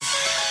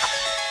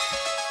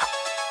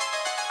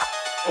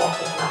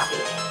Death is not the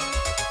end.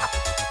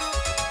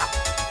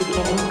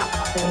 Beginning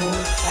of the new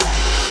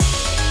flesh.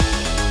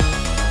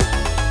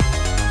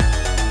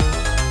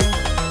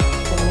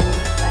 The new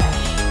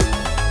flesh.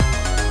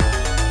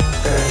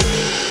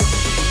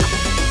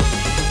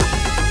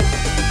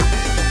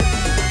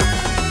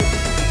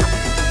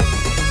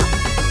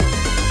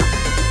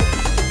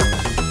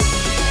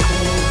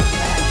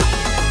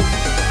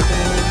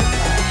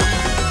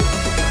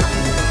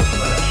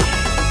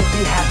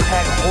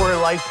 Hashtag horror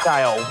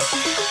lifestyle.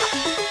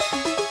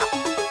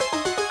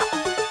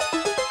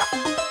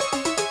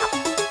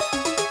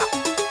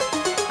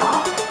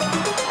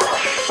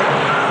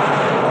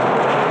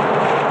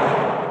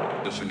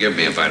 Forgive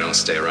me if I don't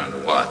stay around to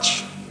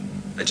watch.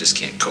 I just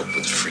can't cope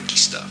with freaky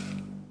stuff.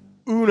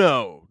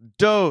 Uno,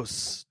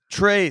 dos,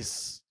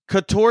 tres,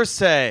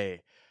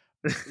 catorce.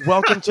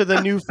 Welcome to the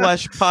New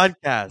Flesh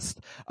Podcast,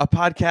 a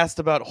podcast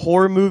about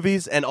horror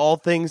movies and all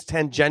things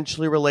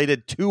tangentially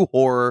related to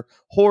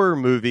horror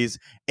movies,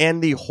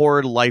 and the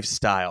horror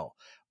lifestyle.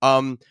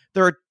 There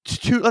are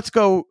two.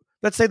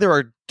 Let's say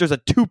there's a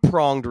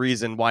two-pronged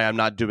reason why I'm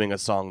not doing a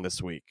song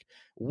this week.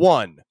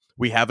 One,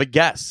 we have a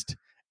guest,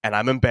 and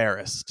I'm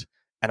embarrassed,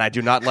 and I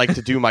do not like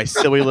to do my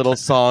silly little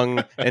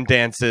song and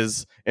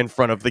dances in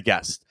front of the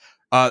guest.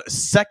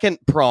 Second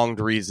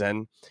pronged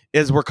reason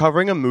is we're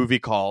covering a movie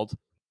called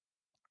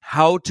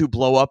How to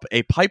Blow Up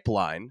a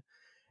Pipeline,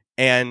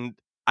 and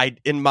I,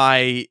 in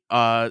my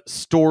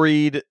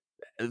storied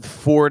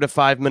 4 to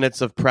 5 minutes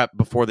of prep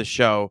before the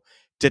show,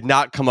 did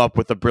not come up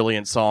with a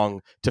brilliant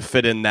song to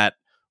fit in that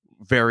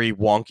very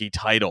wonky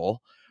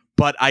title,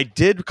 but I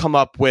did come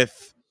up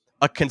with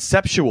a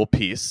conceptual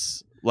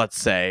piece, let's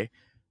say.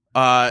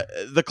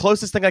 The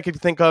closest thing I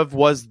could think of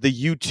was the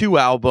U2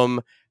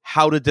 album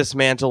How to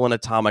Dismantle an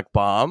Atomic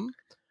Bomb,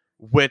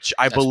 which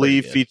I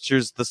believe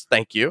features this.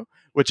 Thank you.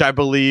 Which I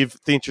believe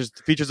features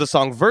the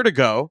song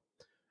Vertigo,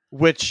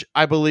 which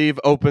I believe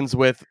opens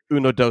with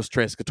Uno, dos,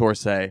 tres,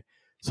 catorce.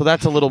 So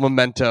that's a little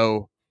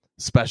memento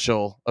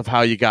special of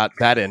how you got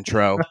that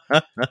intro.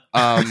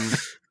 I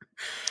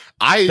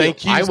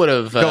would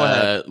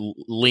have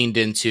leaned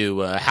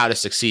into How to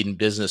Succeed in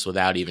Business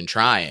Without Even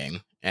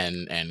Trying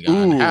and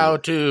gone, how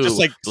to just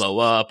blow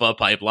up a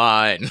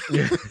pipeline.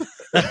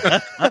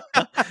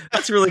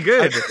 That's really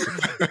good.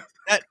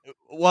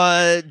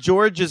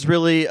 George is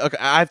really okay.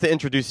 I have to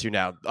introduce you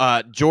now.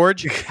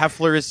 George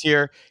Heftler is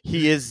here.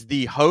 He is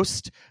the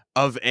host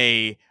of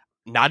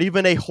not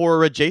even a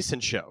horror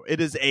adjacent show. It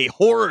is a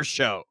horror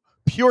show.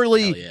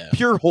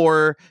 Pure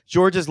horror.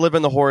 George is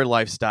living the horror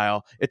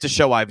lifestyle. It's a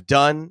show I've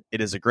done. It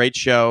is a great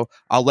show.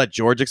 I'll let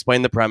George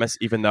explain the premise,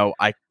 even though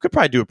I could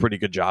probably do a pretty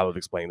good job of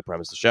explaining the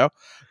premise of the show.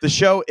 The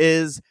show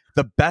is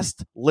the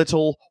best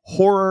little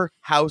horror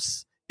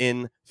house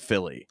in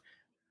Philly.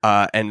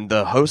 And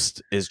the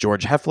host is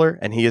George Heftler,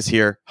 and he is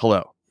here.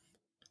 Hello.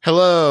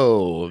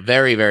 Hello.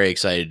 Very, very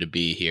excited to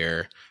be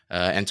here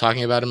and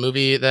talking about a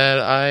movie that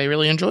I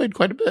really enjoyed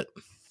quite a bit.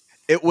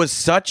 It was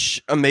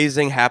such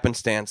amazing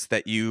happenstance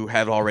that you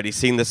had already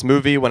seen this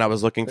movie when I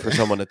was looking for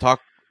someone to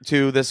talk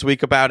to this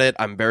week about it.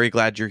 I'm very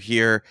glad you're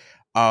here.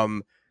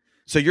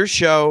 So your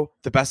show,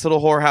 The Best Little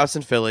Horror House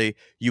in Philly,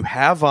 you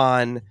have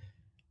on...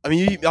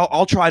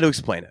 I'll try to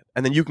explain it,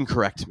 and then you can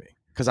correct me,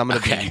 because I'm going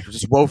to be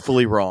just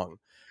woefully wrong.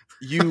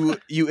 You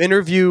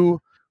interview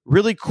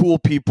really cool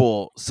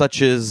people,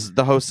 such as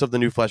the hosts of the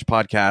New Flesh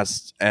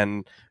Podcast,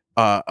 and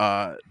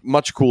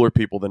much cooler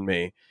people than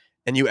me.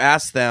 And you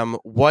ask them,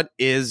 what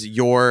is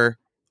your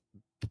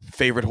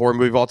favorite horror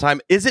movie of all time?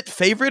 Is it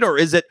favorite, or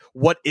is it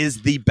what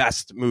is the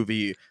best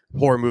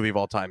horror movie of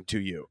all time to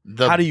you?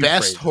 How do you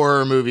best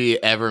horror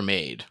movie ever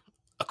made,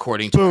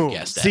 according to our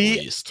guest, at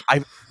least.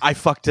 I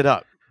fucked it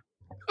up.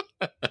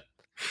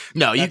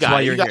 No, you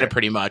got it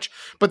pretty much.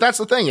 But that's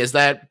the thing, is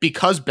that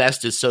because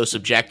best is so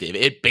subjective,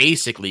 it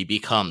basically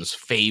becomes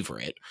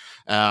favorite.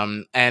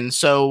 And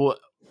so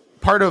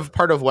part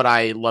of what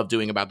I love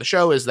doing about the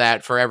show is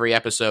that for every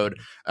episode,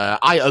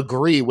 I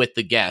agree with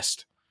the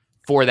guest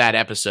for that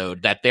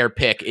episode that their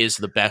pick is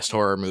the best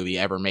horror movie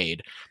ever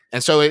made.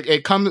 And so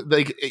it comes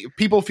like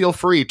people feel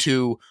free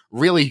to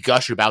really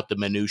gush about the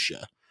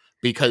minutia,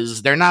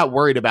 because they're not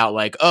worried about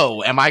like,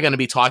 oh, am I going to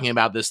be talking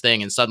about this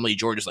thing? And suddenly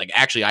George is like,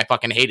 actually, I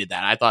fucking hated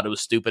that. I thought it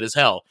was stupid as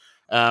hell.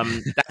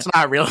 That's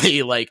not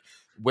really like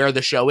where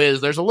the show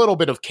is. There's a little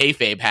bit of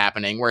kayfabe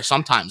happening where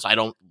sometimes I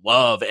don't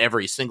love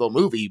every single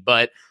movie,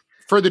 but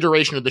for the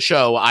duration of the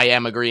show, I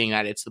am agreeing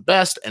that it's the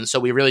best. And so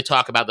we really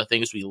talk about the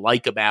things we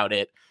like about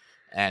it.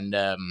 And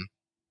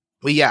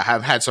we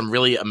have had some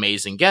really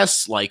amazing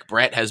guests, like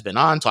Brett has been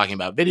on talking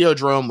about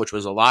Videodrome, which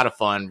was a lot of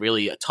fun,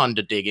 really a ton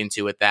to dig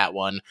into with that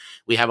one.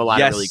 We have a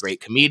lot of really great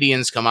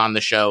comedians come on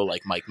the show,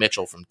 like Mike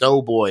Mitchell from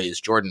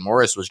Doughboys. Jordan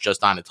Morris was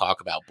just on to talk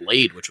about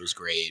Blade, which was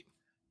great.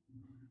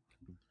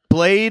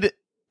 Blade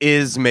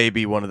is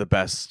maybe one of the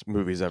best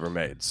movies ever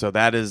made. So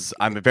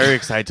I'm very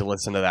excited to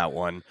listen to that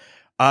one.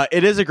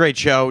 It is a great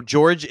show.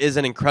 George is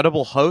an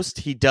incredible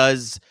host. He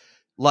does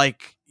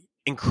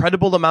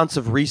incredible amounts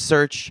of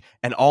research,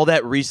 and all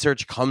that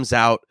research comes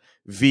out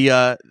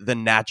via the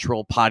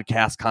natural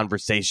podcast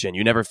conversation.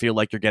 You never feel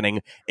like you're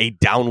getting a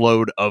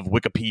download of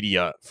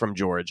Wikipedia from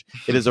George.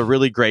 It is a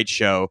really great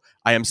show.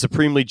 I am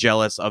supremely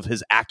jealous of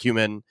his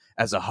acumen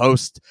as a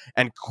host,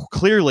 and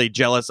clearly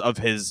jealous of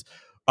his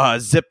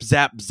zip,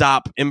 zap,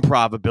 zop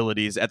improv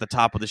abilities at the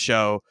top of the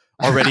show.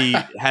 Already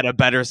had a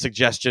better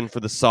suggestion for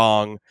the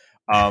song.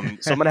 So I'm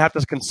going to have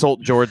to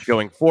consult George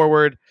going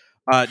forward.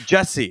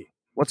 Jesse,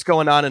 what's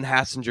going on in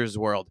Hassinger's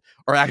world?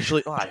 Or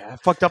actually, I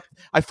fucked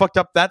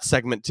up that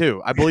segment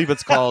too. I believe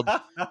it's called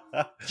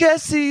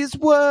Jesse's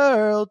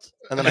World.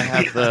 And then I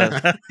have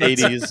the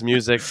 80s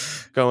music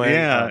going.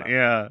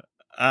 Yeah.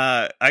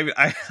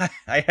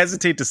 I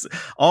hesitate to.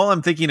 All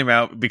I'm thinking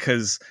about,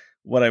 because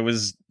what I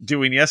was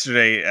doing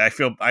yesterday, I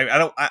feel I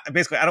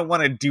don't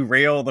want to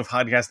derail the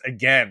podcast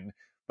again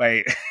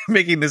by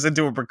making this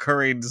into a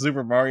recurring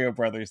Super Mario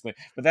Brothers thing.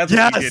 But that's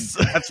what we did.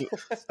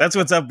 That's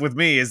what's up with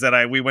me, is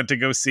that we went to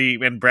go see,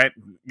 and Brett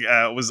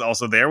was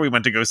also there. We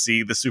went to go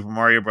see the Super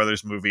Mario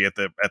Brothers movie at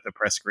the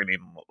press screening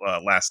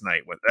last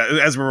night.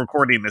 As we're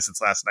recording this,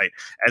 it's last night.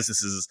 As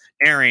this is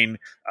airing,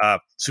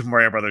 Super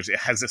Mario Brothers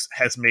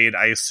has made,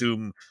 I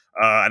assume,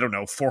 I don't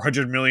know,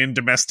 400 million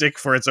domestic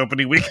for its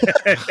opening weekend,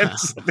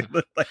 something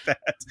like that.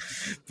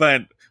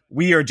 But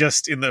we are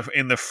just in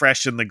the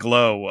fresh and the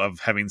glow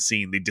of having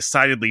seen the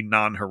decidedly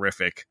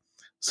non-horrific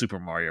Super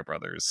Mario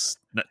Brothers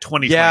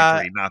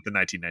 2023, not the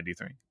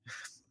 1993.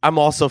 I'm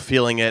also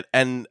feeling it.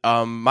 And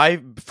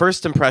my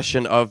first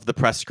impression of the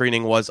press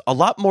screening was a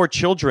lot more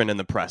children in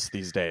the press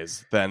these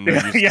days than there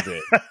used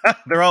to be.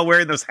 They're all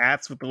wearing those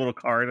hats with the little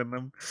card in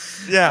them.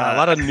 Yeah, a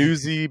lot of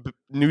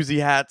newsy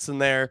hats in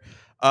there.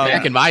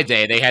 Back in my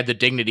day, they had the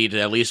dignity to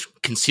at least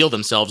conceal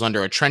themselves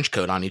under a trench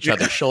coat on each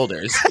other's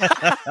shoulders.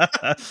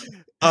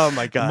 Oh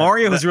my god,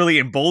 Mario has really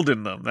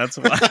emboldened them. That's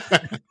why.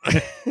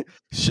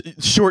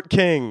 Short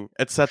King,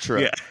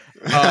 etc.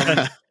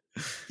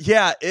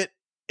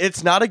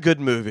 It's not a good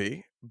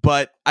movie,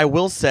 but I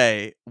will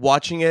say,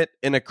 watching it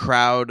in a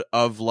crowd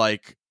of,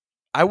 like,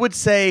 I would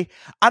say,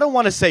 I don't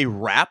want to say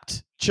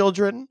rapt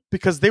children,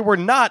 because they were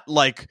not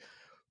like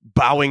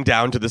bowing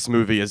down to this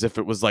movie as if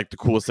it was like the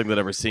coolest thing they'd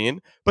ever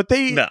seen, but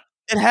it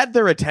had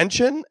their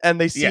attention, and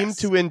they seemed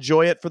to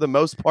enjoy it for the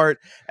most part.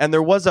 And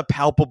there was a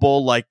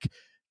palpable, like,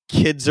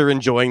 kids are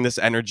enjoying this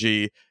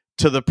energy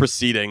to the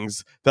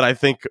proceedings that I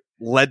think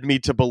led me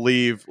to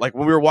believe, like,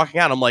 when we were walking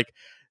out, I'm like,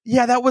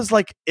 yeah, that was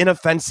like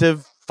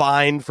inoffensive,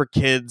 fine for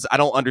kids. I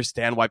don't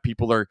understand why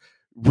people are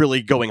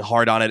really going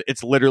hard on it.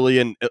 It's literally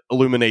an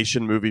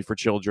illumination movie for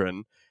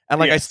children. And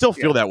like, I still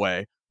feel that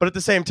way. But at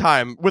the same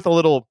time, with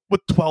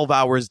 12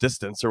 hours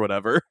distance or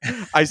whatever,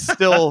 I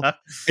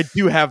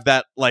do have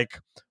that, like,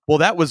 well,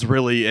 that was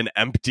really an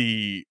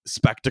empty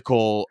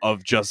spectacle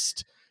of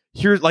just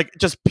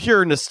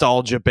pure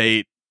nostalgia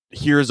bait.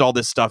 Here's all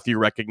this stuff you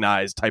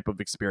recognize type of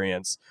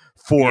experience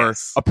for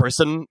a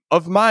person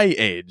of my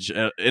age,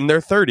 in their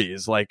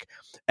 30s. Like,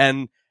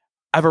 and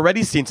I've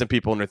already seen some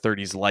people in their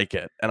 30s like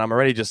it, and I'm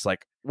already just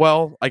like,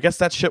 well, I guess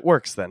that shit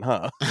works then,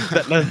 huh?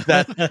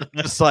 that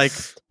just, like,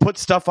 put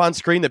stuff on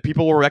screen that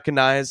people will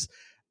recognize.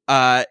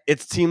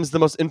 It seems the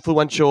most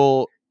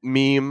influential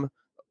meme,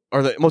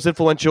 or the most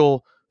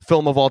influential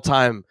film of all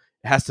time,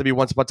 has to be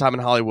Once Upon a Time in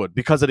Hollywood,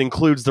 because it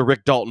includes the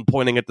Rick Dalton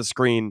pointing at the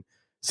screen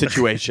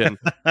situation,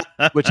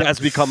 which has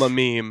become a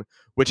meme,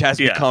 which has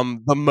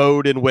become the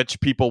mode in which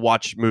people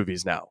watch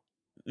movies now.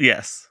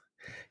 Yes.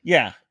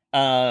 Yeah.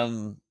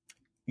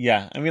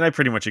 Yeah, I mean, I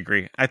pretty much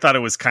agree. I thought it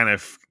was kind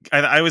of,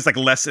 I was like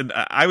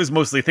I was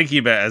mostly thinking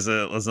about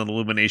it as an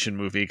Illumination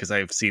movie, because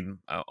I've seen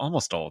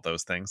almost all of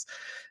those things,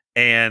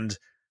 and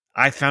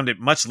I found it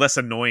much less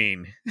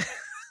annoying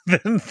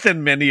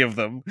than many of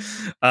them,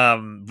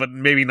 but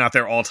maybe not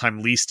their all-time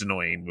least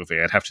annoying movie.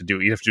 You'd have to do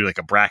like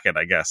a bracket,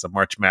 I guess, a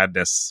March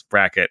Madness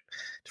bracket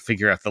to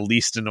figure out the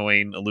least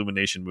annoying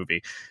Illumination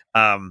movie.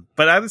 But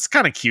it's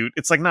kind of cute.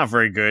 It's like not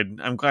very good.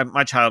 I'm glad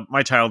my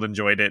child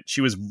enjoyed it. She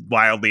was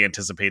wildly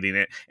anticipating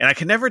it, and I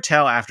can never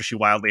tell after she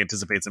wildly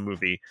anticipates a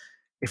movie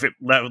if it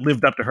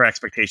lived up to her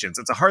expectations.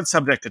 It's a hard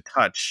subject to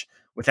touch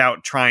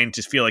without trying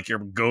to feel like you're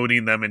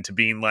goading them into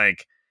being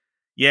like,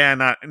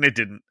 and it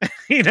didn't,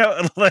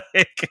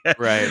 like,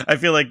 right. I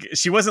feel like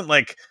she wasn't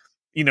like,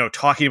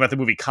 talking about the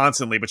movie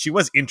constantly, but she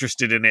was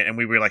interested in it, and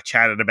we were like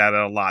chatted about it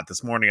a lot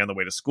this morning on the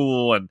way to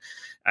school,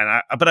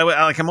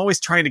 I'm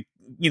always trying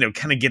to,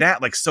 kind of get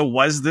at, like, so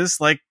was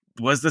this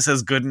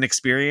as good an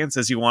experience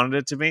as you wanted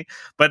it to be?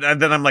 But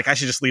then I'm like, I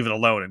should just leave it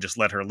alone and just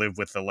let her live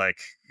with the, like,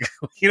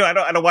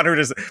 I don't want her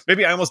to,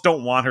 maybe I almost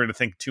don't want her to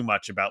think too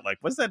much about, like,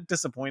 was that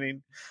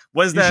disappointing?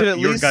 Was that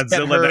your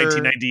Godzilla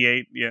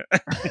 1998? Yeah.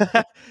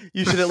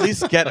 You should at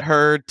least get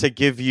her to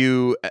give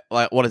you,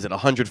 what is it,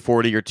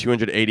 140 or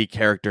 280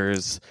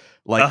 characters,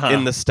 like,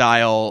 in the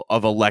style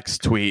of a Lex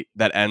tweet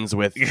that ends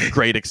with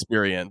great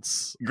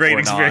experience. Great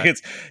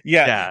experience.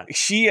 Yeah.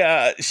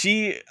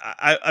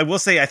 I will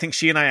say, I think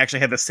she and I actually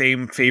had the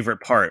same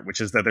favorite part,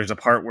 which is that there's a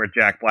part where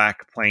Jack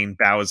Black, playing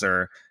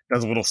Bowser,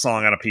 does a little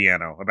song on a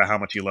piano about how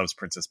much he loves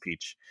Princess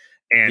Peach.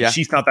 And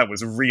she thought that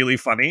was really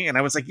funny. And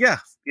I was like, yeah,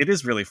 it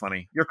is really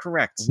funny. You're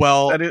correct.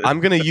 Well, I'm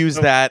going to use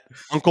that.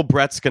 Uncle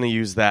Brett's going to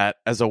use that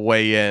as a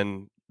way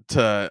in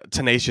to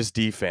Tenacious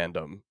D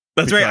fandom.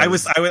 That's right. I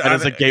was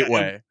as a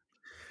gateway.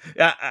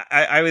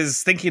 I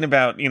was thinking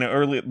about,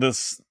 early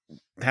this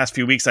past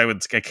few weeks, I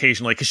would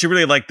occasionally, because she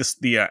really liked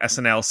the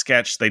SNL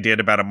sketch they did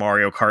about a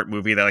Mario Kart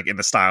movie that, like, in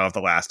the style of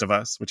The Last of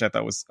Us, which I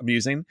thought was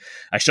amusing.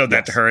 I showed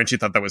that to her, and she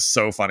thought that was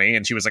so funny,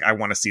 and she was like, "I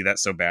want to see that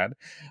so bad."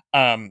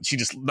 She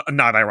just,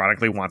 not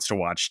ironically, wants to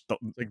watch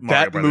Mario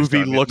that Brothers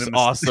movie. Looks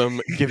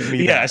awesome. Give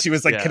me yeah. that. She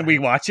was like, "Can we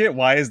watch it?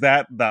 Why is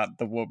that not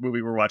the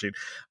movie we're watching?"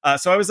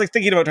 So I was like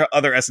thinking about her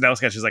other SNL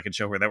sketches I could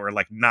show her that were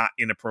like not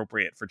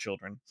inappropriate for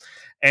children,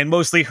 and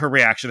mostly her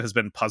reaction has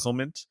been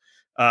puzzlement.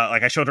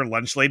 Like I showed her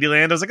Lunch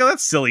Ladyland. I was like, "Oh,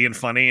 that's silly and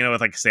funny,"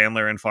 with like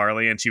Sandler and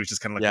Farley, and she was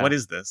just kind of like, "What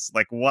is this?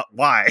 Like, what?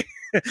 Why?"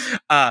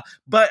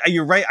 But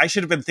you're right. I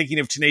should have been thinking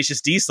of Tenacious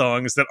D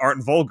songs that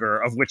aren't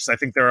vulgar, of which I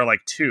think there are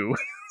like 2.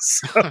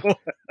 So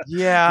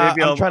yeah,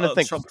 maybe I'm trying to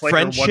think.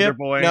 Friendship, Wonder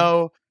Boy.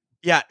 No.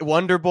 Yeah,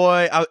 Wonder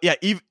Boy.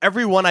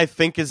 Everyone I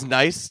think is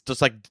nice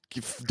just like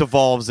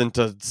devolves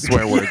into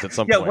swear words at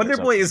some point. Yeah, Wonder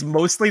Boy is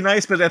mostly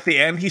nice, but at the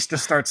end he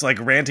just starts like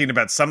ranting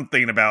about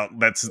something about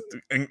that's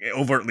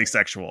overtly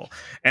sexual.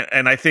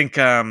 And I think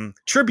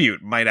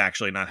Tribute might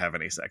actually not have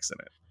any sex in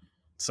it.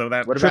 So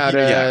that what about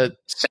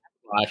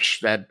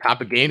Sasquatch, that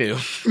Papagenu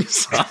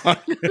song?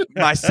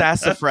 My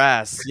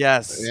Sassafras,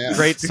 yes,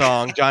 great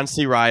song. John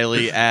C.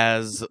 Reilly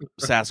as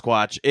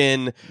Sasquatch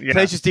in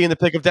Tenacious D and the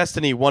Pick of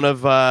Destiny, one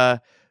of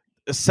a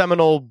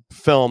seminal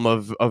film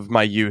of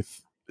my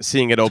youth,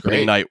 seeing it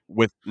opening night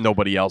with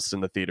nobody else in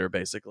the theater,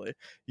 basically.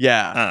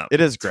 It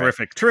is great.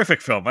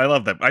 Terrific film. I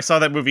love that. I saw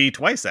that movie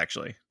twice,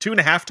 actually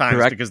 2.5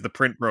 times, because the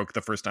print broke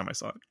the firch time I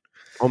saw it.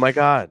 Oh my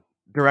god.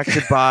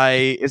 Directed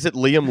by, is it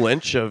Liam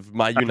Lynch of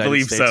My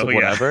United States of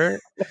Whatever?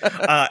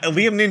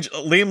 Liam Lynch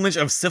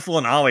of Syphil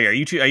and Ollie. Are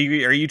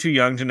you too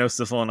young to know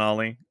Syphil and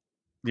Ollie?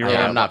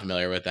 I'm not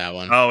familiar with that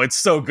one. Oh, it's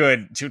so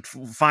good. To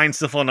find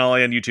Syphil and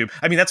Ollie on YouTube.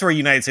 I mean, that's where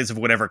United States of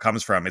Whatever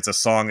comes from. It's a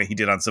song that he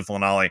did on Syphil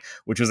and Ollie,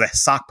 which was a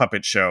sock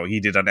puppet show he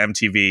did on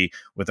MTV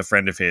with a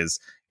friend of his.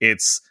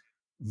 It's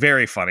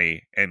very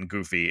funny and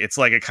goofy. It's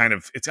like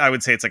I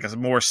would say it's like a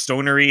more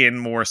stonery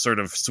and more sort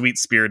of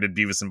sweet-spirited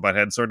Beavis and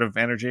Butthead sort of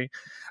energy.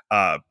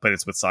 But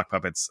it's with sock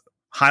puppets.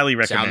 Highly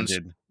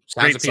recommended.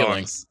 Sounds Great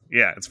appealing. Songs.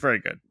 Yeah, it's very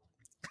good.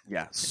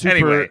 Yeah,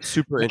 super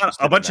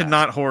interesting. A bunch of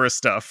not horror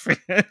stuff.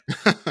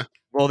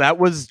 Well, that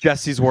was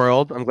Jesse's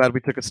World. I'm glad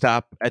we took a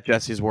stop at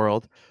Jesse's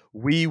World.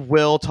 We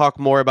will talk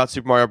more about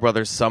Super Mario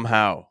Brothers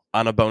somehow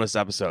on a bonus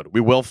episode.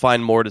 We will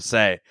find more to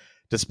say,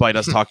 despite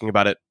us talking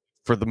about it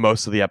for the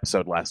most of the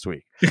episode last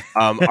week.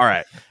 All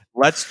right,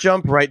 let's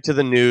jump right to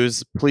the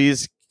news.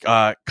 Please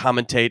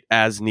commentate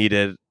as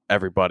needed,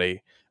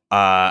 everybody.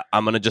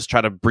 I'm going to just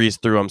try to breeze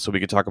through them so we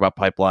can talk about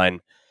Pipeline,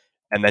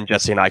 and then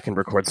Jesse and I can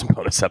record some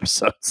bonus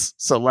episodes.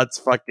 So let's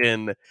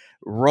fucking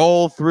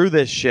roll through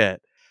this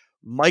shit.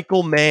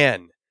 Michael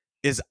Mann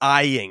is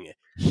eyeing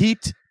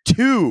Heat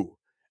 2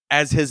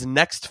 as his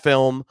next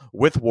film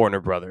with Warner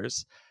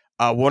Brothers.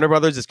 Warner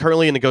Brothers is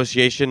currently in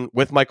negotiation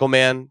with Michael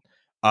Mann,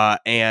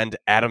 and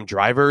Adam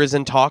Driver is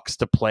in talks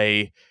to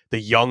play the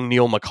young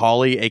Neil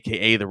McCauley,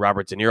 a.k.a. the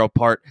Robert De Niro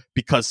part,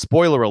 because,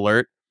 spoiler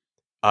alert,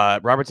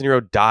 Robert De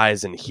Niro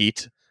dies in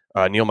Heat.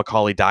 Neil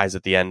McCauley dies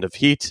at the end of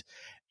Heat.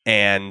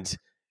 And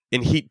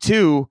in Heat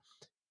 2,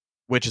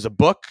 which is a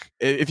book,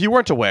 if you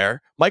weren't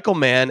aware, Michael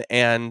Mann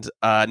and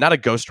not a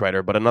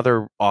ghostwriter, but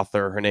another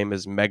author, her name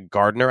is Meg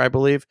Gardner, I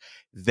believe,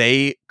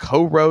 they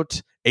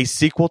co-wrote a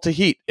sequel to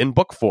Heat in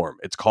book form.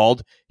 It's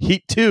called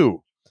Heat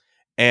 2.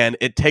 And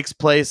it takes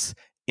place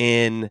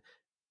in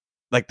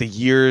like the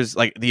years,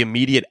 like the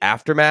immediate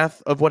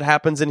aftermath of what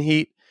happens in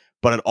Heat,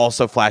 but it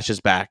also flashes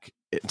back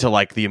to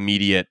like the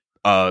immediate,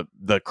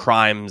 the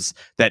crimes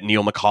that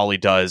Neil McCauley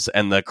does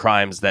and the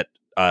crimes that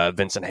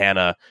Vincent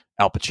Hanna,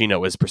 Al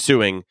Pacino, is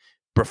pursuing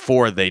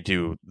before they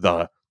do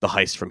the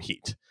heist from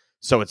Heat.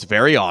 So it's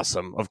very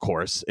awesome, of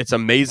course. It's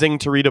amazing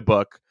to read a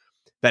book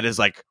that is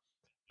like,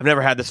 I've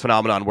never had this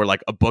phenomenon where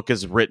like a book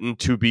is written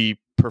to be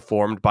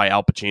performed by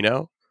Al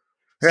Pacino.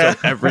 So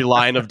every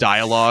line of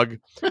dialogue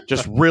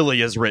just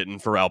really is written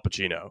for Al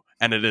Pacino.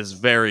 And it is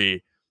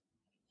an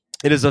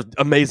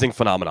amazing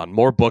phenomenon.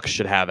 More books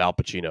should have Al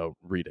Pacino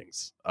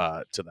readings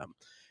to them.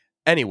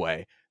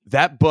 Anyway,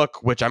 that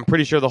book, which I'm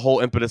pretty sure the whole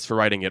impetus for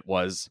writing it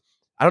was,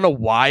 I don't know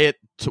why it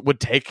would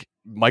take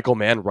Michael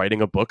Mann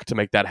writing a book to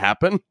make that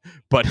happen,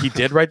 but he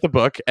did write the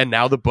book, and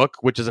now the book,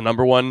 which is a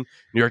 #1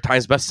 New York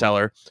Times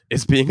bestseller,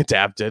 is being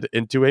adapted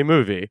into a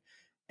movie.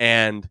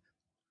 And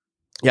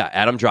yeah,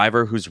 Adam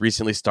Driver, who's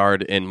recently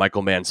starred in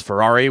Michael Mann's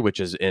Ferrari, which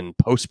is in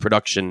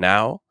post-production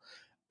now,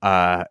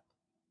 and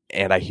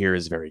I hear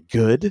is very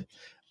good.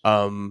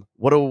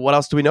 What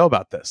else do we know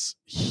about this?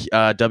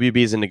 WB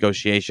is in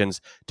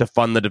negotiations to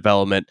fund the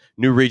development.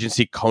 New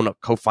Regency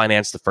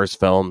co-financed the first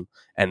film,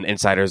 and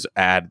insiders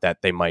add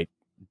that they might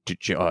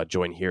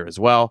join here as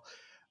well.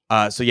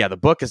 So yeah, the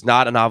book is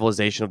not a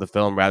novelization of the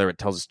film. Rather, it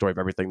tells a story of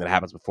everything that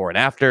happens before and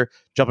after,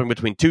 jumping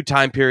between two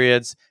time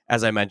periods.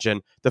 As I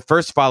mentioned, the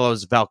first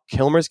follows Val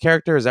Kilmer's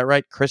character. Is that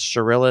right? Chris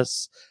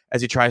Shirillis,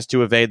 as he tries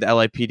to evade the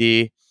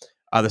LAPD.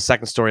 The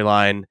second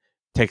storyline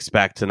takes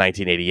back to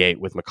 1988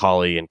 with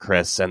Macaulay and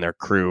Chris and their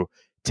crew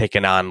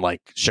taking on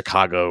like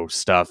Chicago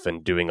stuff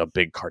and doing a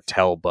big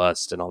cartel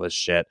bust and all this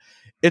shit.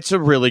 It's a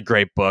really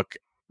great book,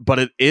 but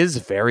it is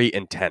very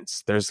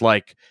intense. There's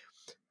like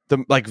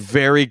the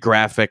very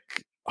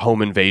graphic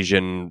home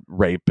invasion,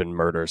 rape, and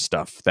murder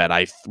stuff that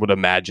I would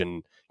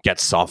imagine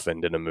gets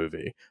softened in a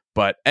movie.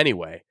 But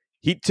anyway,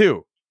 Heat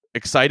 2.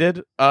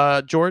 Excited,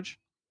 George?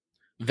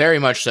 Very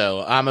much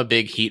so. I'm a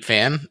big Heat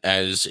fan,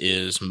 as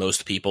is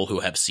most people who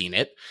have seen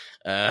it.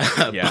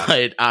 Yeah.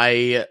 But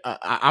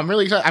I'm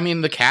really excited. I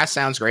mean, the cast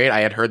sounds great. I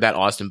had heard that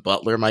Austin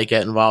Butler might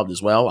get involved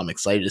as well. I'm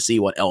excited to see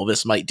what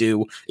Elvis might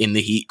do in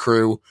the Heat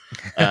crew.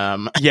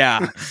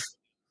 Yeah.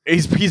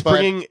 He's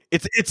bringing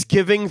it's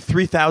giving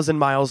 3,000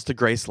 miles to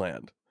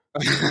Graceland.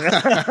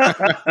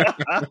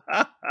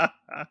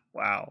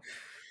 Wow.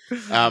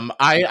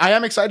 I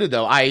am excited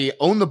though. I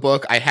own the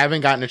book. I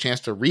haven't gotten a chance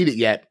to read it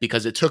yet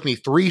because it took me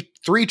three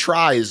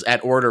tries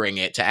at ordering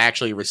it to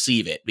actually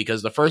receive it.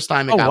 Because the first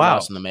time it got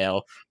lost in the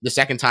mail, the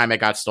second time it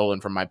got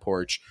stolen from my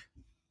porch,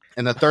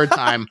 and the third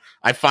time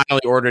I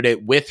finally ordered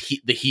it with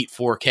the Heat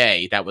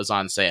 4K that was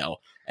on sale.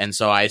 And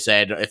so I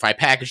said, if I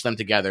package them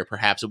together,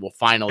 perhaps it will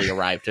finally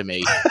arrive to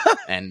me.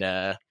 And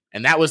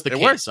that was the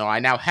case. Worked. So I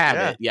now have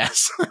it.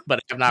 Yes, but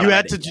I have not.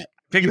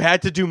 You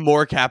had to do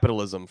more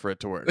capitalism for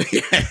it to work.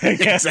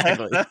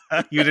 Exactly.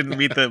 You didn't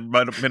meet the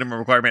minimum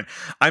requirement.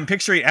 I'm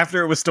picturing,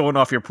 after it was stolen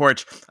off your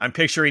porch, I'm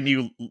picturing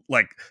you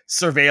like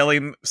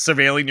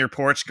surveilling your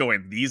porch,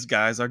 going, "These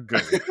guys are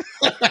good."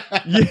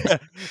 Yeah,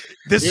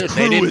 they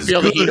didn't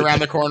feel the heat around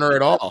the corner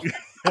at all.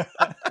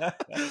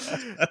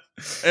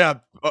 Yeah,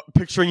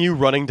 picturing you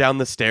running down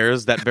the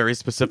stairs that very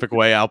specific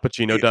way Al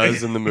Pacino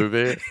does in the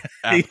movie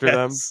after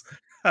them.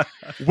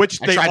 Which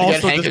they tried also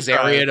to get Hank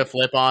Azaria to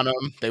flip on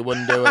them. They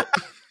wouldn't do it.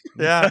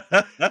 Yeah.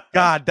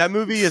 God, that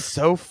movie is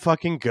so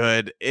fucking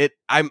good.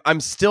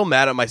 I'm still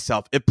mad at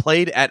myself. It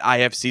played at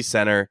IFC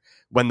Center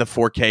when the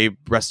 4K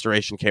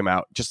restoration came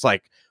out, just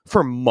like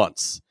for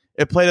months.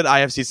 It played at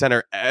IFC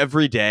Center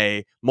every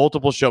day,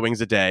 multiple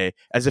showings a day,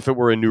 as if it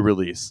were a new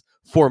release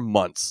for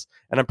months.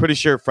 And I'm pretty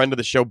sure a friend of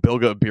the show,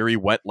 Bilga Abiri,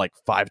 went like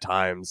 5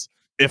 times,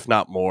 if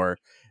not more.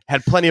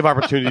 Had plenty of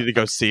opportunity to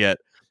go see it.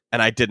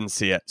 And I didn't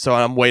see it, so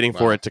I'm waiting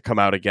for it to come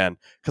out again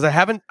because I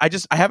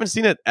haven't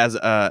seen it as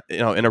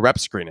in a rep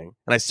screening,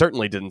 and I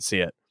certainly didn't see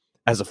it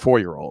as a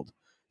 4-year-old.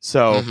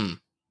 So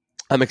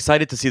I'm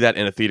excited to see that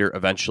in a theater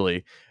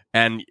eventually.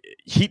 And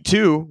Heat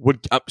 2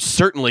 would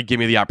certainly give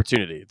me the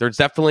opportunity. There's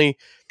definitely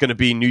going to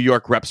be New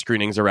York rep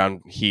screenings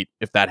around Heat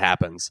if that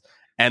happens,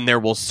 and there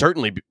will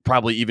certainly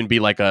probably even be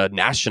like a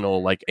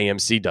national, like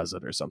AMC does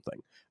it or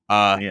something.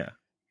 Yeah.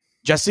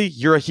 Jesse,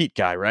 you're a Heat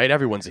guy, right?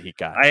 Everyone's a Heat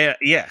guy.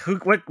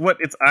 What?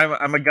 It's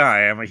I'm a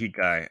guy. I'm a Heat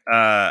guy.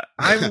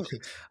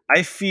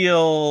 I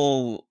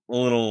feel a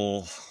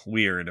little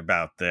weird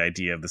about the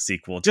idea of the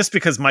sequel, just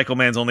because Michael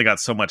Mann's only got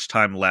so much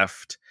time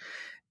left,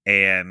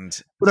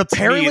 but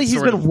apparently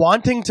he's been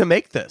wanting to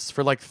make this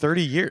for like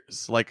 30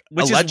 years, like,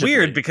 which allegedly. is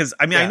weird because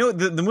I mean I know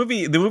the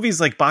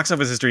movie's like box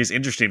office history is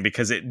interesting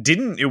because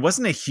it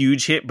wasn't a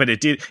huge hit, but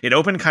it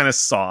opened kind of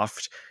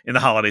soft in the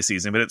holiday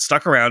season, but it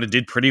stuck around and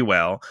did pretty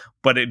well.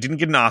 But it didn't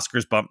get an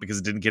Oscars bump because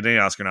it didn't get any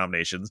Oscar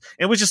nominations.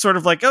 It was just sort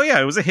of like, oh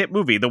yeah, it was a hit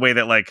movie. The way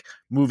that like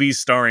movies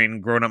starring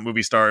grown-up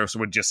movie stars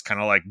would just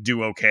kind of like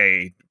do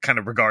okay, kind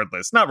of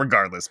not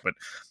regardless, but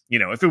you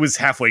know, if it was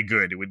halfway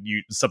good,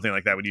 something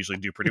like that would usually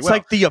do pretty well. It's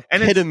like the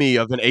epitome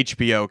of an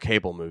HBO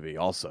cable movie,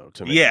 also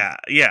to me.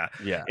 Yeah.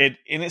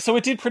 So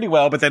it did pretty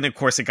well, but then of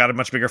course it got a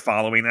much bigger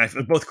following,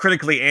 both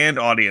critically and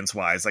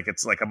audience-wise. Like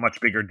it's like a much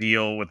bigger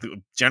deal with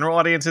the general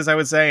audiences, I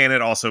would say, and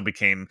it also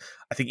became,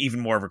 I think, even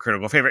more of a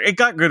critical favorite. It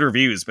got good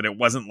reviews, but it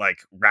wasn't like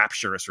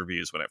rapturous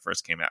reviews when it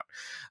first came out.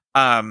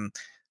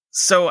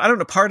 So I don't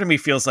know. Part of me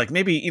feels like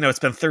maybe, you know, it's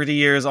been 30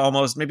 years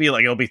almost. Maybe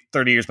like it'll be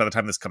 30 years by the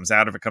time this comes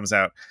out, if it comes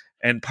out.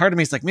 And part of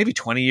me is like, maybe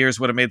 20 years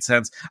would have made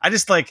sense. I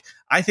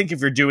think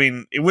if you're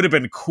doing, it would have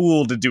been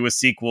cool to do a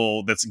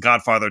sequel that's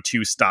Godfather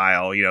 2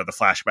 style, you know, the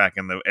flashback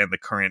and the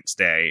current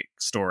day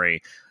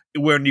story,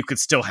 where you could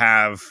still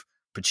have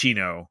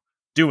Pacino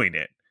doing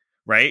it,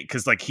 right?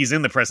 Because like he's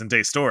in the present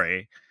day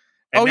story.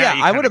 And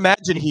I would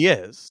imagine he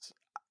is.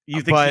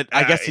 But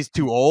I guess he's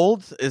too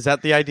old. Is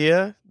that the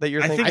idea that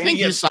you're thinking? I think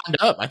he's signed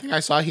up. I think I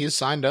saw he's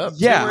signed up.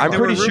 Yeah, I'm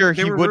pretty sure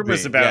he would be. There were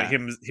rumors about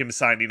him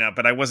signing up,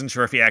 but I wasn't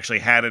sure if he actually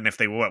had, and if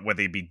they would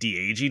they be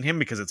de-aging him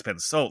because it's been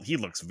sold. He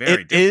looks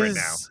very different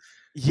now.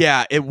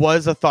 Yeah, it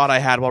was a thought I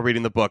had while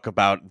reading the book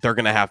about they're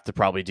going to have to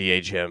probably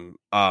de-age him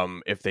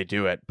if they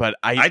do it. But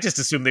I just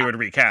assumed they would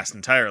recast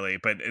entirely.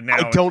 But now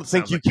I don't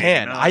think you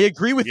can. I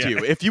agree with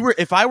you.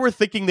 If I were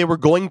thinking they were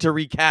going to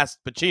recast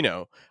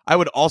Pacino, I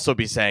would also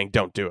be saying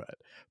don't do it.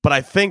 But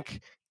I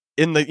think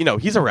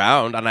he's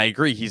around, and I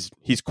agree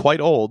he's quite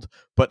old.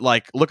 But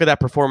like, look at that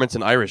performance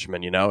in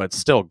Irishman. You know, it's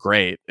still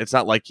great. It's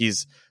not like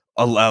he's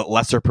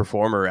lesser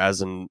performer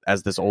as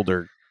this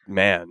older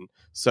man.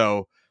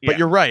 So, but Yeah.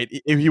 you're right.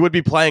 If he would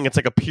be playing, it's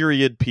like a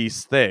period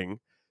piece thing.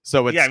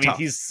 So it's tough.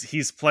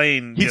 he's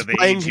playing He's the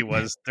playing- age he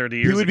was 30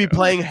 years ago. He would be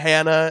playing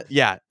Hannah,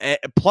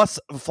 plus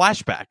a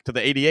flashback to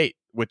the 88,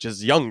 which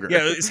is younger.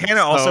 Yeah, is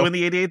Hannah also in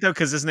the 88 though?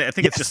 Because isn't it? I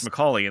think it's Yes. just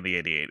Macaulay in the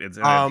 88. It's,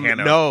 No,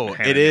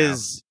 Hannah it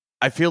is.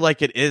 I feel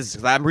like it is.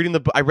 'Cause I'm reading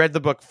I read the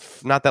book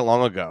not that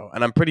long ago,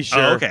 and I'm pretty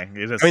sure. Oh, okay. I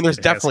mean, there's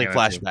definitely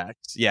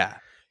flashbacks. Yeah,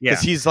 Yeah.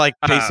 because he's like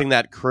chasing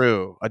that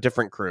crew, a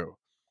different crew.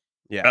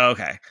 Yeah. Oh,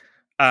 okay.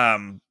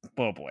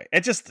 Oh boy,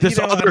 it just This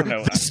I don't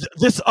know.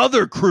 this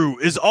other crew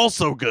is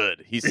also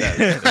good. He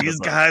says These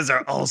guys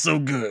are also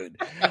good.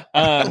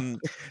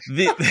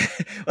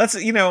 Let's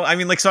I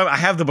mean, like, so I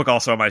have the book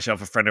also on my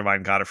shelf. A friend of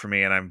mine got it for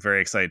me, and I'm very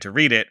excited to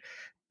read it.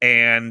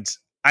 And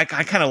I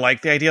kind of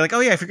like the idea, like, oh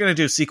yeah, if you're going to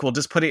do a sequel,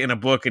 just put it in a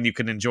book, and you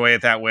can enjoy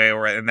it that way,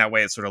 or in that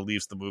way, it sort of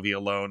leaves the movie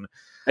alone.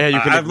 Yeah,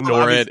 you can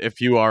ignore it if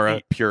you are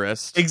a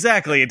purist.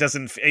 Exactly. It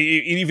doesn't,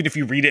 even if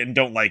you read it and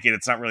don't like it,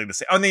 it's not really the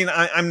same. I mean,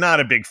 I'm not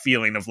a big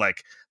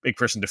big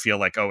person to feel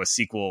like, oh,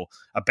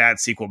 a bad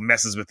sequel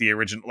messes with the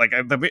original. Like,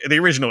 the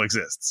original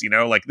exists,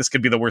 like this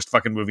could be the worst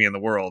fucking movie in the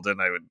world, and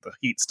the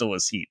heat still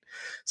is heat.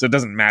 So it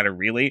doesn't matter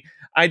really.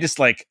 I just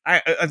like,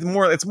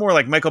 it's more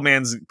like Michael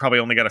Mann's probably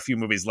only got a few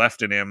movies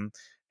left in him,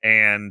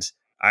 and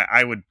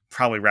I would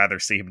probably rather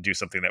see him do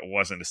something that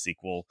wasn't a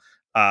sequel.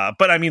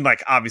 But I mean,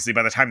 like, obviously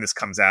by the time this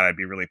comes out, I'd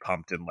be really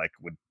pumped and like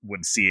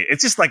would see it.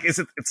 It's just like, it's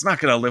not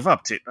going to live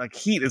up to like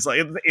Heat is like,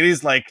 it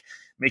is like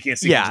making a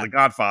sequel to The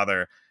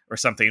Godfather or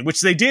something,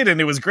 which they did.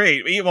 And it was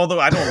great. Although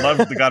I don't love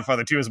The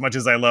Godfather 2 as much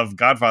as I love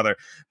Godfather,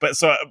 but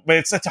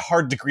it's such a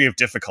hard degree of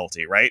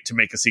difficulty, right? To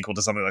make a sequel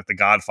to something like The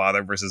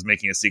Godfather versus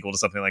making a sequel to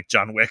something like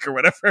John Wick or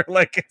whatever.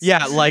 Like,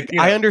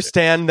 I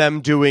understand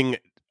them doing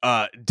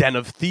Den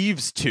of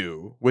Thieves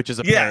 2, which is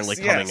apparently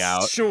coming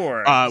out.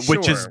 Sure.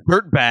 Which is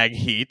Dirtbag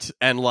Heat,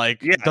 and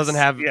doesn't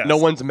have no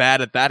one's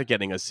mad at that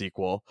getting a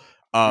sequel.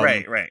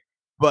 Right.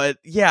 But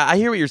yeah, I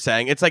hear what you're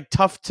saying. It's like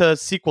tough to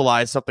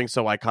sequelize something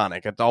so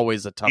iconic. It's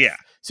always a tough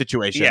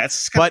situation. Yeah,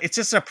 it's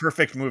just a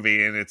perfect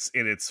movie in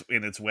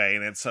its way,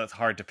 and it's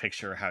hard to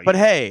picture how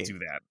you do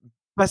that.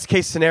 Best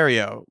case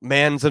scenario,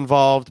 Mann's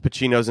involved,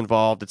 Pacino's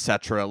involved,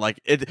 etc. Like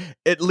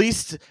at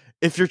least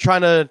if you're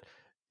trying to,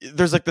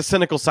 there's like the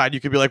cynical side. You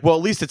could be like, well,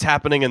 at least it's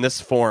happening in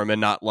this form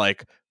and not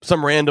like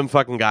some random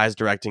fucking guys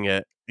directing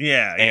it.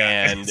 Yeah,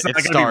 and it's not it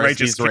going to be stars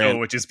Righteous Kill,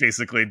 which is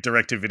basically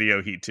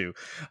direct-to-video Heat 2.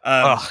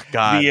 Oh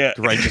God,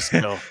 Righteous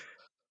Kill.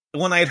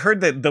 When I had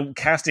heard that, the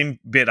casting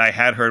bit I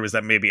had heard was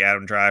that maybe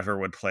Adam Driver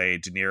would play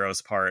De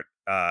Niro's part,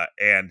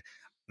 and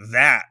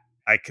that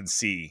I can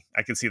see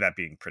that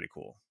being pretty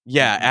cool.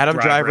 Yeah, Adam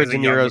Driver, De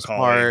Niro's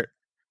part,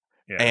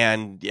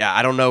 and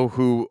I don't know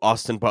who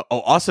Austin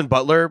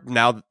Butler.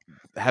 Now,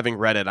 having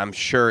read it, I'm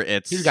sure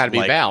he's got to be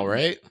Val,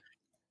 right?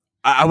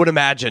 I would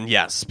imagine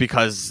yes,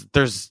 because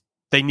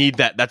they need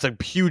that. That's a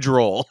huge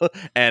role,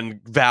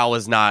 and Val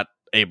is not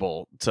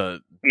able to.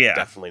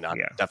 Definitely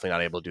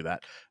not able to do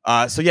that.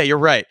 So yeah, you're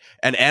right.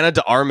 And Ana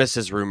de Armas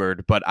is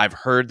rumored, but I've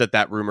heard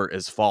that rumor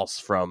is false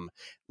from,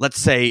 let's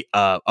say,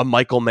 a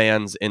Michael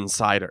Mann's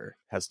insider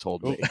has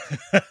told me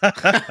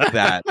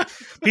that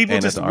people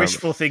Ana just de Armas,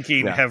 wishful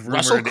thinking have rumored.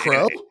 Russell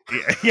Crowe.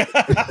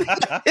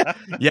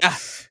 Yeah,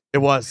 it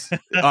was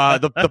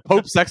the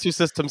Pope's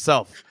exorcist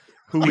himself,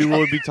 who we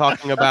will be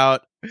talking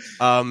about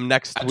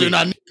next week. I do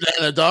not need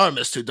Ana de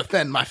Armas to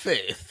defend my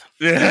faith.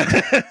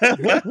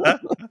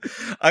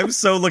 I'm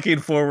so looking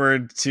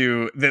forward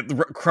to that.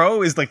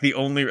 Crow is like the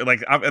only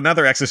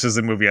another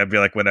exorcism movie I'd be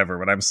like whatever,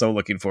 but I'm so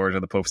looking forward to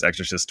the Pope's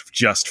Exorcist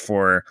just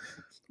for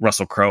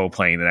Russell Crowe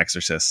playing an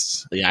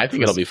exorcist. Yeah, I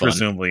think it'll be fun.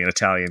 Presumably an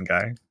Italian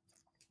guy.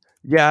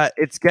 Yeah,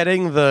 it's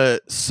getting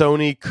the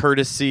Sony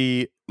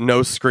courtesy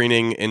no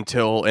screening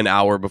until an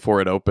hour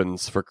before it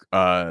opens for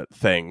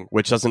thing,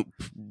 which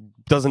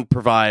doesn't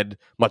provide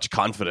much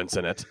confidence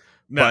in it.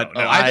 No, but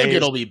I think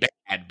it'll be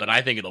bad, but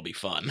I think it'll be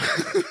fun.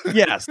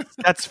 Yes,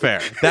 that's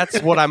fair.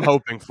 That's what I'm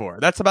hoping for.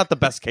 That's about the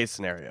best case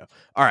scenario.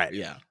 All right.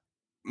 Yeah.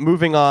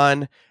 Moving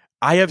on.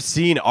 I have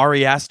seen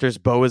Ari Aster's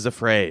Beau is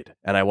Afraid,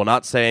 and I will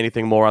not say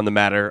anything more on the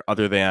matter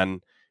other than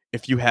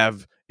if you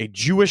have a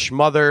Jewish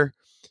mother,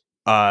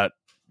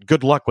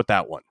 good luck with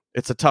that one.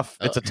 It's a tough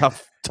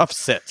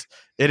sit.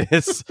 It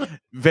is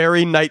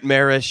very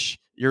nightmarish.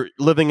 You're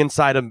living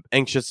inside an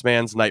anxious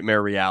man's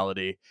nightmare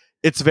reality.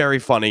 It's very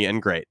funny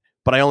and great.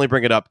 But I only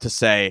bring it up to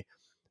say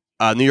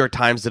New York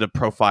Times did a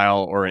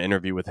profile or an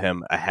interview with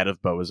him ahead of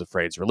Beau is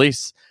Afraid's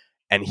release,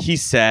 and he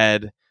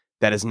said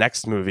that his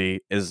next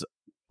movie is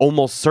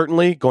almost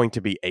certainly going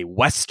to be a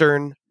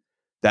Western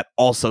that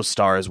also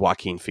stars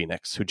Joaquin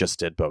Phoenix, who just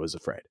did Beau is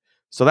Afraid.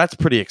 So that's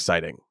pretty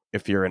exciting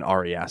if you're an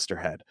Ari Aster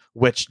head,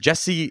 which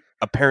Jesse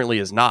apparently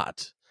is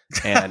not.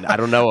 And I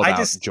don't know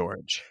about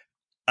George.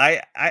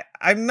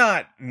 I'm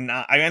not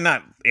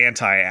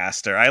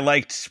anti-Aster. I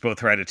liked both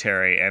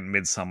Hereditary and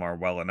Midsommar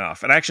well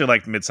enough, and I actually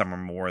liked Midsommar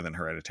more than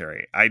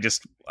Hereditary. I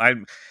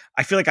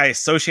feel like I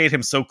associate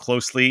him so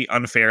closely,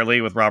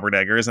 unfairly, with Robert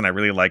Eggers, and I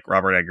really like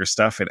Robert Eggers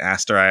stuff. And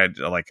Aster,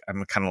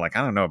 I'm kind of like,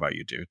 I don't know about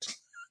you, dude.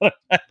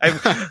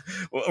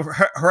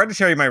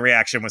 Hereditary, my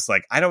reaction was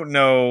like, I don't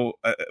know.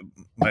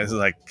 This is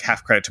like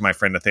half credit to my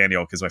friend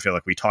Nathaniel, because I feel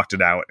like we talked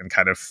it out and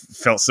kind of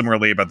felt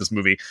similarly about this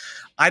movie.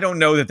 I don't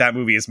know that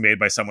movie is made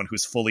by someone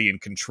who's fully in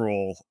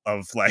control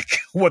of like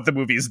what the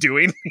movie is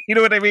doing. You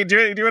know what I mean? Do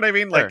you know what I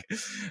mean? Sure. Like,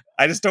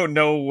 I just don't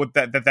know what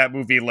that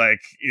movie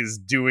like is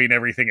doing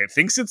everything it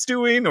thinks it's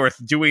doing, or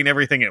doing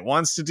everything it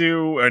wants to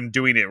do and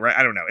doing it right.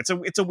 I don't know.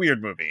 It's a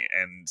weird movie,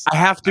 and I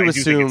have to do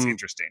assume think it's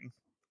interesting.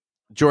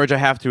 George, I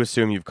have to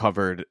assume you've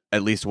covered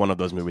at least one of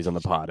those movies on the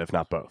pod, if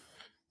not both.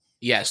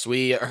 Yes,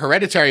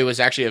 Hereditary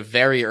was actually a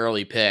very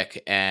early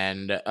pick,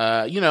 and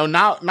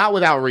not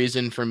without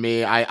reason for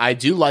me. I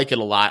do like it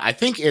a lot. I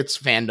think its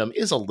fandom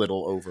is a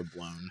little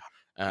overblown.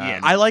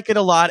 I like it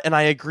a lot, and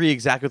I agree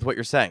exactly with what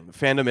you're saying. The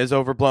fandom is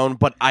overblown,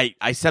 but I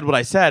said what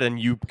I said, and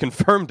you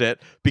confirmed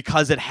it,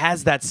 because it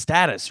has that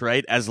status,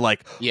 right? As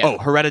like, oh,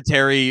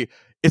 Hereditary.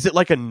 Is it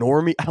like a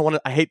normie?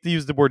 I hate to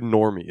use the word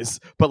normies,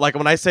 but like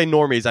when I say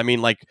normies, I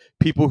mean like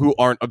people who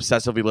aren't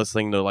obsessively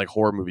listening to like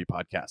horror movie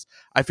podcasts.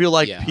 I feel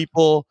like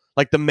people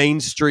like the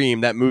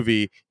mainstream, that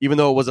movie, even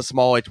though it was a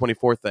small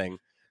A24 thing,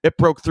 it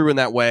broke through in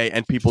that way,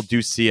 and people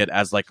do see it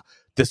as like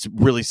this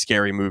really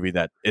scary movie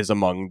that is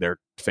among their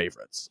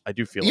favorites. I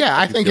do feel. Yeah,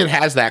 I think it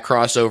has that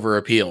crossover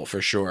appeal for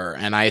sure,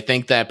 and I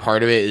think that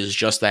part of it is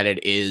just that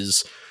it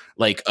is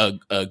like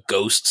a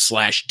ghost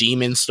 /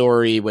 demon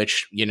story,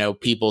 which,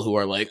 people who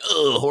are like,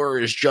 oh, horror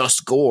is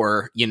just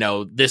gore,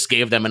 this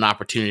gave them an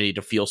opportunity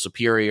to feel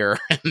superior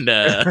and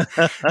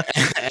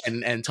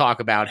and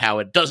talk about how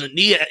it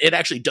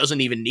actually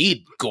doesn't even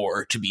need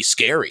gore to be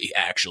scary.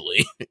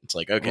 Actually, it's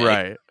like, okay,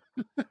 right.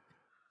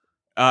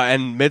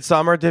 And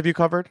Midsommar, have you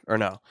covered or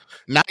no?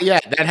 Not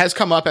yet. That has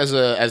come up as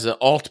an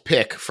alt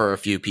pick for a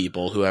few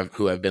people who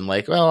have been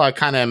like, well, I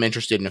kind of am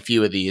interested in a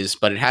few of these,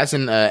 but it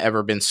hasn't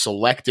ever been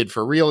selected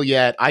for real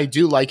yet. I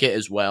do like it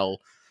as well.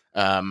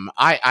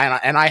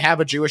 I have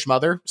a Jewish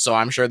mother, so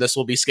I'm sure this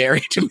will be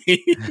scary to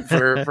me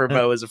for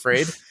Beau is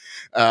Afraid.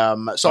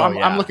 I'm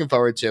looking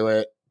forward to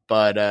it.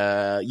 But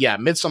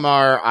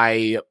Midsommar,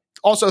 I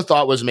also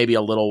thought was maybe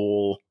a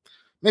little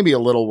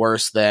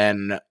worse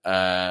than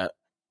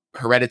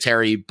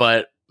Hereditary,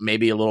 but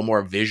maybe a little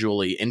more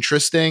visually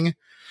interesting.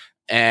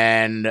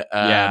 And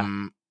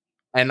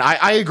and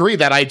I agree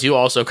that I do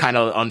also kind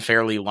of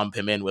unfairly lump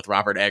him in with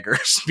Robert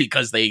Eggers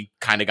because they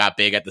kind of got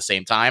big at the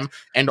same time,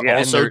 and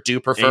also do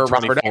prefer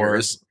Robert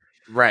Eggers.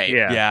 Right.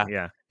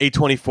 Yeah.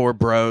 A24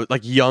 bro,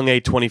 like young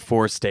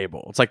A24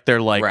 stable. It's like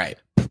they're like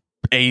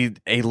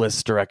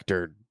A-list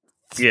director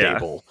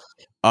stable.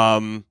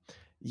 Beau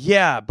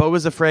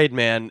is Afraid,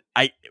 man.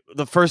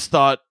 The first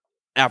thought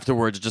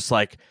afterwards, just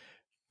like,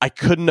 I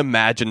couldn't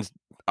imagine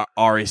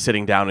Ari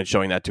sitting down and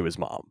showing that to his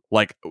mom.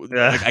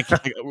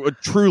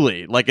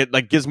 Truly, like it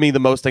like gives me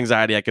the most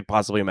anxiety I could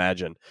possibly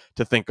imagine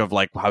to think of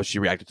like how she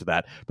reacted to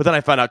that. But then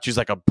I found out she's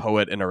like a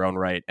poet in her own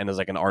right and is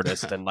like an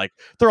artist, and like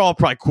they're all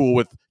probably cool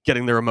with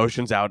getting their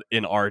emotions out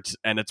in art,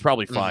 and it's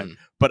probably fine. Mm-hmm.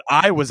 But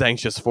I was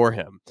anxious for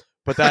him.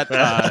 But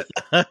that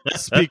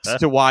speaks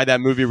to why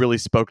that movie really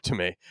spoke to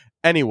me.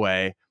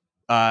 Anyway,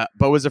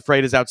 Beau is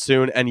Afraid is out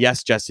soon, and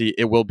yes, Jesse,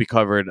 it will be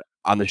covered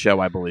on the show,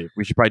 I believe.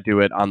 We should probably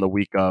do it on the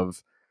week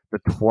of the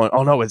 20th.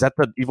 Oh no, is that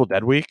the Evil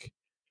Dead week?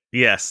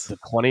 Yes. The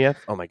 20th?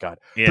 Oh my god.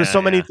 There's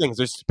so many things.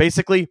 There's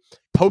basically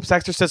Pope's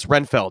Exorcist,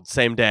 Renfield,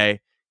 same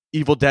day.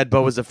 Evil Dead,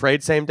 Beau is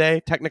Afraid, same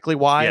day. Technically,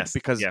 why?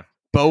 Because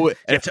Beau,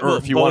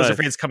 if you want to,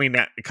 Afraid's coming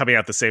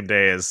out the same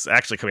day as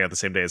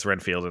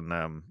Renfield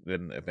and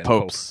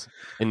Pope's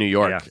in New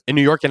York. Yeah. In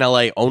New York and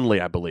LA only,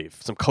 I believe.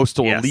 Some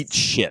coastal elite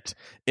shit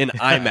in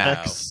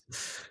IMAX.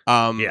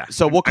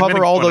 So we'll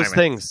cover all those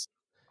things.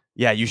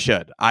 Yeah, you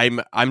should.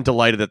 I'm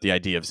delighted at the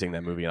idea of seeing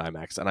that movie in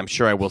IMAX, and I'm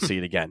sure I will see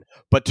it again.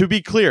 But to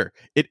be clear,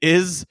 it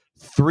is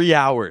 3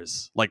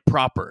 hours, like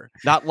proper,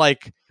 not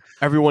like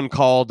everyone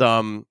called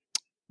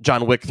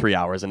John Wick 3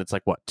 hours, and it's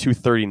like what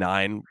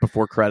 2:39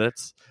 before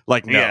credits.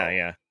 Like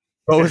no,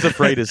 Beau is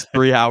Afraid is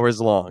 3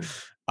 hours long.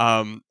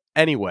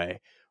 Anyway,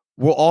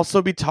 we'll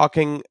also be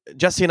talking.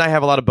 Jesse and I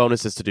have a lot of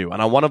bonuses to do,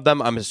 and on one of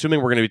them, I'm assuming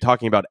we're going to be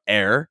talking about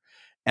Air.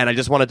 And I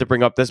just wanted to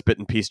bring up this bit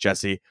and piece,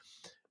 Jesse.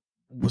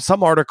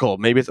 Some article,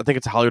 I think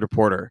it's a Hollywood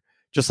Reporter,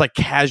 just like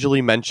casually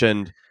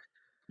mentioned,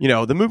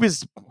 the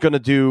movie's going to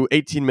do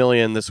 18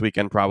 million this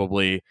weekend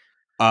probably.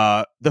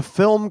 The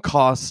film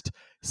cost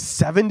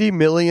 70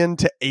 million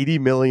to 80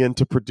 million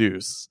to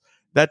produce.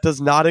 That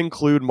does not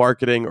include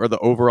marketing or the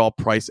overall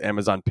price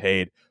Amazon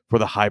paid for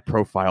the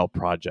high-profile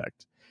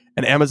project.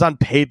 And Amazon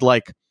paid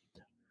like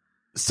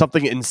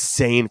something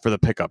insane for the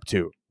pickup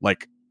too,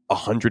 like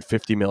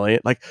 150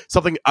 million, like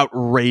something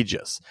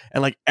outrageous,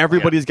 and like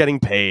everybody's getting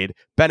paid.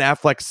 Ben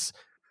Affleck's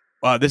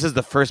this is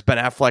the first Ben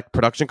Affleck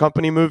production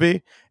company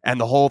movie,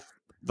 and the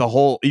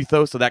whole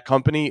ethos of that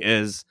company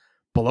is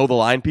below the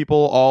line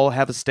people all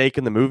have a stake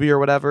in the movie or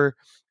whatever.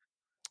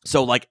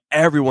 So like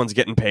everyone's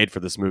getting paid for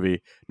this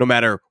movie, no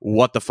matter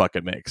what the fuck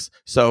it makes.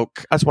 So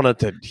I just wanted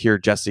to hear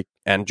Jesse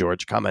and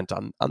George comment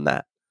on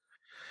that.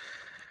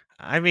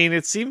 I mean,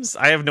 it seems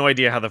I have no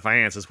idea how the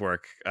finances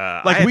work.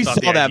 We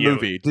saw that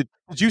movie. Did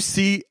you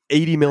see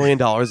 $80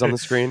 million on the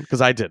screen?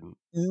 Because I didn't.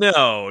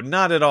 No,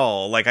 not at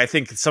all. Like, I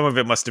think some of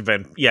it must have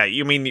been. Yeah,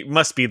 you mean it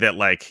must be that,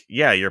 like,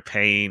 yeah, you're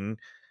paying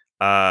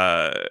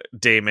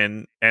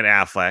Damon and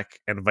Affleck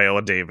and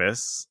Viola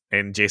Davis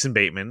and Jason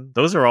Bateman.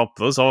 Those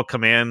all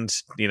command,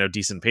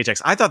 decent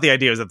paychecks. I thought the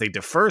idea was that they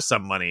defer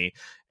some money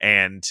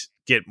and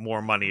get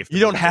more money if you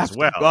don't have as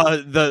well.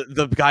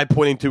 The guy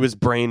pointing to his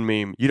brain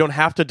meme. You don't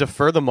have to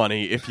defer the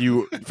money if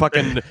you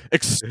fucking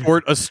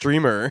extort a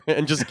streamer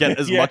and just get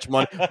as much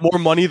money, more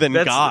money than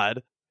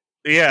God.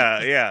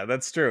 Yeah,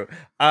 that's true.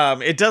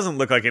 It doesn't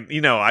look like it.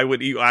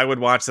 I would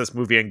watch this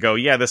movie and go,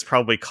 yeah, this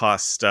probably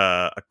cost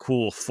a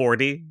cool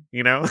 40.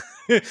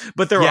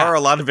 But there are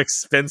a lot of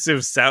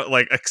expensive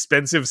stupid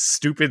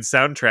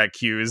soundtrack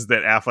cues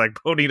that Affleck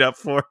ponied up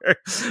for.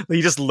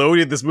 He just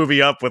loaded this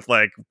movie up with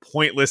like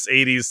pointless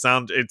 80s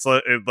sound. It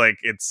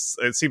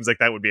seems like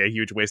that would be a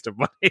huge waste of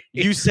money.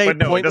 You say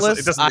no,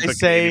 pointless. I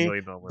say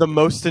the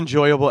most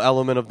enjoyable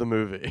element of the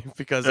movie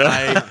because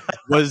I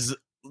was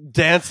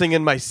dancing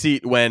in my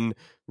seat when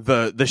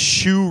the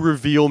shoe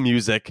reveal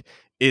music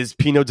is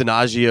Pino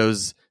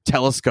Donaggio's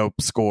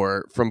Telescope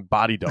score from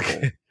Body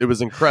Double. It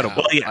was incredible.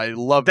 Well, yeah, I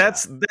love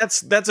that.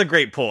 That's a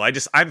great pull.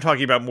 I'm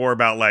talking about more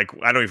about like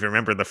I don't even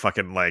remember the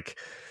fucking like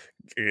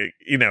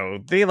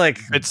they like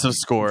bits of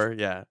score.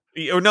 Yeah.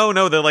 Oh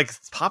no, they're like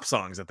pop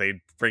songs that they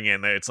bring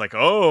in. It's like,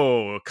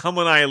 oh, come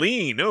on,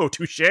 Eileen. Oh,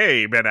 touche,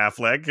 Ben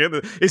Affleck.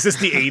 Is this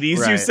the 80s?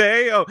 Right. You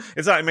say? Oh,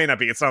 it's not. It may not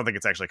be. I don't think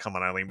it's actually "Come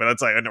on, Eileen," but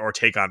it's like or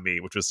 "Take on Me,"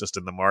 which was just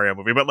in the Mario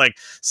movie. But like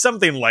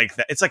something like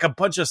that. It's like a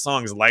bunch of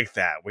songs like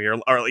that. Where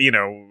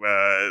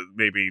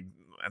maybe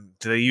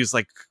do they use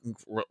like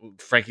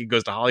Frankie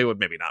Goes to Hollywood?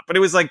 Maybe not. But it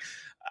was like.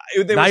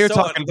 Now you're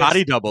talking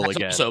Body Double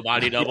again. So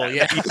Body Double,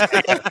 yeah.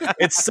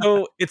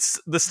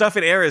 It's the stuff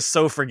in air is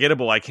so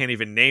forgettable. I can't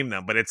even name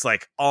them, but it's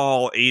like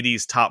all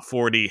 80s top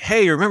 40.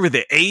 Hey, remember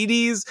the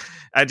 80s?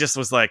 I just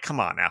was like,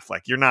 come on,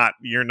 Affleck, you're not.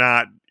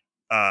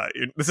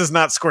 This is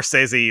not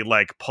Scorsese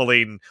like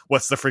pulling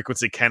What's the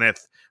Frequency,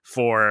 Kenneth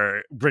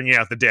for Bringing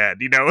Out the Dead.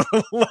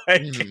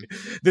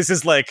 This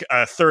is like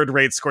a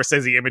third-rate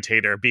Scorsese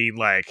imitator being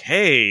like,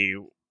 hey.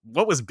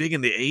 What was big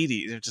in the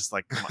 80s? It's just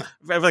like, come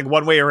on. Like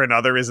One Way or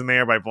Another is in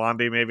there by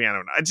Blondie, maybe. I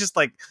don't know. It's just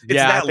like, it's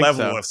that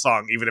level of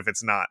song, even if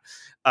it's not.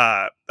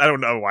 I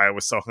don't know why I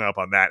was so hung up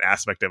on that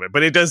aspect of it,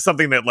 but it does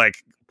something that like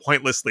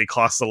pointlessly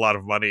costs a lot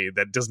of money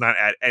that does not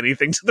add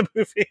anything to the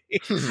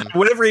movie.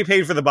 Whatever he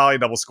paid for the Body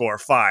Double score,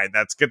 fine.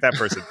 Get that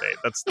person paid.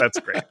 That's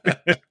great.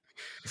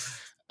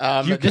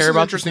 Do you care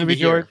about this movie,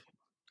 George?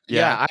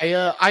 Yeah,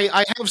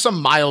 I have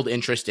some mild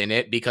interest in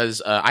it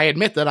because I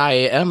admit that I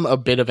am a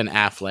bit of an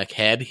Affleck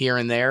head here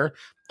and there,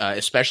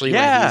 especially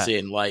when he's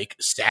in like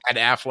sad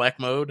Affleck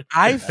mode.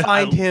 I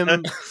find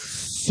him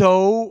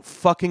so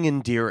fucking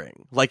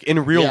endearing, like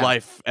in real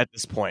life at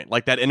this point.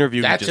 Like that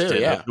interview that you just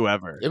did with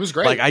whoever. It was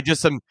great. Like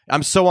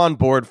I'm so on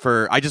board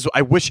for.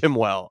 I wish him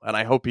well, and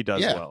I hope he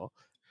does well.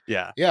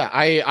 Yeah.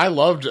 I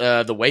loved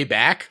The Way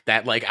Back,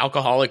 that like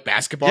alcoholic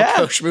basketball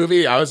coach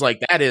movie. I was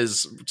like, that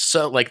is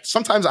so like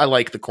sometimes I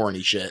like the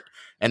corny shit,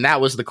 and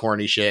that was the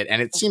corny shit.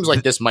 And it seems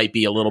like this might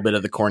be a little bit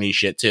of the corny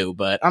shit too,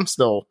 but I'm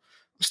still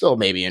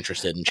maybe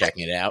interested in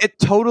checking it out. It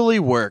totally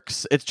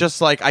works. It's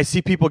just like I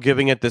see people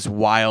giving it this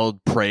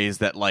wild praise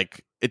that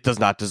like it does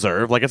not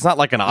deserve. Like it's not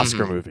like an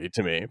Oscar movie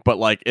to me, but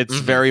like it's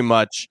very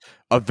much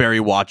a very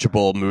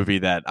watchable movie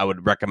that I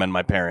would recommend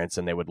my parents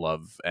and they would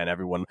love, and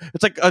everyone.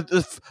 It's like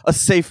a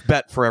safe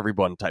bet for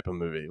everyone type of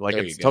movie. Like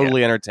it's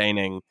totally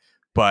entertaining,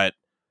 but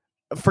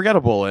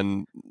forgettable.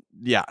 And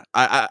yeah,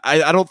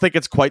 I don't think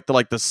it's quite the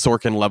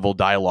Sorkin level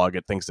dialogue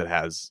it thinks it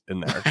has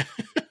in there.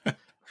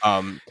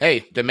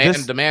 Hey, the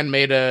man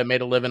made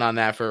a living on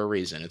that for a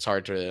reason. It's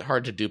hard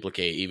to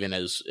duplicate, even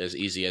as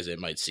easy as it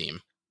might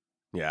seem.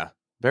 Yeah,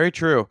 very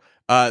true.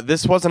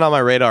 This wasn't on my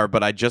radar,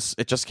 but it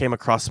just came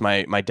across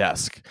my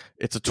desk.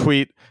 It's a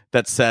tweet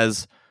that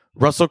says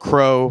Russell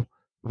Crowe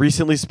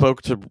recently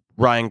spoke to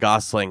Ryan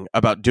Gosling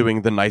about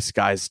doing The Nice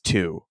Guys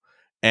 2,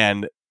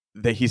 and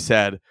he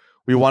said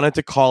we wanted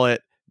to call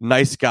it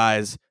Nice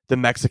Guys, the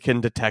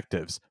Mexican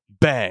Detectives.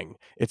 Bang!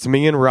 It's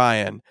me and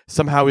Ryan.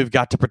 Somehow we've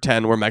got to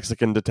pretend we're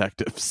Mexican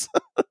detectives.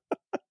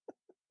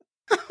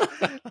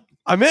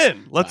 I'm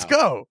in. Let's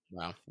go.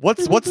 Wow.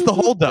 What's the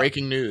holdup?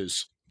 Breaking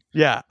news.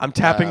 Yeah, I'm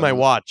tapping my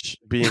watch,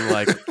 being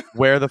like,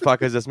 where the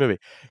fuck is this movie?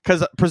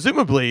 Because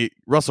presumably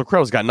Russell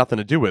Crowe's got nothing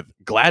to do with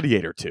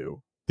Gladiator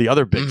 2, the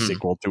other big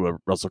sequel to a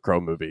Russell Crowe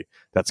movie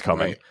that's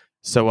coming. Right.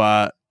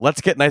 So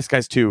let's get Nice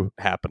Guys 2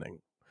 happening.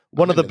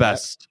 One of the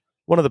best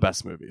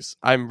movies.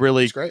 I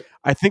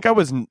think I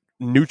was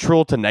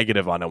neutral to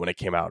negative on it when it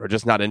came out, or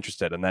just not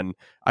interested. And then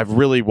I've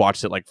really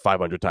watched it like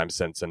 500 times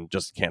since and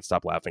just can't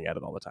stop laughing at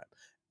it all the time.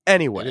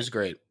 Anyway. It is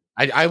great.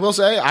 I will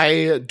say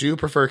I do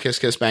prefer Kiss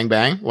Kiss Bang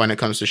Bang when it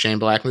comes to Shane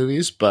Black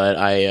movies, but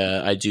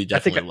I do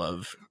definitely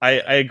love. I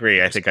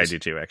agree. I think I do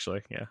too.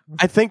 Actually, yeah.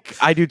 I think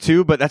I do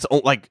too. But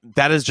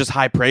that is just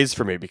high praise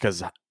for me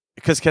because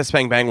because Kiss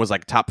Bang Bang was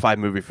like top 5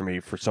 movie for me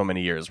for so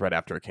many years right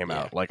after it came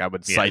out. Like I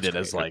would cite it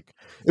as like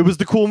it was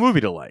the cool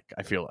movie to like.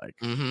 I feel like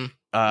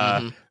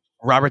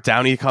Robert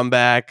Downey come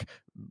back.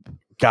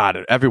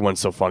 God, everyone's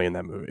so funny in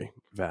that movie.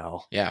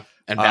 Val, yeah,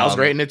 and Val's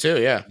great in it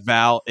too. Yeah,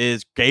 Val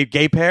is Gay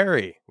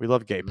Perry. We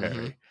love Gay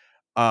Perry.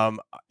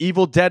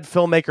 Evil Dead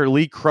filmmaker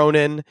Lee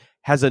Cronin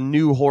has a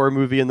new horror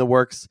movie in the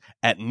works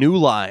at New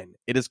Line.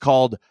 It is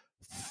called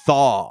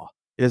Thaw.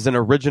 It is an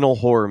original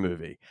horror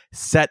movie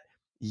set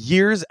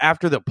years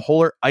after the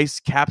polar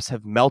ice caps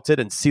have melted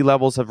and sea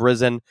levels have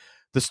risen.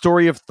 The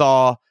story of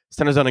Thaw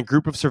centers on a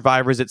group of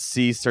survivors at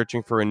sea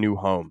searching for a new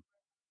home.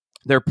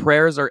 Their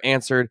prayers are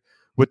answered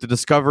with the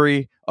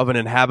discovery of an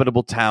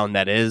inhabitable town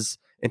that is,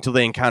 until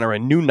they encounter a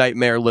new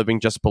nightmare living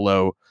just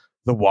below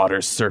the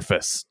water's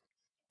surface.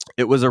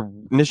 It was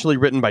initially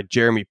written by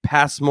Jeremy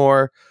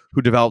Passmore,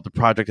 who developed the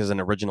project as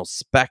an original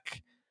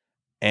spec,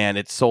 and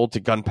it's sold to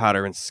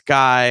Gunpowder and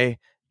Sky,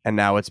 and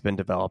now it's been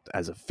developed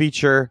as a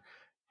feature.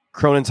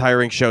 Cronin's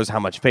hiring shows how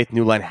much faith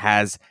New Line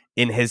has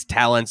in his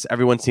talents.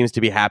 Everyone seems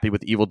to be happy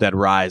with Evil Dead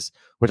Rise,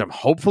 which I'm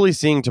hopefully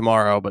seeing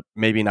tomorrow, but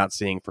maybe not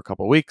seeing for a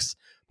couple of weeks.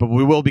 But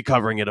we will be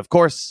covering it, of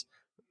course.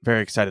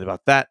 Very excited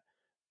about that.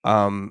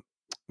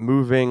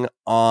 Moving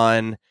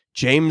on,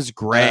 James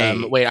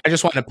Gray. Wait, I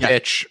just want to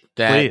pitch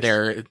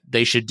that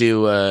they should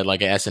do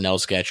like a SNL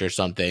sketch or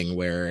something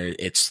where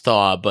it's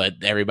Thaw, but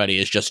everybody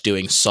is just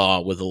doing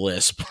Saw with a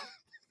lisp.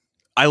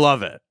 I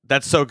love it.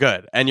 That's so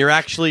good. And you're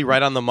actually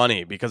right on the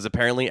money because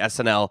apparently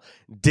SNL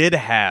did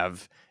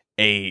have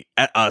a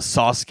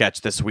Saw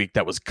sketch this week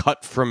that was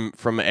cut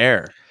from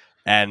air.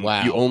 And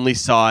you only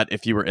saw it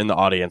if you were in the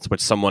audience,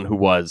 which someone who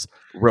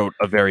wrote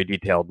a very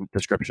detailed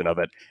description of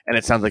it. And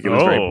it sounds like it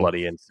was very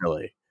bloody and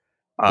silly.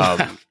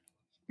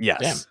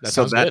 Yes.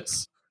 Damn, good.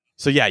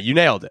 So yeah, you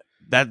nailed it.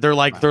 That they're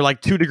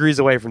like 2 degrees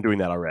away from doing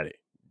that already.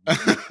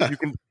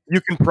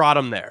 you can prod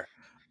them there.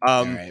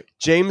 Right.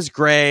 James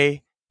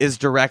Gray is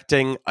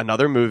directing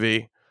another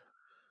movie,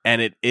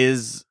 and it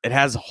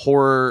has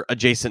horror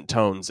adjacent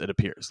tones, it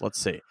appears. Let's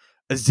see.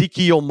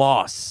 Ezekiel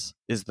Moss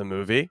is the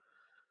movie.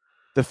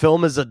 The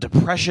film is a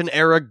Depression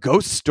era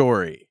ghost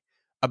story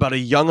about a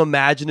young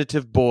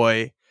imaginative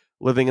boy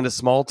living in a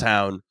small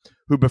town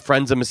who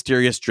befriends a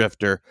mysterious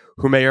drifter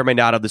who may or may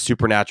not have the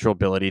supernatural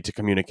ability to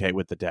communicate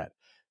with the dead.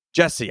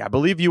 Jesse, I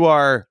believe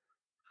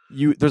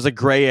there's a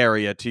gray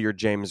area to your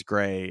James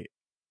Gray.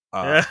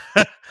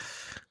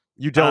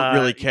 You don't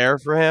really care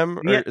for him,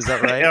 is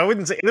that right? I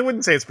wouldn't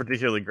say it's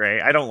particularly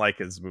gray. I don't like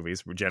his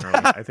movies generally.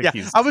 I think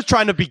I was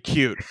trying to be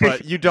cute,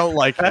 but you don't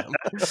like him.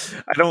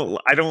 I don't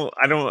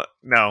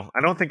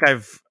think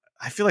I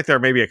feel like there are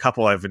maybe a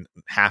couple I've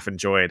half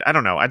enjoyed. I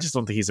don't know. I just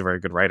don't think he's a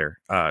very good writer,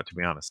 to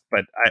be honest.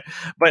 But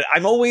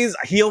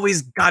he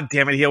always, God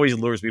damn it, he always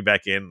lures me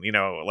back in. You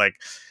know, like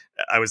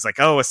I was like,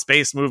 oh, a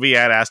space movie,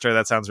 Ad Astra,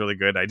 that sounds really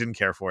good. I didn't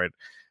care for it.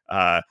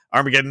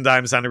 Armageddon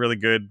Time sounded really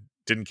good.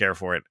 Didn't care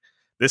for it.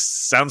 This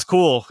sounds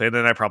cool, and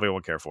then I probably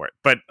won't care for it.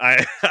 But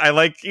I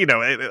like,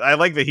 I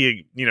like that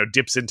he,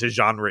 dips into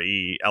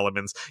genre-y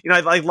elements. I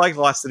like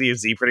Lost City of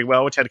Z pretty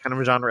well, which had kind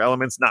of genre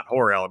elements, not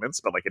horror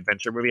elements, but like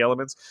adventure movie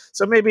elements.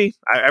 So maybe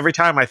every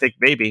time I think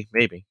maybe.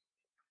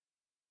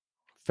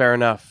 Fair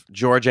enough.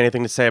 George,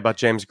 anything to say about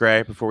James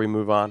Gray before we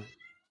move on?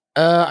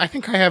 I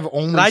think I have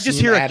only just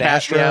seen hear a Ad cat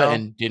Astra meow?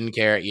 and didn't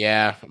care.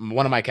 Yeah,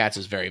 one of my cats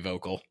is very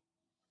vocal.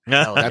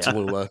 Oh, that's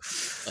Lula.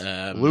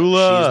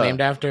 Lula. She's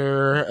named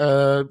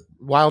after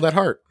Wild at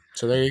Heart.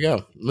 So there you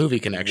go. Movie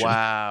connection.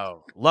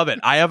 Wow. Love it.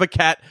 I have a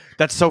cat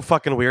that's so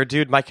fucking weird,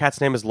 dude. My cat's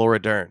name is Laura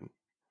Dern.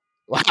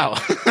 Wow.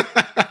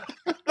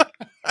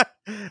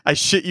 I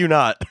shit you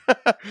not.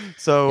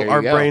 So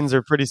our brains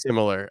are pretty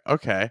similar.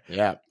 Okay.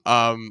 Yeah.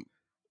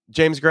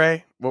 James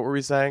Gray, what were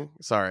we saying?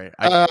 Sorry.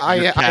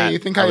 I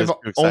think I've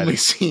only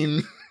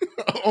seen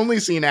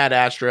Ad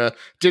Astra.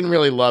 Didn't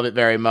really love it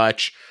very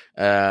much.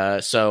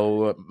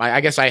 So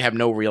I guess I have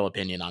no real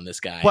opinion on this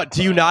guy. What,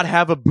 do you not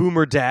have a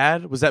boomer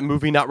dad? Was that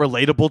movie not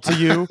relatable to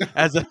you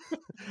as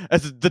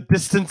the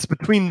distance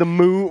between the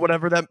moon,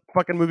 whatever that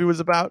fucking movie was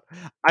about?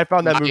 I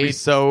found that movie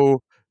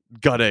so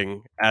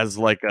gutting as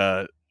like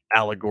a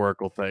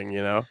allegorical thing,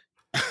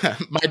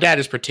 My dad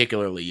is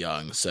particularly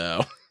young,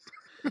 so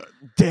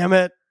damn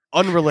it,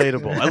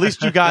 unrelatable. At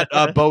least you got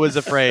Beau is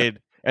Afraid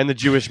and the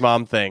Jewish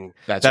mom thing.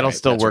 That'll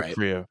still work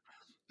for you.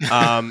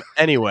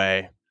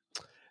 Anyway,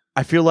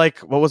 I feel like,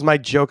 what was my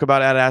joke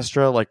about Ad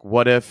Astra? Like,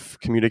 what if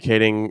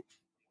communicating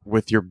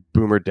with your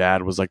boomer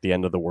dad was like the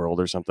end of the world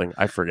or something?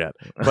 I forget,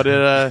 but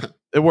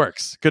it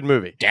works. Good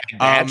movie. Dad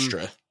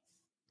Astra.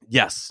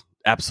 Yes,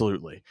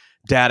 absolutely.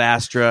 Dad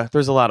Astra.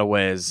 There's a lot of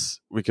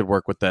ways we could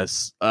work with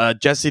this.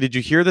 Jesse, did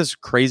you hear this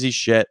crazy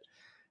shit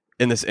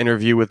in this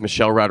interview with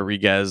Michelle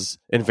Rodriguez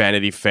in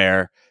Vanity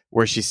Fair,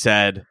 where she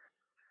said,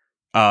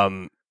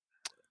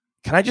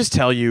 can I just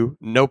tell you,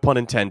 no pun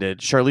intended,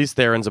 Charlize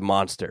Theron's a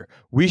monster.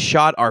 We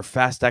shot our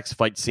Fast X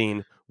fight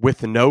scene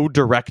with no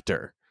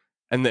director.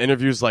 And the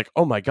interview's like,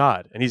 oh my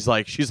God. And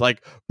she's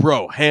like,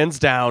 bro, hands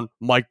down,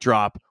 mic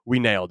drop. We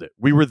nailed it.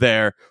 We were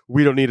there.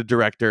 We don't need a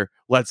director.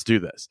 Let's do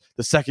this.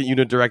 The second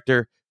unit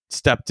director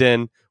stepped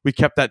in. We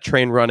kept that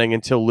train running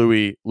until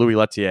Louis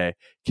Leterrier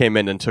came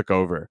in and took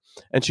over.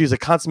 And she's a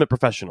consummate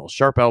professional.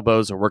 Sharp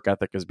elbows, her work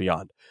ethic is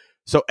beyond.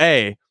 So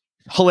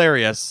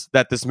hilarious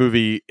that this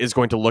movie is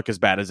going to look as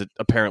bad as it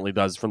apparently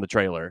does from the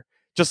trailer.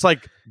 Just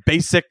like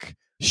basic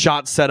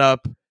shot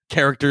setup,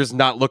 characters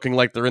not looking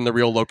like they're in the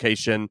real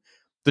location.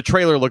 The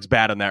trailer looks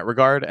bad in that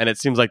regard, and it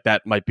seems like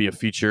that might be a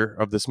feature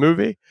of this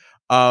movie.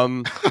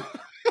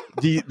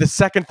 The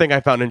second thing I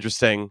found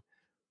interesting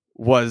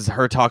was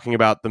her talking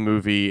about the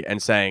movie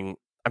and saying,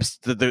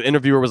 the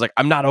interviewer was like,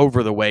 "I'm not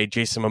over the way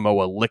Jason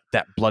Momoa licked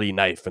that bloody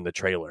knife in the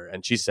trailer,"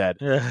 and she said,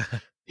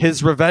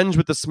 "His revenge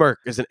with the smirk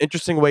is an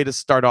interesting way to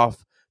start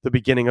off the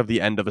beginning of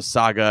the end of a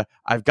saga.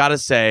 I've got to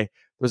say,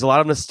 there's a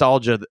lot of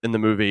nostalgia in the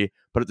movie,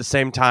 but at the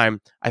same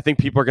time, I think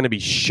people are going to be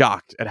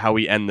shocked at how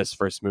we end this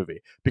first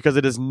movie because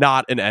it is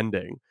not an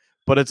ending,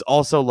 but it's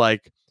also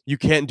like, you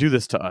can't do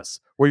this to us.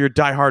 We're your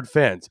diehard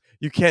fans.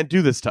 You can't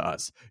do this to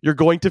us. You're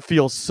going to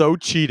feel so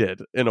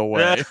cheated in a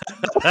way."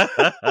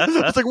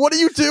 It's like, what are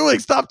you doing?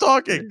 Stop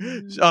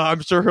talking.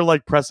 I'm sure her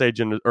like press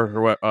agent or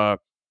her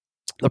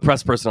the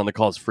press person on the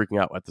call is freaking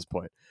out at this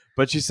point.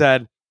 But she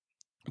said,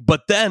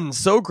 "But then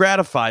so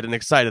gratified and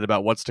excited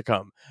about what's to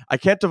come. I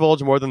can't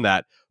divulge more than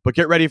that, but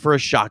get ready for a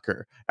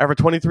shocker. After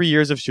 23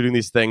 years of shooting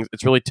these things,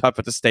 it's really tough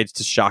at the stage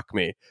to shock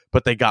me,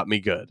 but they got me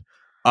good."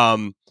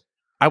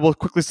 I will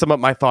quickly sum up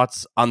my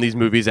thoughts on these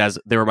movies as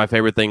they were my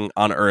favorite thing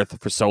on earth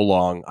for so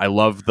long. I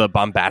love the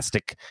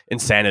bombastic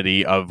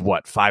insanity of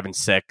 5 and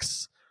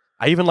 6.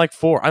 I even like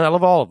 4, and I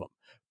love all of them.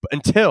 But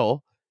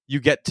until you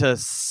get to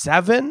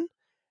 7,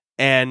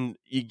 and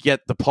you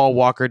get the Paul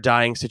Walker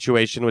dying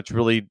situation, which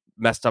really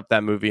messed up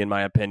that movie in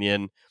my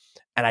opinion.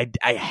 And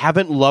I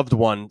haven't loved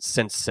one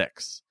since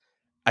 6.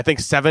 I think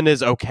 7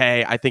 is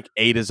okay. I think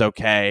 8 is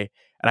okay.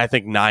 And I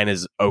think 9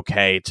 is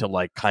okay to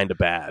like kind of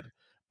bad.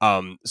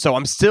 So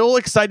I'm still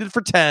excited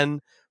for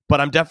 10,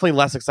 but I'm definitely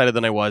less excited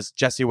than I was.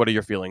 Jesse, what are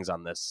your feelings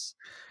on this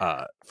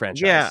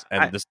franchise? Yeah,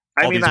 and these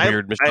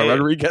weird Michelle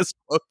Rodriguez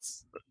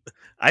quotes?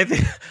 I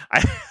think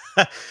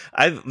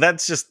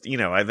that's just,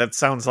 that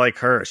sounds like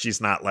her.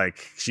 She's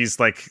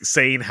like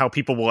saying how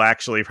people will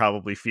actually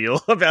probably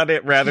feel about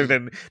it rather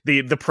than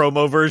the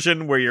promo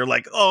version where you're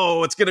like,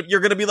 oh,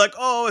 you're gonna be like,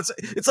 oh,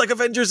 it's like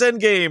Avengers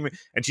Endgame,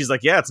 and she's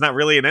like, yeah, it's not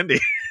really an ending.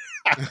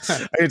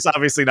 It's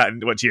obviously not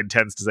what she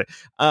intends to say.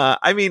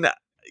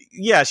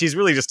 Yeah, she's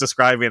really just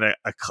describing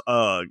a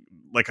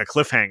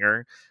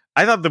cliffhanger.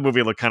 I thought the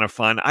movie looked kind of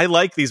fun. I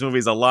like these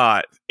movies a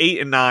lot. 8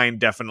 and 9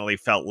 definitely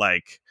felt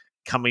like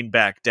coming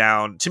back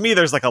down. To me,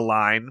 there's like a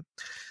line.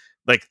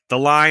 Like the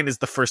line is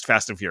the first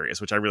Fast and Furious,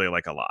 which I really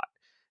like a lot.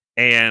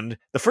 And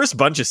the first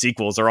bunch of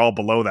sequels are all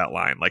below that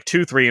line. Like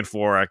 2, 3, and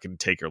 4, I can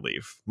take or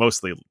leave.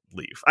 Mostly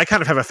leave. I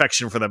kind of have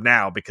affection for them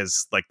now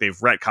because like they've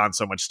retconned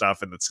so much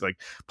stuff and it's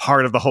like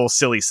part of the whole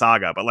silly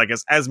saga. But like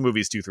as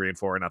movies 2, 3, and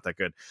 4 are not that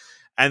good.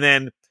 And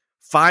then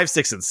 5,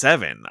 6, and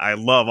 7, I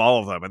love all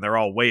of them, and they're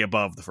all way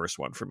above the first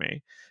one for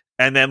me.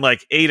 And then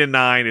like 8 and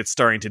 9, it's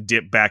starting to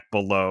dip back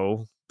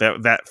below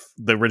that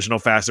the original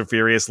Fast and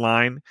Furious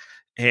line,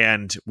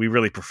 and we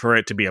really prefer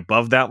it to be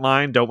above that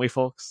line, don't we,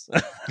 folks?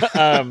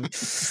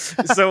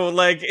 So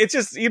like it's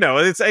just,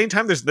 it's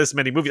anytime there's this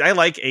many movies. I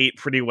like 8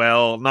 pretty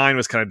well. 9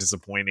 was kind of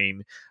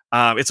disappointing.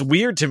 It's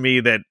weird to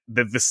me that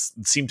this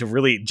seemed to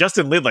really,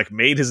 Justin Lin like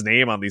made his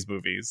name on these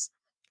movies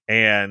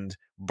and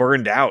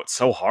burned out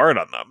so hard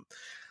on them.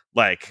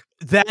 Like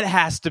that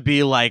has to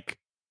be like,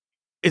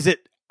 is it?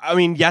 I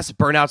mean, yes,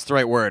 burnout's the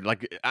right word.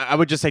 Like I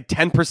would just say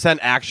 10%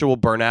 actual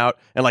burnout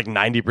and like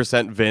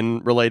 90% Vin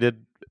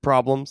related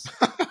problems.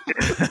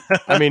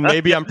 I mean,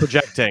 maybe I'm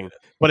projecting,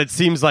 but it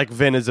seems like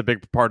Vin is a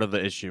big part of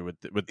the issue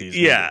with these.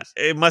 Yeah, movies.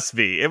 it must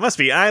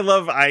be. I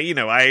love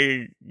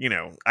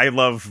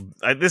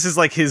this is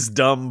like his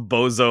dumb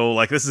bozo,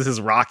 like this is his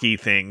Rocky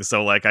thing.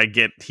 So like I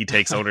get he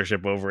takes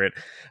ownership over it.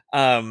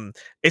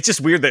 It's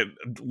just weird that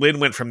Lin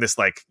went from this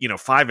like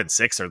 5 and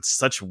 6 are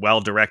such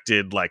well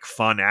directed like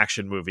fun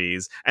action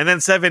movies, and then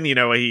 7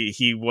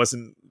 he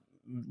wasn't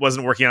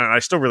working on it. I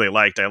still really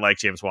liked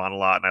James Wan a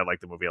lot, and I liked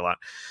the movie a lot.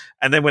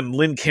 And then when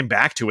Lin came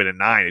back to it in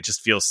 9, it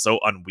just feels so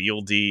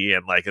unwieldy,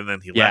 and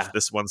then he left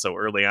this one so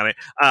early on it.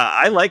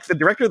 I like the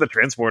director of The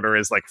Transporter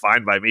is like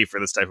fine by me for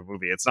this type of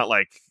movie. It's not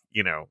like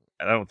I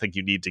don't think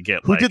you need to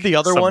get who did the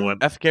other one?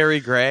 F. Gary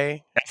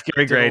Gray. F.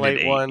 Gary Gray did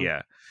 8. One.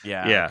 Yeah.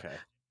 Okay.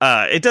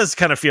 It does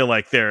kind of feel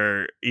like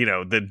they're,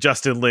 the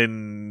Justin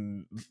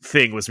Lin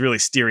thing was really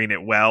steering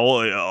it well,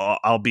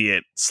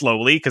 albeit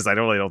slowly, because I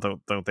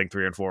don't think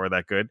 3 and 4 are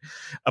that good.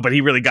 But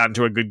he really got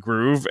into a good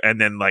groove, and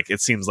then like it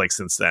seems like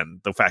since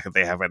then, the fact that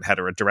they haven't had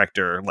a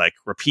director like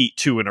repeat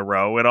 2 in a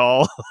row at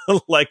all,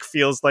 like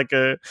feels like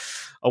a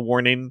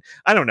warning.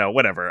 I don't know,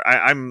 whatever.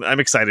 I'm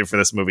excited for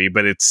this movie,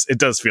 but it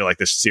does feel like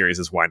this series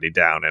is winding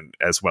down, and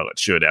as well it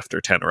should after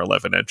 10 or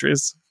 11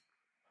 entries.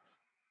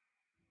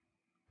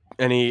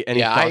 Any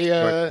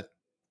thoughts?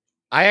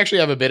 I actually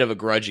have a bit of a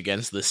grudge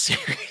against this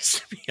series,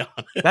 to be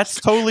honest.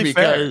 That's totally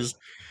because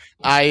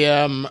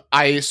fair.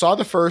 I saw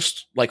the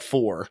first like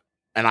 4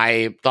 and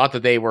I thought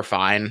that they were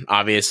fine.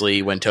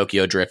 Obviously, when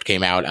Tokyo Drift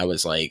came out, I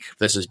was like,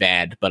 this is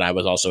bad, but I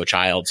was also a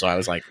child, so I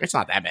was like, it's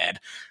not that bad.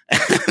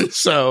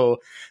 So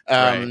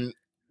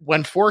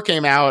when 4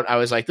 came out, I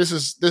was like,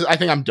 this I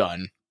think I'm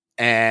done.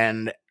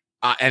 And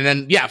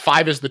then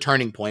 5 is the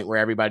turning point where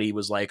everybody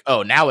was like,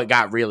 oh, now it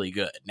got really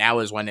good. Now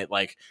is when it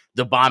like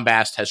the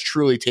bombast has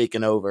truly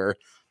taken over.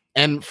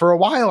 And for a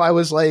while I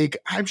was like,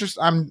 I'm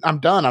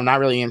done. I'm not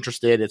really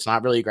interested. It's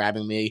not really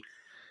grabbing me.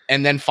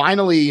 And then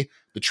finally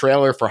the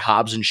trailer for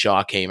Hobbs and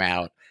Shaw came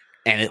out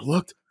and it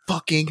looked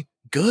fucking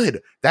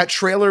good. That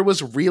trailer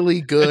was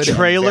really good. The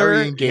trailer,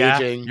 and very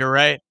engaging.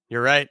 Yeah,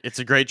 you're right. It's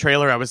a great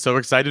trailer. I was so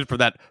excited for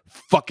that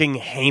fucking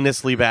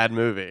heinously bad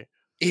movie.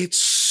 It's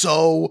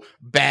so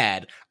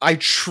bad. I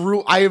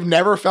have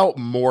never felt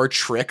more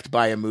tricked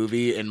by a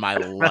movie in my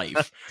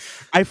life.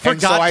 I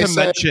forgot to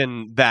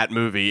mention that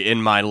movie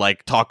in my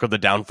like talk of the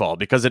downfall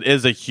because it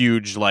is a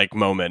huge like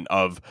moment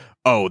of,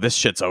 oh, this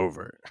shit's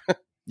over.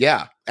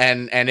 Yeah.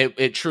 And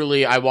it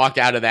truly, I walked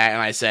out of that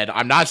and I said,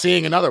 I'm not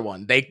seeing another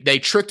one. They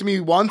tricked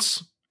me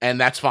once and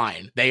that's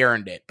fine. They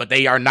earned it, but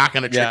they are not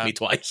going to trick me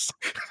twice.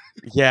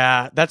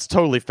 Yeah, that's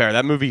totally fair.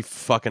 That movie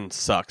fucking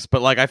sucks.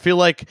 But like, I feel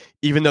like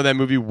even though that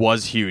movie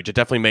was huge, it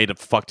definitely made a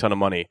fuck ton of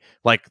money.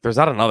 Like, there's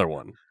not another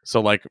one.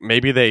 So like,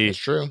 maybe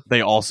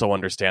they also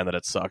understand that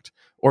it sucked,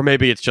 or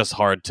maybe it's just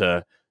hard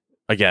to,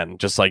 again,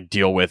 just like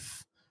deal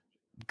with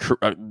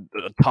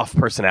tough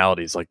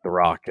personalities like The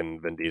Rock and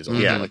Vin Diesel,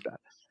 like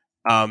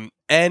that.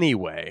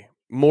 Anyway,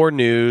 more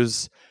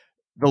news.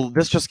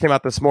 This just came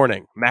out this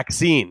morning.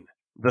 Maxine,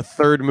 the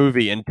third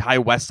movie in Ty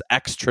West's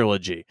X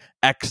trilogy.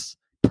 X,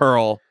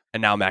 Pearl, and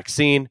now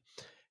Maxine.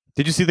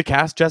 Did you see the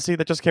cast, Jesse,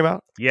 that just came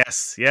out?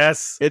 Yes.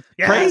 It's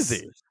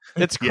crazy.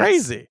 It's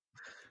crazy.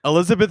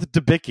 Elizabeth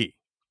Debicki,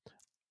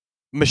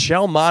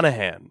 Michelle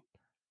Monaghan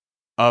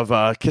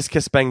of Kiss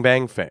Kiss Bang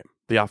Bang fame,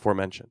 the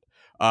aforementioned.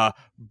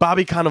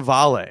 Bobby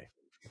Cannavale,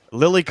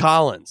 Lily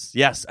Collins,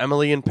 yes,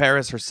 Emily in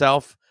Paris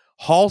herself,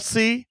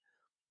 Halsey,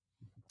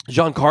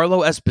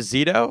 Giancarlo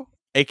Esposito,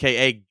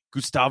 a.k.a.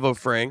 Gustavo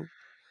Fring,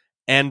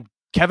 and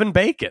Kevin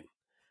Bacon.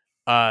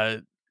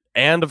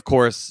 And, of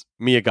course,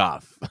 Mia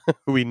Goth,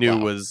 who we knew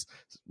was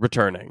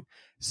returning.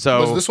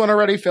 So, was this one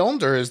already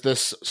filmed, or is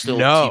this still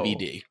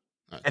TBD?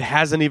 It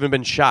hasn't even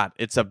been shot.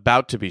 It's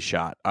about to be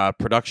shot.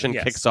 Production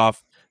kicks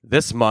off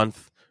this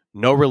month.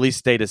 No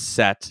release date is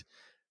set.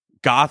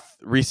 Goth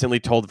recently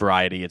told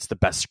Variety it's the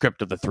best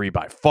script of the 3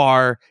 by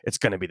far. It's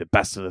going to be the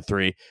best of the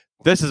 3.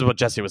 This is what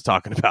Jesse was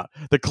talking about.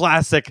 The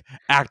classic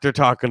actor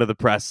talking to the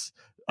press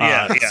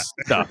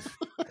stuff.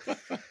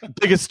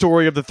 Biggest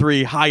story of the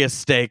 3, highest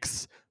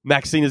stakes.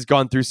 Maxine has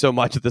gone through so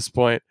much at this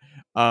point.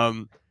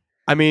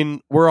 I mean,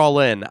 we're all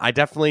in. I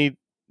definitely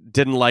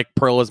didn't like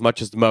Pearl as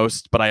much as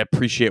most, but I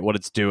appreciate what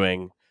it's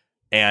doing.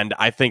 And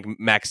I think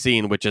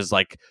Maxine, which is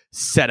like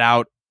set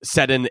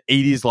in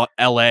 80s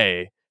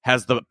LA,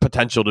 has the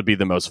potential to be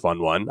the most fun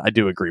one. I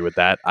do agree with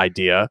that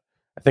idea.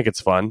 I think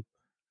it's fun.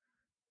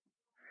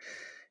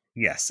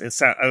 Yes, it's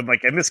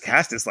like, and this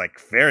cast is like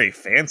very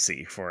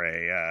fancy for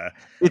a.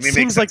 It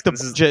seems like the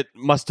budget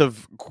must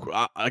have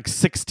like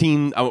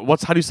 16. How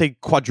do you say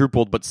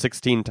quadrupled, but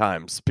 16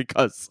 times?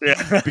 Because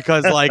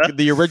like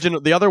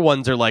the other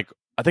ones are like,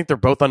 I think they're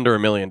both under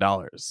 $1 million,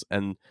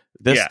 and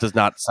this does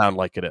not sound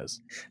like it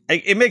is.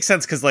 It makes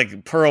sense because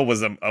like Pearl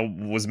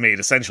was made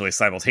essentially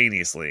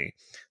simultaneously,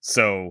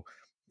 so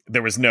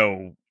there was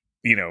no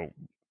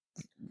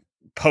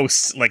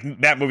post, like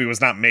that movie was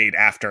not made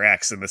after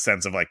X in the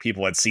sense of like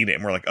people had seen it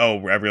and were like, oh,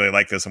 I really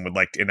like this and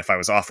and if I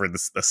was offered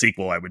the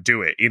sequel, I would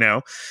do it,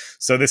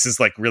 so this is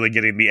like really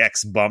getting the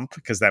X bump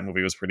because that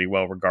movie was pretty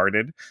well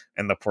regarded,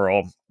 and the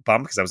Pearl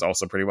bump because that was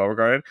also pretty well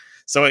regarded,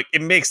 so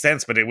it makes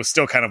sense, but it was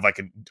still kind of like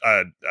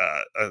a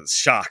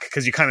shock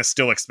because you kind of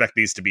still expect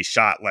these to be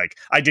shot. Like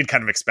I did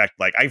kind of expect,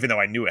 like, even though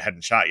I knew it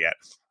hadn't shot yet,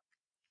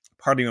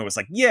 part of me was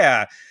like,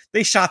 yeah,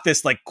 they shot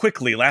this like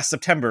quickly last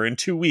September in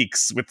 2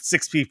 weeks with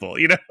 6 people,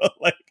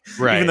 like,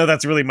 right. Even though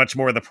that's really much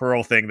more the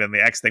Pearl thing than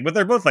the X thing, but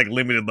they're both like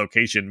limited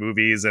location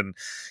movies, and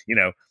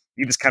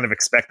you just kind of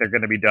expect they're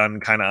going to be done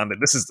kind of on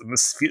this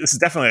is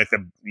definitely like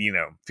the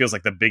feels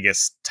like the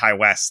biggest Ty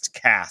West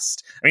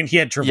cast. I mean, he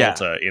had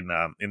Travolta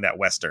in that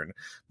Western,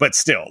 but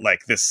still,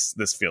 like this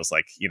feels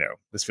like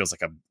this feels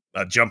like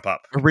a jump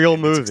up, a real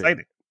movie. It's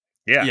exciting.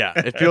 Yeah,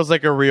 it feels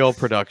like a real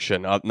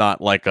production,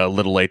 not like a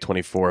little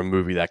A24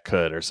 movie that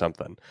could or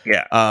something.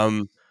 Yeah.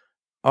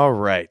 All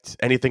right.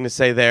 Anything to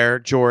say there,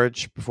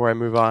 George? Before I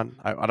move on,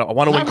 I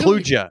want to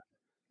include you.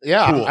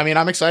 Yeah, cool. I mean,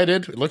 I'm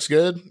excited. It looks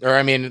good, or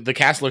I mean, the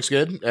cast looks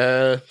good.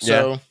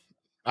 So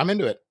I'm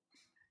into it.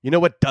 You know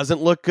what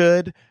doesn't look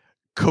good?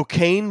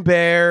 Cocaine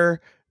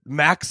Bear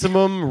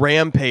Maximum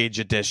Rampage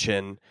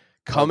Edition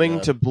coming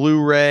to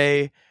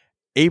Blu-ray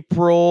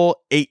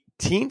April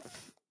 18th.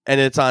 And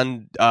it's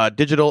on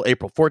digital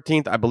April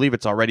 14th. I believe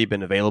it's already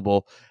been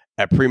available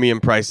at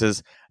premium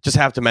prices. Just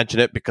have to mention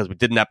it because we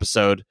did an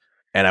episode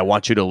and I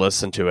want you to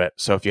listen to it.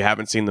 So if you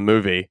haven't seen the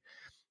movie,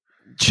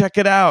 check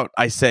it out,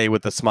 I say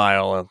with a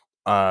smile.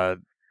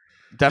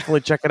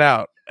 Definitely check it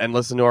out and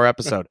listen to our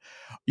episode.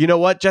 You know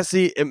what,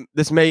 Jesse?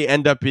 This may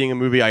end up being a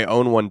movie I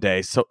own one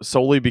day,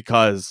 solely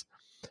because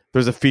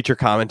there's a feature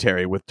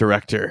commentary with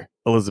director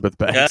Elizabeth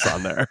Banks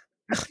on there,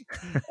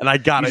 and I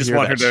gotta hear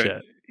that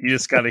shit. You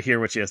just gotta hear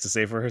what she has to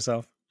say for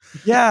herself.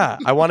 Yeah,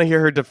 I want to hear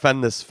her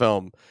defend this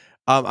film.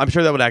 I'm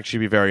sure that would actually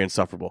be very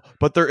insufferable.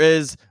 But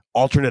there's an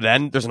alternate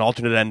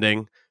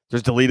ending.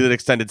 There's deleted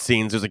extended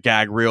scenes. There's a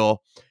gag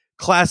reel.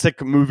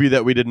 Classic movie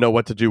that we didn't know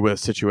what to do with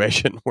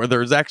situation where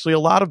there's actually a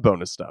lot of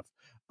bonus stuff.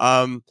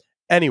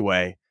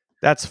 Anyway,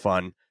 that's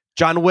fun.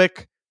 John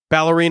Wick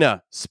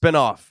Ballerina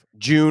spinoff,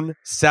 June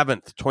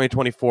 7th,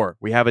 2024.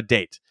 We have a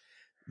date.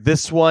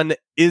 This one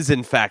is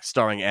in fact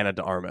starring Ana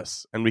de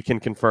Armas, and we can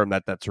confirm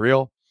that that's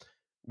real.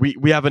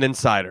 We have an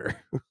insider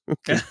who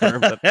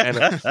confirmed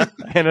that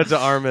Ana de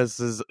Armas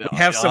is. We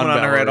have someone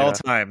on her at all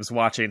Ballerina. times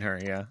watching her.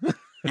 Yeah.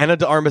 Ana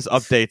de Armas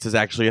Updates is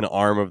actually an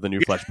arm of the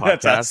New Flesh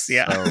podcast. That's us,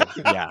 yeah. So,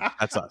 yeah,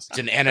 that's us.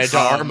 It's an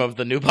arm of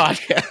the new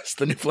podcast,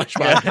 the New Flesh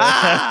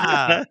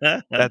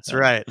podcast. That's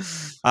right.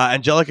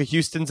 Angelica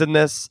Houston's in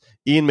this.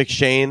 Ian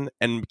McShane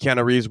and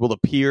Keanu Reeves will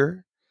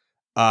appear.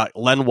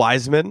 Len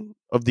Wiseman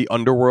of the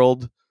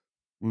Underworld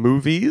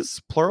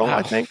movies, plural,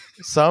 I think.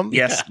 Some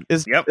Yes.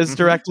 is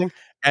directing,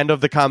 and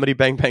of the Comedy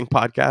Bang Bang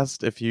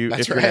podcast. If you're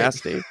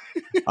nasty,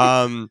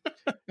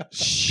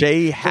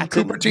 Shay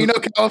Hatton,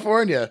 Cupertino,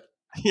 California.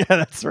 Yeah,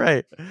 that's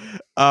right.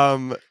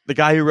 The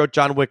guy who wrote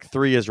John Wick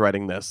 3 is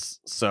writing this,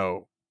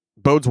 so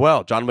bodes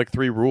well. John Wick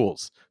 3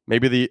 rules.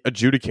 Maybe the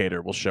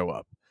adjudicator will show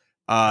up.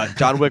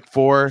 John Wick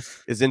 4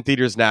 is in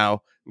theaters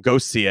now. Go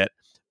see it.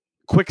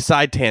 Quick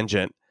side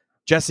tangent.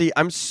 Jesse,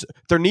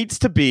 there needs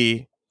to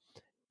be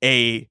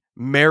a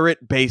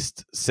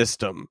merit-based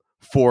system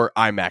for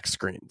IMAX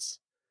screens.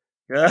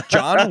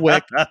 John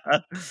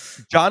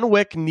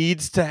Wick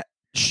needs to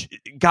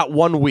got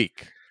 1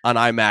 week on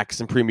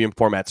IMAX and premium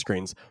format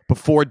screens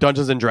before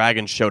Dungeons and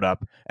Dragons showed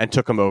up and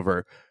took them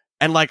over.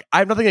 And I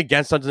have nothing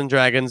against Dungeons and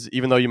Dragons,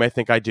 even though you might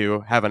think I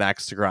do have an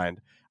axe to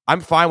grind. I'm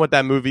fine with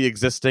that movie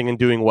existing and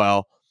doing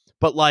well.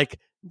 But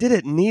did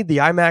it need the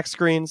IMAX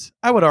screens?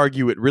 I would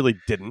argue it really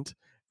didn't.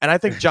 And I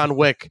think John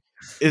Wick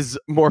is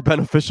more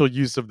beneficial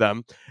use of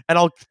them. And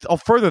I'll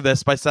further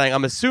this by saying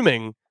I'm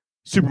assuming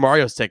Super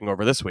Mario's taking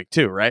over this week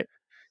too, right?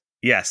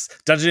 Yes,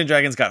 Dungeons and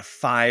Dragons got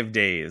 5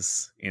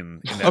 days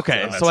in that,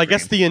 okay, so I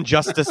guess the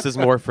injustice is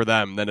more for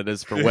them than it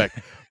is for Wick.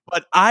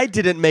 But I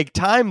didn't make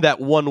time that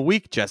 1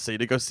 week, Jesse,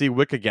 to go see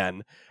Wick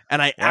again,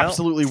 and I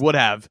absolutely would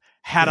have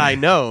had I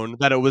known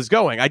that it was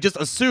going. I just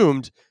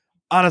assumed,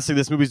 honestly,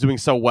 this movie's doing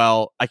so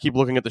well. I keep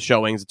looking at the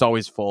showings; it's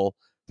always full.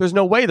 There's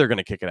no way they're going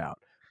to kick it out.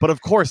 But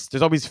of course,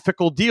 there's always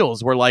fickle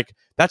deals where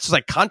that's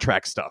just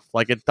contract stuff.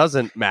 It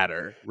doesn't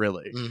matter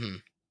really. Mm-hmm.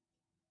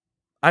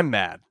 I'm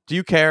mad. Do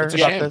you care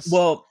about this?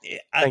 Well,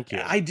 Thank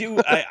you. I do.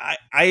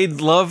 I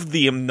love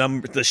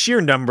the sheer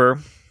number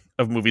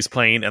of movies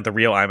playing at the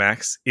real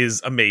IMAX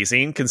is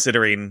amazing,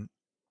 considering,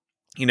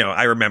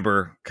 I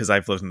remember, because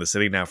I've lived in the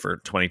city now for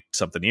 20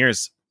 something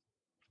years.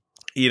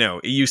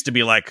 It used to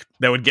be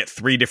they would get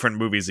 3 different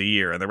movies a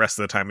year, and the rest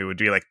of the time it would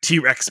be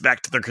T-Rex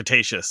back to the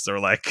Cretaceous,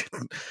 or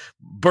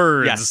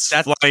birds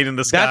flying in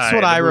the sky. That's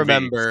what I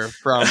remember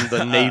from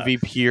the Navy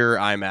Pier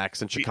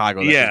IMAX in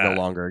Chicago that does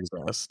no longer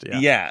exist.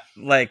 Yeah.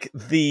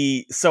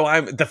 The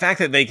fact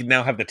that they could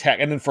now have the tech,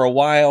 and then for a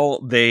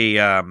while they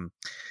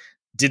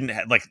didn't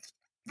have,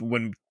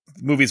 when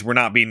movies were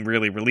not being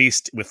really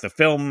released with the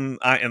film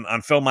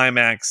on film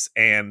IMAX,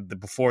 and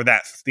before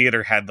that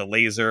theater had the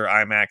laser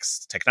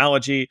IMAX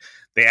technology.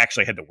 They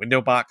actually had to window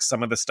box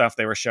some of the stuff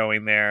they were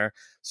showing there,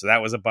 so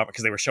that was a bummer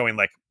because they were showing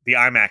the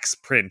IMAX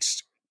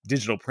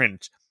digital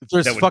print.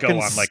 There's that would fucking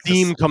go on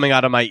steam coming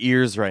out of my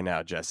ears right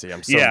now, Jesse.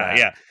 I'm so mad.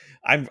 Yeah.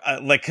 I'm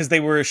because they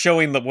were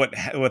showing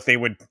what they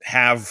would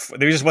have.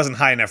 There just wasn't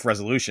high enough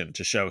resolution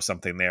to show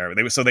something there.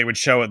 They would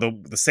show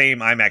the same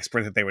IMAX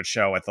print that they would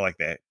show at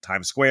the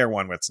Times Square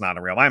one, where it's not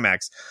a real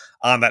IMAX.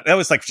 That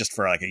was just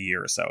for a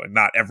year or so, and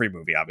not every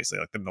movie, obviously.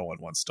 The Nolan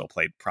one still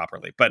played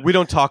properly, but we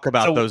don't talk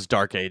about those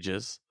dark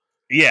ages.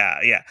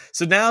 Yeah.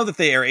 So now that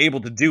they are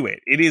able to do it,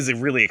 it is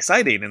really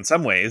exciting in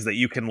some ways that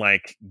you can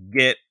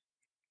get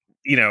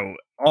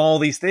all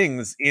these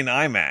things in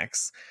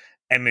IMAX.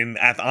 And then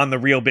on the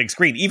real big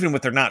screen, even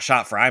if they're not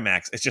shot for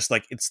IMAX, it's just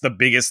it's the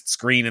biggest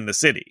screen in the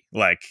city.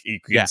 You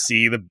can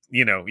see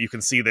you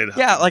can see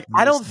the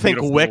I don't think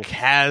Wick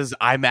has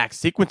IMAX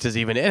sequences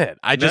even in it.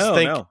 I just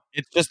think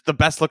it's just the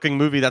best looking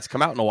movie that's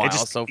come out in a while.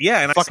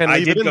 And fucking I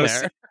leave did it in go.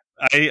 there.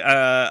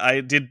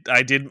 I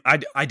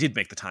did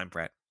make the time,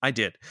 Brett. I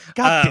did.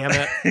 God damn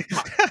it!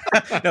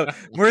 No,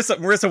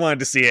 Marissa wanted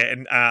to see it,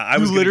 and I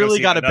was literally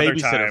got a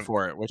babysitter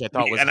for it, which I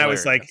thought was. And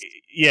hilarious. I was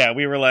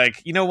we were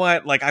you know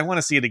what? I want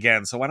to see it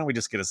again, so why don't we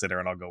just get a sitter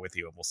and I'll go with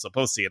you, and we'll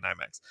supposed to see it in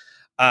IMAX.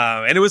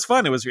 And it was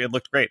fun. It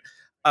looked great.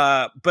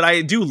 But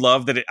I do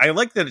love that. I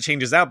like that it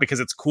changes out, because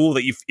it's cool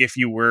that if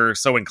you were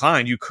so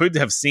inclined, you could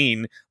have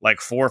seen 4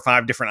 or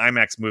 5 different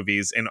IMAX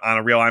movies on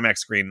a real IMAX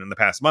screen in the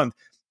past month.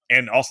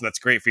 And also that's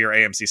great for your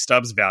AMC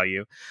stubs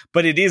value,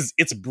 but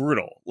it's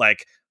brutal.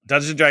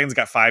 Dungeons and Dragons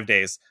got 5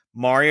 days.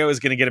 Mario is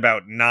going to get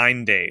about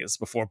 9 days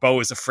before Beau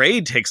is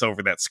Afraid takes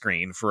over that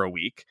screen for a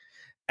week.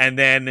 And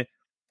then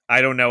I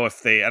don't know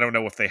if they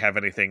have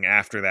anything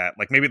after that.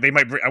 Like maybe they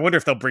might. I wonder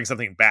if they'll bring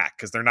something back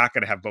because they're not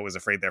going to have Beau is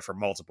Afraid there for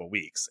multiple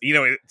weeks.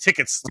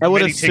 Tickets. I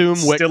would assume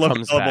tickets Wick still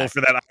comes available back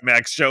for that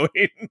IMAX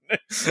showing.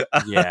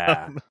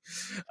 Yeah.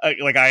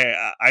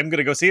 I'm going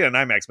to go see it in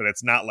IMAX, but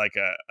it's not like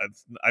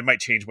I might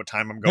change what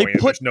time I'm going. They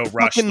put There's no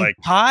rush. Like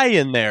pie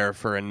in there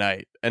for a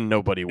night, and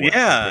nobody went.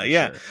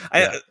 Yeah.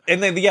 Sure.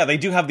 And then they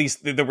do have these.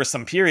 There were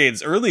some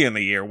periods early in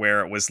the year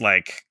where it was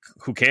like,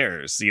 who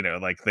cares?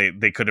 Like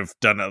they could have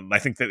done. I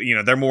think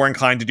that they're more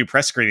inclined to do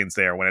press screenings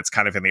there when it's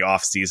kind of in the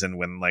off season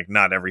when like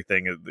not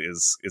everything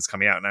is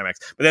coming out in IMAX.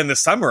 But then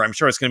this summer, I'm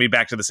sure it's going to be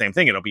back to the same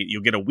thing.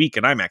 You'll get a week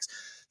in IMAX.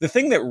 The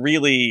thing that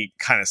really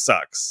kind of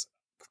sucks,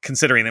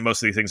 considering that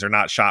most of these things are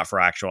not shot for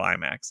actual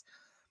IMAX,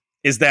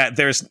 is that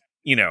there's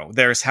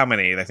how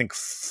many? I think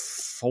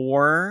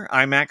 4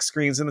 IMAX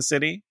screens in the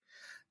city.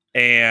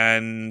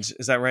 And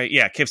is that right?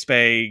 Yeah, Kips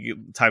Bay,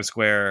 Times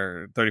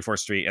Square, 34th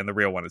Street, and the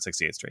real one at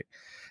 68th Street.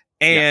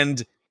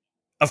 And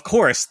of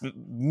course,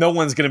 no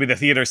one's going to be the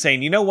theater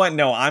saying, you know what?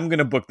 No, I'm going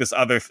to book this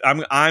other.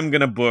 I'm going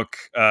to book,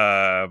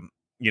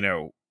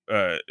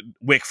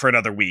 Wick for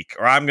another week,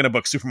 or I'm going to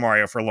book Super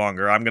Mario for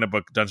longer. I'm going to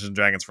book Dungeons and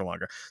Dragons for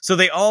longer. So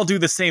they all do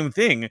the same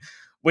thing.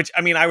 Which,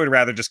 I mean, I would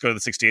rather just go to the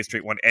 68th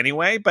Street one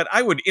anyway, but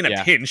I would, in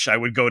a pinch, I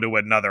would go to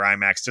another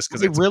IMAX just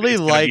because I really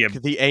like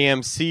the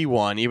AMC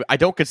one. I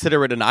don't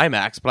consider it an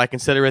IMAX, but I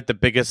consider it the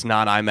biggest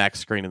non-IMAX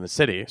screen in the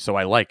city, so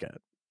I like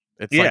it.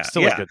 It's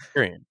still a good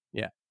screen.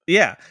 Yeah.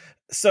 Yeah.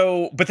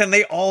 So, but then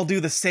they all do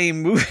the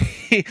same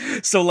movie.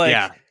 So,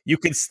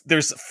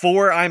 there's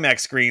 4 IMAX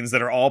screens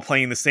that are all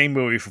playing the same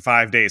movie for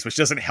 5 days, which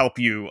doesn't help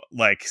you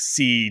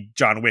see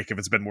John Wick if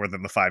it's been more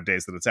than the 5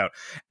 days that it's out.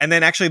 And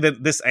then actually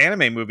this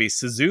anime movie,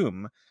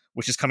 Suzume,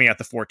 which is coming out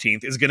the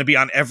 14th, is going to be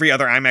on every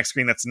other IMAX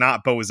screen that's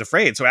not Beau is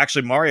Afraid. So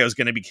actually Mario is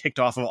going to be kicked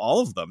off of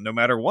all of them, no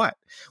matter what,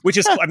 which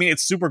is, I mean,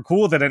 it's super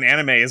cool that an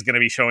anime is going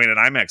to be showing at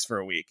IMAX for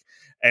a week.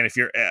 And if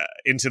you're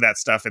into that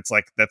stuff, it's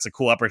like, that's a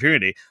cool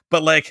opportunity.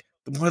 But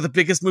one of the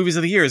biggest movies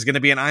of the year is going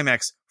to be in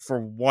IMAX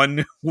for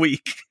 1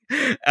 week.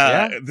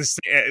 It's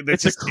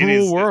a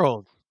cool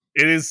world.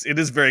 It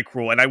is very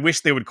cruel, and I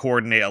wish they would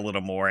coordinate a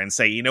little more and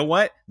say, you know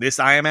what, this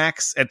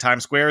IMAX at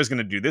Times Square is going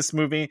to do this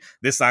movie,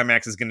 this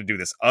IMAX is going to do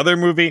this other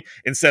movie,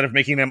 instead of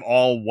making them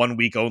all 1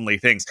 week only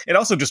things. It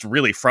also just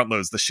really front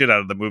loads the shit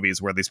out of the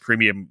movies where these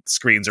premium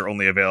screens are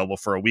only available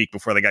for a week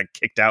before they got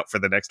kicked out for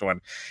the next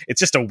one. It's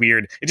just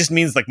it just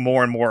means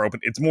more and more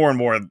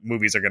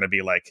movies are going to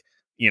be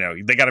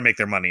they got to make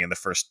their money in the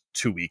first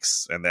 2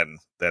 weeks, and then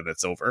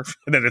it's over.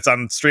 And then it's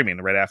on streaming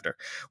right after,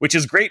 which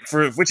is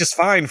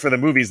fine for the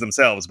movies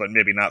themselves, but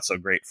maybe not so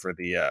great for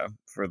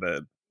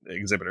the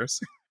exhibitors.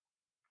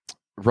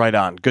 Right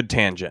on. Good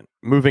tangent.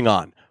 Moving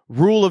on.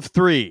 Rule of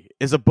 3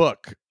 is a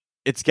book.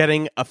 It's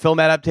getting a film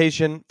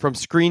adaptation from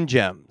Screen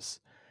Gems.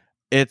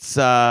 It's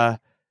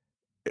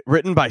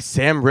written by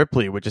Sam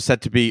Ripley, which is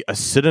said to be a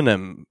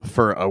pseudonym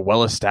for a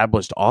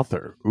well-established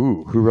author.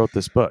 Ooh, who wrote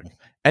this book?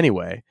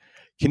 Anyway,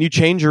 can you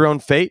change your own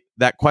fate?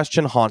 That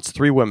question haunts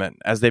 3 women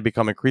as they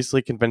become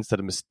increasingly convinced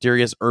that a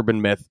mysterious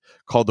urban myth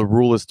called the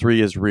Rule is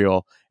 3 is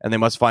real, and they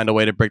must find a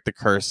way to break the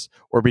curse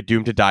or be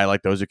doomed to die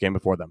like those who came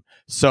before them.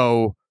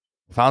 So,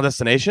 Final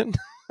Destination?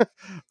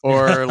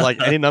 Or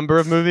any number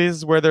of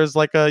movies where there's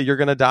a you're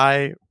gonna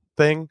die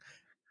thing.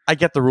 I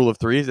get the Rule of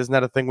 3s. Isn't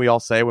that a thing we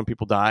all say when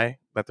people die?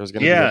 That there's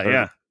gonna be a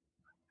third?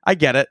 I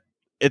get it.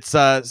 It's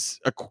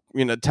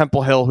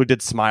Temple Hill, who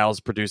did Smiles,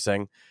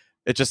 producing.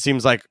 It just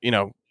seems like,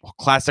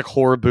 classic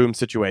horror boom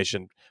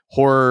situation.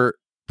 Horror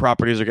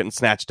properties are getting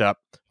snatched up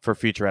for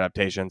feature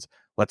adaptations.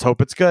 Let's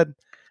hope it's good.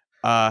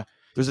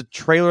 There's a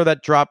trailer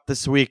that dropped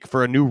this week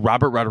for a new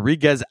Robert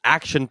Rodriguez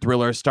action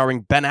thriller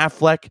starring Ben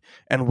Affleck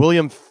and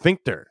William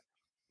Fichtner.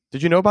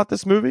 Did you know about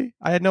this movie?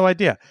 I had no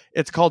idea.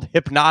 It's called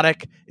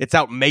Hypnotic. It's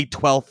out May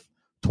 12th,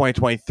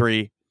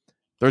 2023.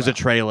 There's a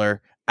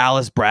trailer.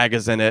 Alice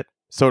Bragga's in it.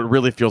 So it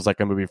really feels like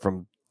a movie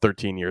from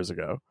 13 years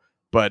ago.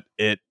 But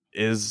it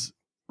is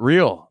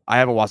real. I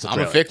haven't watched the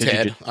trailer. I'm a Ficht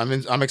head.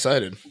 I'm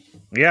excited.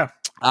 Yeah.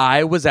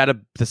 I was at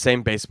the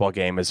same baseball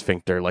game as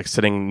Fichtner,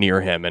 sitting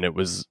near him, and it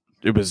was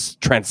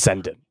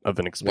transcendent of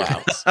an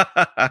experience.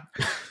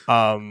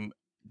 Wow.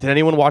 Did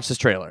anyone watch this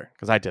trailer?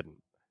 Because I didn't.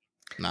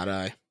 Not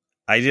I.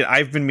 I did.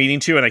 I've been meaning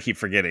to, and I keep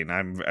forgetting.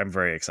 I'm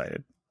very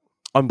excited.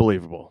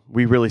 Unbelievable.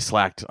 We really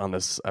slacked on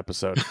this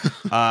episode.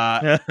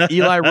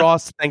 Eli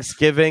Roth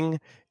Thanksgiving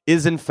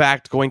is in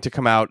fact going to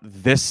come out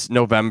this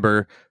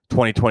November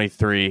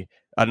 2023.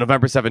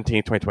 November 17th,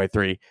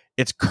 2023.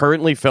 It's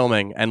currently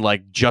filming and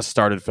just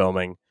started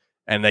filming,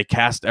 and they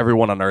cast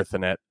everyone on Earth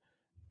in it.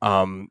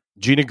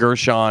 Gina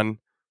Gershon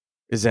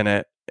is in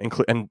it,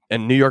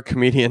 and New York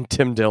comedian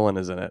Tim Dillon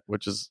is in it,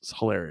 which is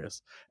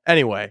hilarious.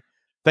 Anyway,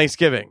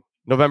 Thanksgiving,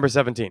 November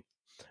 17th.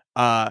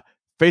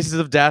 Faces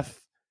of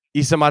Death,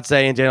 Issa Matse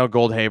and Daniel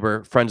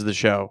Goldhaber, friends of the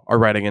show, are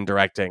writing and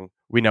directing.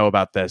 We know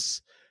about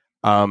this.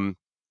 I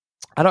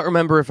don't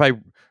remember if I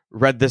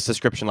read this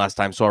description last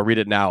time, so I'll read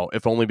it now,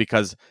 if only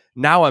because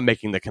now I'm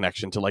making the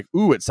connection to like,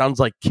 ooh, it sounds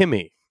like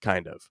Kimmy,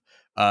 kind of.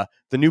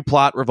 The new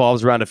plot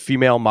revolves around a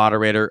female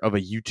moderator of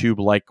a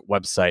YouTube-like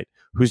website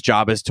whose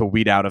job is to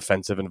weed out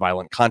offensive and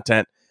violent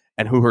content,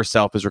 and who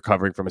herself is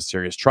recovering from a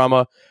serious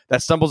trauma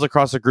that stumbles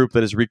across a group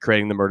that is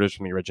recreating the murders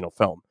from the original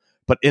film.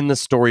 But in the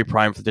story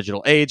primed for the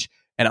digital age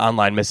and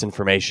online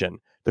misinformation,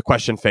 the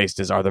question faced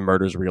is, are the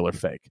murders real or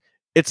fake?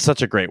 It's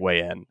such a great way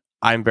in.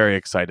 I'm very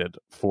excited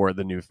for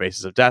the new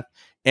Faces of Death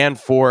and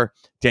for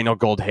Daniel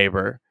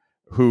Goldhaber,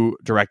 who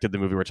directed the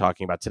movie we're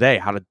talking about today,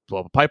 How to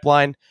Blow Up a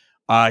Pipeline.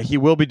 He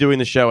will be doing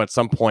the show at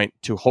some point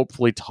to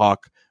hopefully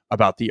talk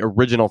about the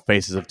original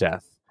Faces of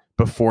Death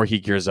before he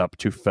gears up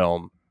to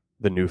film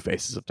the new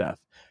Faces of Death.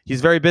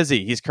 He's very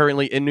busy. He's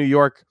currently in New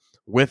York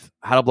with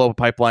How to Blow Up a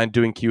Pipeline,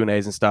 doing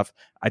Q&As and stuff.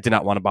 I did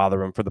not want to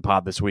bother him for the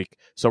pod this week.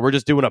 So we're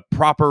just doing a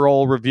proper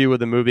old review of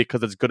the movie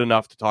because it's good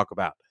enough to talk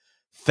about.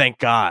 Thank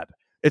God.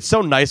 It's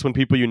so nice when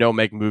people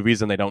make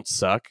movies and they don't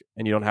suck,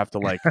 and you don't have to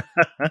like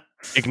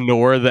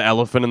ignore the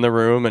elephant in the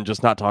room and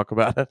just not talk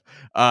about it.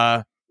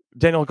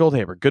 Daniel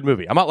Goldhaber, good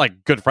movie. I'm not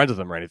like good friends with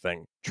him or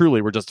anything.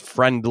 Truly, we're just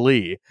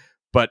friendly.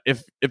 But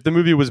if the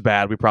movie was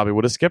bad, we probably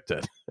would have skipped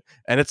it.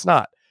 And it's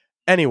not.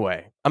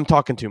 Anyway, I'm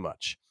talking too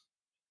much.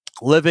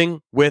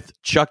 Living with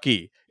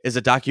Chucky is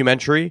a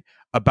documentary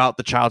about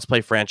the Child's Play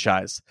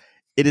franchise.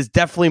 It is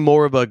definitely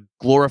more of a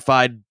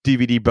glorified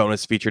DVD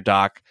bonus feature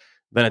doc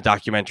than a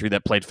documentary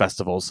that played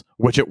festivals,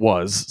 which it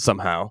was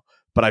somehow.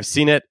 But I've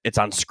seen it. It's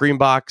on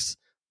Screambox,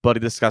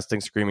 Bloody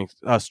Disgusting streaming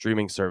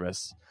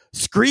service.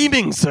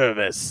 Screaming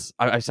service.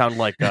 I sound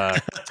like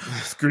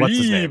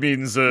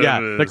Screaming service. Yeah,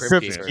 the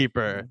Crypt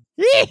Keeper.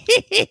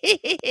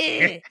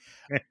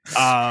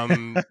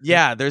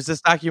 Yeah, there's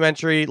this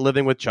documentary,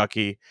 Living with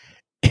Chucky.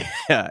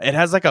 It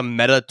has like a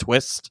meta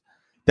twist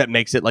that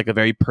makes it like a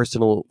very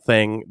personal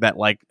thing that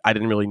like I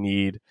didn't really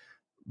need,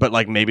 but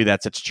like maybe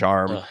that's its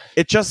charm.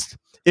 It just,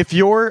 if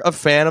you're a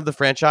fan of the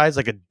franchise,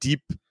 like a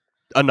deep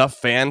enough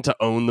fan to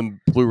own the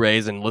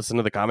Blu-rays and listen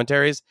to the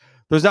commentaries,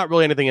 there's not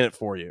really anything in it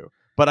for you.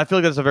 But I feel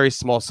like that's a very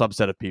small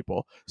subset of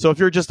people. So if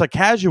you're just a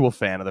casual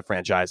fan of the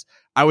franchise,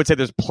 I would say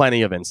there's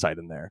plenty of insight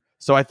in there.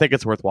 So I think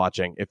it's worth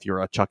watching if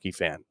you're a Chucky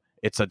fan.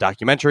 It's a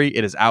documentary.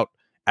 It is out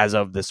as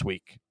of this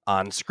week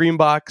on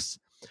Screambox.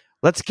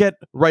 Let's get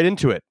right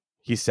into it,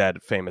 he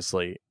said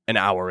famously an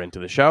hour into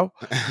the show.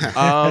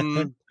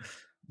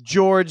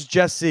 George,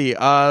 Jesse,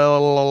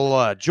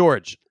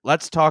 George,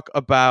 let's talk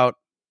about,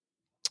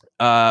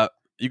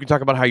 you can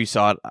talk about how you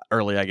saw it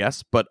early, I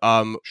guess, but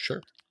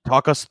sure.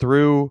 Talk us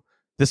through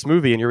this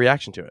movie and your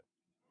reaction to it.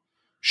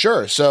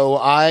 Sure. So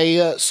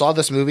I saw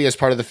this movie as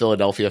part of the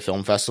Philadelphia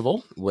Film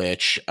Festival,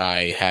 which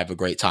I have a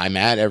great time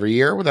at every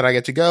year that I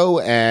get to go.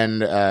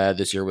 And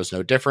this year was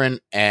no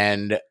different.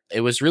 And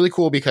it was really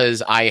cool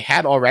because I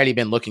had already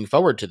been looking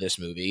forward to this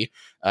movie.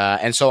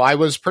 And so I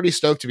was pretty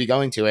stoked to be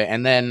going to it.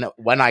 And then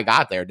when I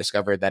got there,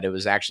 discovered that it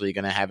was actually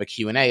going to have a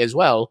Q&A as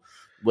well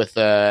with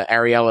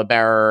Ariella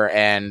Bearer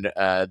and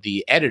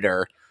the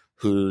editor,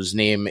 whose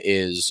name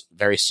is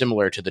very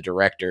similar to the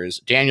director's.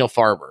 Daniel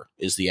Farber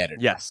is the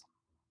editor. Yes.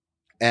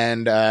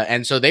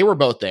 And so they were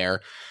both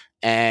there,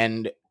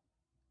 and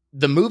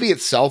the movie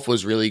itself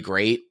was really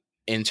great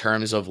in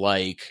terms of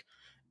like,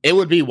 it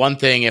would be one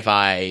thing if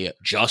I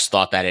just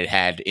thought that it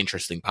had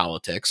interesting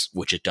politics,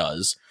 which it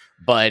does,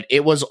 but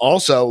it was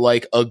also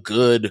like a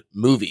good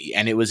movie,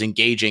 and it was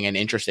engaging and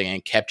interesting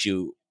and kept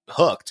you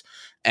hooked.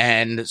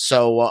 And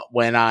so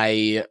when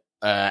I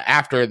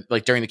after,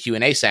 like, during the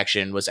Q&A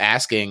section, was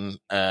asking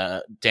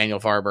Daniel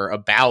Farber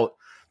about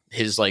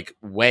his like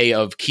way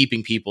of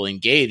keeping people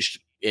engaged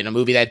in a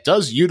movie that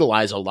does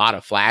utilize a lot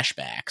of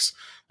flashbacks,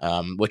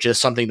 which is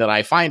something that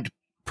I find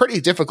pretty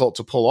difficult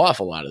to pull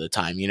off a lot of the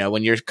time. You know,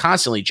 when you're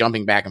constantly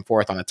jumping back and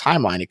forth on a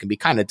timeline, it can be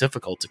kind of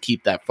difficult to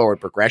keep that forward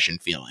progression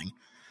feeling.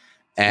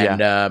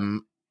 And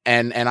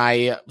and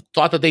I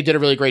thought that they did a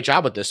really great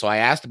job with this. So I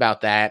asked about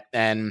that,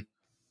 and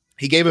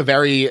he gave a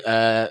very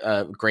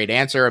great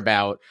answer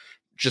about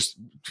just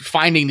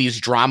finding these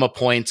drama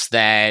points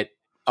that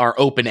are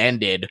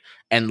open-ended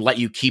and let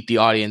you keep the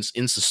audience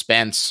in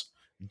suspense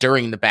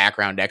during the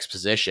background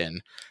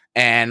exposition.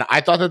 And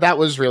I thought that that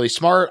was really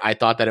smart. I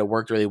thought that it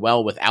worked really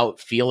well without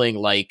feeling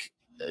like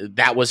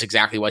that was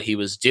exactly what he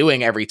was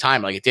doing every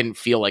time. Like, it didn't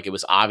feel like it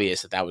was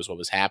obvious that that was what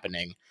was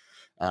happening.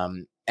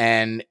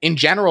 And in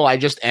general, I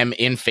just am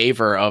in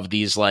favor of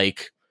these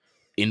like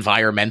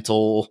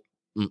environmental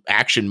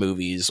action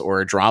movies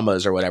or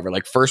dramas or whatever.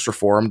 Like, First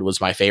Reformed was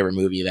my favorite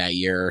movie that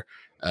year.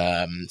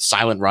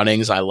 Silent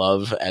Runnings I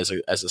love as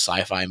a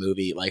sci-fi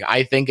movie. Like,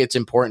 I think it's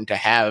important to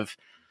have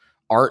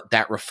art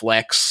that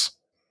reflects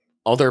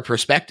other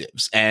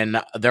perspectives, and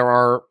there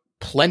are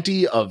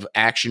plenty of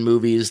action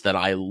movies that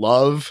I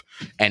love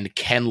and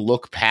can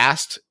look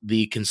past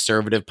the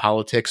conservative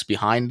politics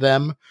behind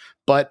them,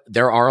 but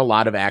there are a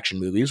lot of action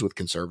movies with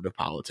conservative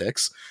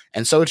politics.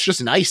 And so it's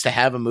just nice to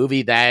have a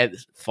movie that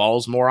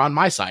falls more on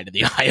my side of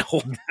the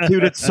aisle.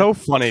 Dude, it's so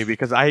funny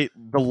because the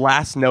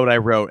last note I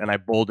wrote, and I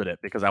bolded it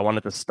because I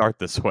wanted to start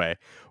this way,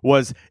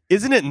 was,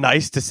 isn't it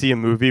nice to see a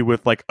movie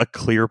with like a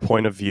clear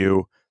point of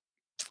view?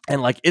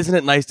 And like, isn't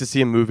it nice to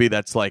see a movie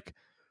that's like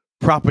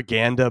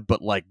propaganda,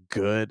 but like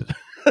good?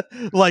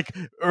 Like,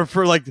 or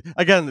for like,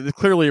 again,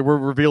 clearly we're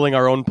revealing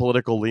our own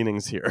political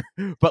leanings here,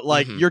 but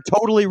like, you're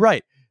totally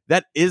right.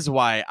 That is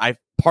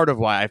part of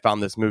why I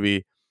found this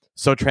movie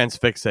so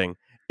transfixing,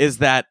 is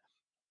that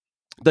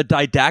the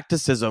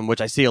didacticism,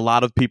 which I see a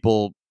lot of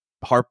people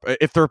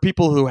if there are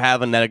people who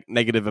have a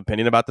negative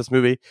opinion about this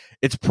movie,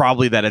 it's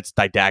probably that it's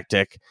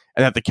didactic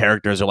and that the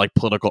characters are like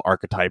political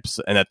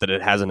archetypes and that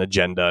it has an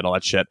agenda and all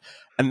that shit.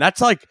 And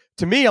that's like,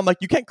 to me, I'm like,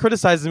 you can't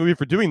criticize the movie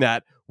for doing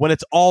that when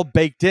it's all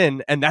baked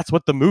in, and that's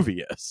what the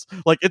movie is.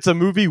 Like, it's a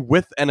movie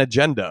with an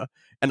agenda,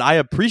 and I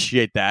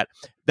appreciate that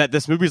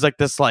this movie's like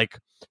this, like,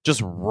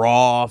 just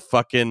raw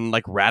fucking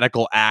like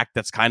radical act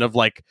that's kind of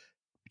like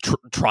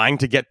trying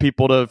to get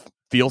people to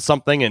feel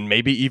something and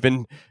maybe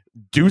even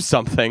do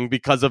something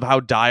because of how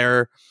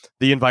dire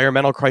the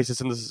environmental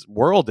crisis in this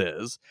world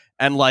is.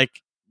 And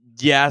like,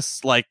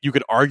 yes, like you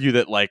could argue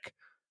that like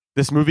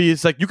this movie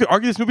is like, you could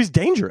argue this movie's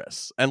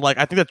dangerous. And like,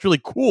 I think that's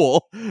really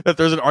cool that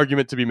there's an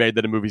argument to be made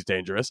that a movie's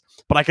dangerous,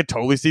 but I could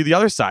totally see the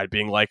other side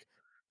being like,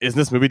 isn't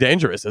this movie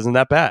dangerous? Isn't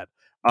that bad?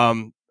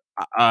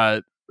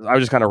 I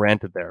just kind of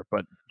ranted there,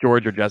 but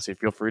George or Jesse,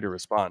 feel free to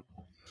respond.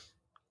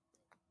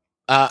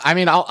 I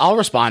mean, I'll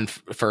respond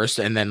first,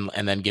 and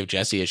then give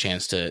Jesse a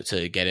chance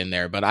to get in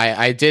there. But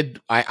I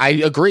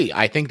agree.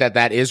 I think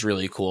that is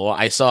really cool.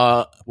 I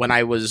saw, when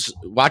I was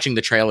watching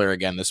the trailer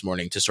again this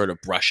morning to sort of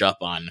brush up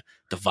on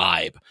the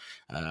vibe,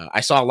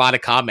 I saw a lot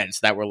of comments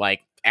that were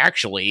like,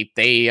 actually,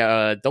 they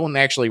don't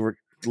actually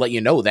let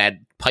you know that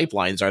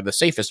pipelines are the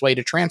safest way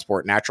to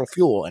transport natural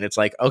fuel. And it's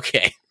like,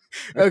 okay,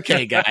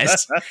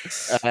 guys,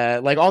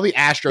 like all the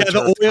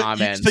AstroTurf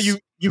comments. So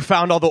you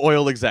found all the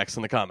oil execs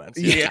in the comments.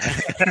 Yeah,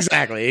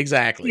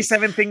 exactly.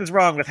 7 things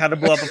wrong with how to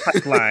blow up a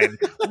pipeline.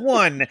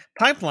 1,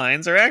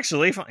 pipelines are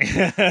actually fine.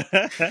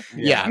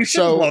 Yeah, you should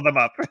blow them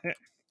up.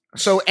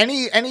 So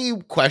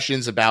any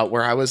questions about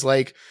where I was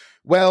like,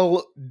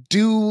 well,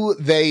 do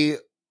they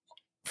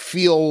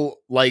feel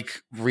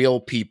like real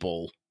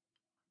people,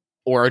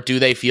 or do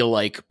they feel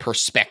like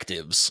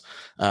perspectives?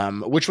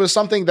 Which was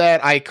something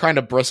that I kind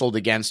of bristled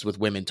against with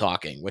Women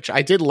Talking, which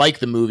I did like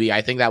the movie.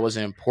 I think that was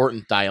an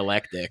important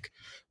dialectic,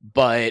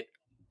 but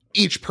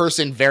each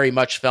person very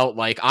much felt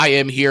like, I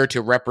am here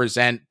to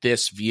represent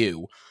this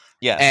view.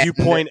 Yeah,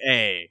 viewpoint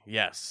A.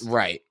 Yes.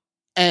 Right.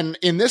 And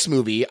in this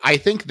movie, I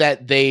think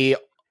that they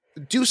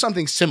do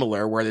something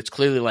similar where it's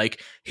clearly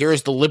like,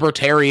 here's the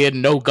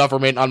libertarian, no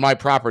government on my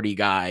property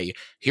guy.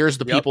 Here's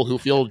the people who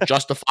feel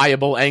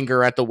justifiable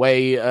anger at the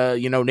way,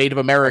 Native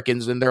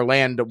Americans in their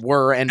land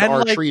were and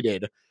are like,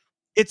 treated.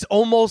 It's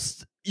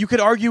almost, you could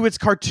argue it's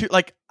cartoon.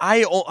 Like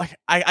I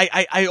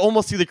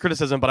almost see the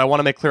criticism, but I want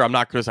to make clear I'm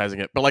not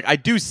criticizing it. But like, I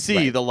do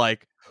see the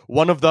like,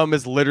 one of them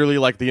is literally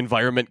like, the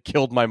environment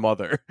killed my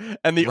mother,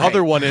 and the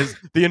other one is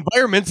the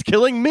environment's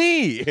killing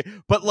me.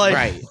 But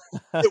like,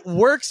 it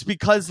works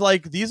because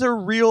like these are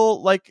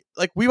real. Like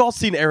we've all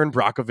seen Aaron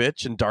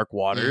Brockovich in Dark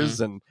Waters,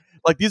 and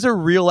like these are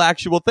real,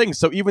 actual things.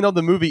 So even though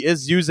the movie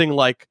is using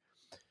like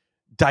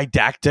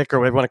didactic or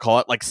whatever you want to call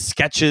it, like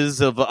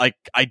sketches of like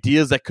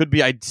ideas that could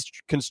be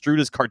construed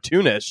as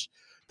cartoonish,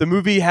 the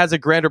movie has a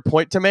grander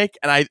point to make,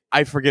 and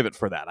I forgive it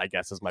for that, I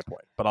guess, is my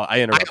point. But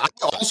I interrupt. I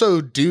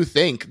also do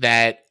think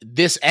that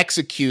this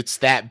executes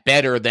that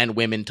better than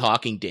Women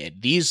Talking did.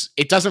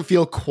 It doesn't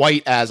feel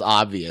quite as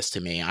obvious to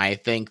me. I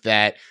think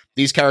that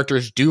these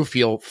characters do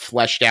feel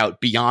fleshed out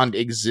beyond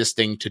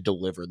existing to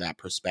deliver that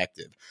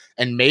perspective.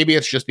 And maybe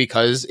it's just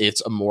because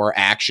it's a more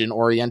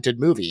action-oriented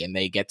movie, and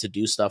they get to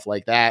do stuff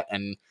like that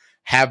and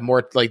have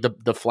more like the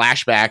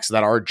flashbacks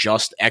that are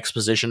just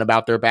exposition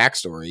about their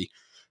backstory.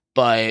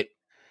 But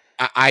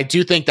I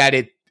do think that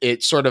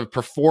it sort of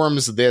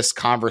performs this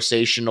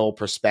conversational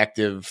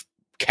perspective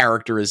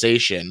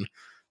characterization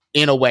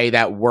in a way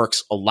that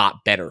works a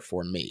lot better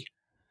for me.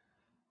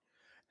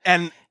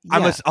 And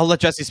I'll let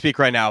Jesse speak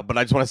right now, but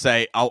I just want to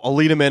say I'll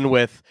lead him in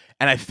with,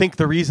 and I think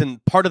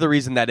part of the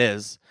reason that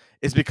is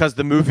because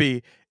the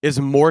movie is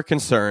more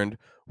concerned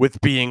with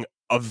being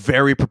a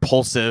very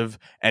propulsive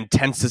and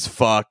tense as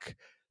fuck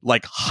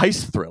like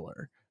heist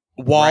thriller,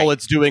 while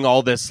it's doing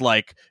all this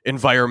like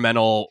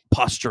environmental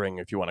posturing,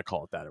 if you want to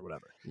call it that or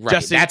whatever. Right.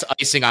 Jesse, that's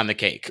icing on the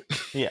cake.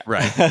 Yeah.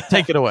 Right.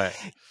 Take it away.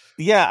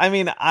 Yeah. I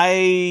mean,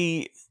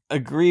 I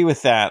agree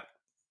with that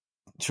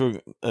to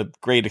a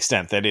great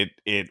extent, that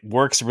it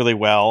works really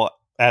well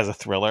as a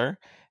thriller.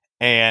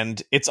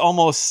 And it's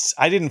almost,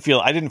 I didn't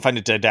find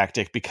it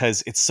didactic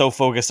because it's so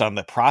focused on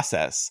the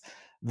process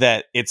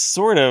that it's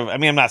sort of, I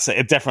mean, I'm not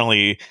saying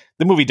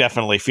the movie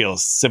definitely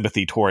feels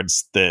sympathy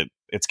towards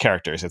its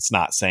characters. It's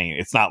not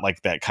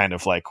like that kind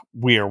of like,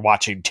 we are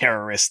watching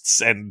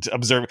terrorists and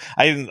observe.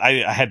 I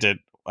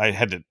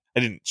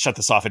didn't shut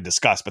this off in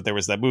disgust, but there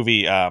was that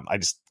movie. I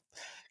just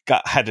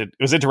it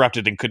was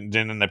interrupted and didn't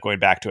end up going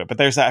back to it. But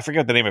I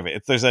forget the name of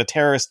it. There's a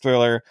terrorist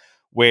thriller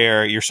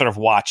where you're sort of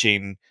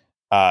watching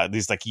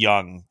these like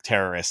young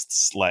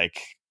terrorists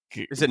like.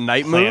 Is it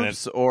Night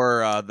Moves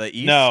or the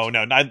East? No,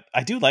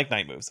 I do like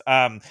Night Moves.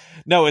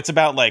 No, it's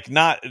about like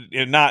not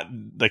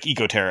like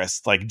eco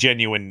terrorists, like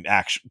genuine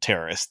action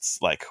terrorists,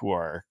 like who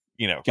are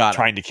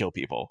trying to kill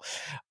people.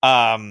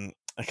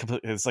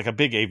 It's like a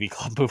big AV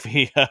Club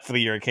movie for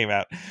the year it came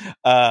out.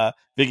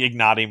 Big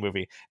Ignati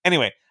movie.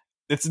 Anyway,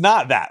 it's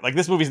not that. Like,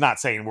 this movie's not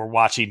saying we're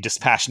watching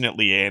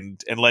dispassionately and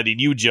letting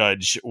you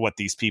judge what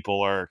these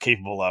people are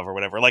capable of or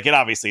whatever. Like, it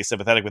obviously is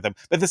sympathetic with them,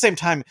 but at the same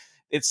time,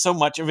 it's so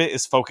much of it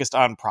is focused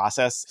on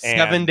process.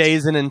 7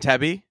 Days in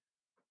Entebbe?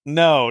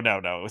 No.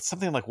 It's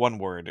something like one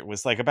word. It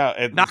was like about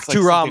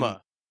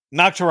Nocturama.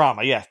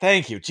 Nocturama. Yeah.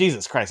 Thank you.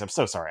 Jesus Christ. I'm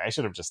so sorry. I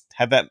should have just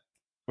had that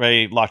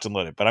very locked and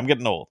loaded, but I'm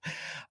getting old.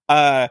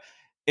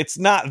 It's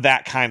not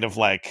that kind of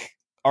like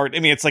art. I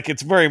mean,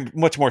 it's very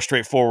much more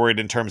straightforward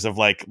in terms of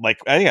like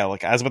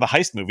as with a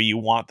heist movie, you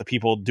want the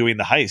people doing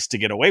the heist to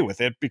get away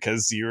with it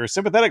because you're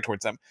sympathetic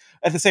towards them.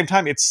 At the same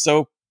time, it's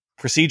so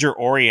procedure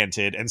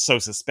oriented and so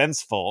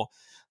suspenseful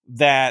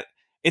that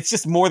it's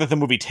just more that the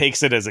movie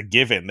takes it as a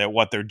given that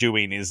what they're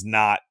doing is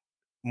not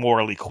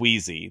morally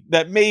queasy.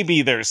 That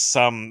maybe there's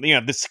some,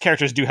 this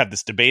characters do have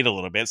this debate a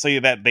little bit, so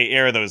that they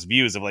air those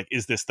views of like,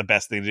 is this the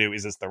best thing to do?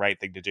 Is this the right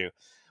thing to do?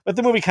 But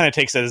the movie kind of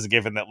takes it as a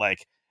given that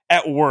like,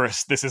 at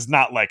worst, this is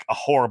not like a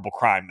horrible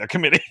crime they're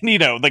committing.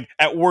 Like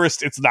at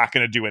worst, it's not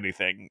going to do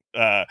anything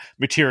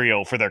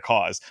material for their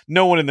cause.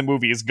 No one in the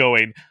movie is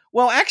going,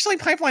 well, actually,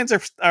 pipelines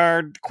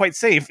are quite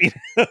safe.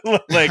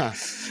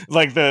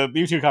 like the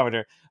YouTube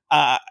commenter.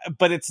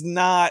 But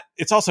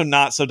it's also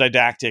not so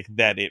didactic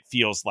that it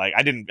feels like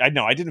I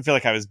didn't feel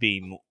like I was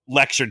being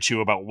lectured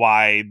to about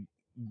why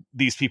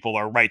these people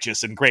are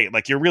righteous and great.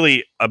 Like, you're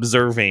really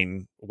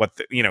observing what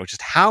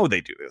just how they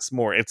do this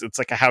more. It's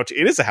like a how-to.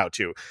 It is a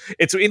how-to.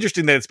 It's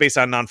interesting that it's based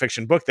on a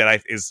nonfiction book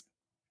that is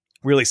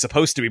really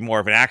supposed to be more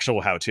of an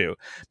actual how-to,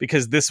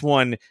 because this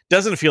one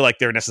doesn't feel like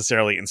they're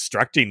necessarily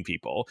instructing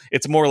people.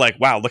 It's more like,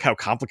 wow, look how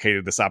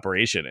complicated this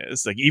operation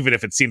is. Like, even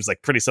if it seems like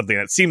something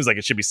that seems like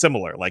it should be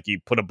similar, like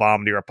you put a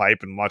bomb near a pipe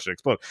and watch it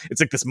explode.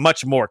 It's like this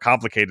much more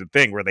complicated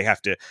thing where they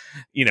have to,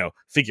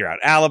 figure out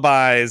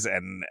alibis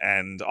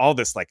and all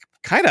this like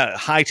kind of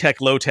high-tech,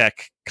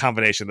 low-tech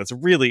combination that's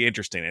really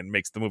interesting and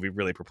makes the movie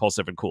really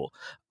propulsive and cool.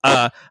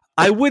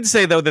 I would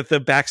say, though, that the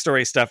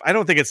backstory stuff, I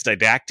don't think it's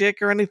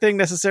didactic or anything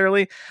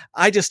necessarily.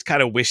 I just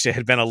kind of wish it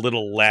had been a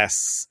little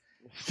less.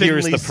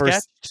 Here's the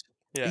person.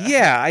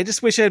 Yeah, I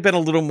just wish it had been a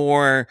little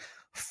more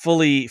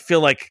fully feel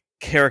like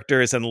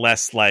characters and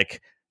less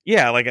like,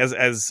 like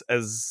as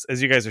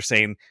you guys are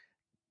saying,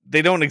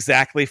 they don't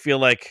exactly feel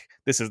like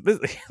this.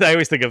 I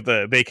always think of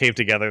They Came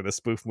Together, the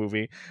spoof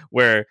movie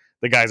where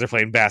the guys are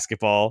playing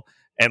basketball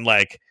and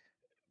like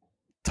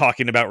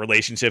talking about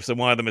relationships, and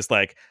one of them is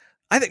like,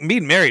 I think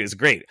being married is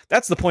great.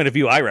 That's the point of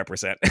view I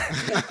represent.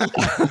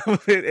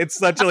 It's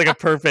such a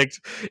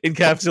perfect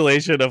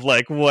encapsulation of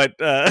like what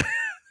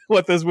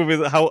those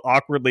movies, how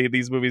awkwardly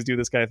these movies do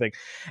this kind of thing.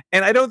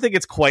 And I don't think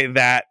it's quite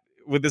that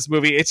with this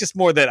movie. It's just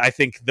more that I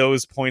think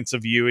those points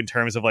of view in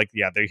terms of like,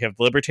 there you have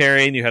the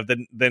libertarian, you have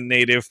the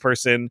native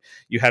person,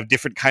 you have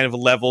different kind of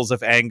levels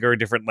of anger,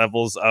 different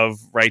levels of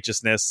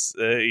righteousness,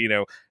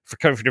 for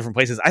coming from different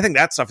places. I think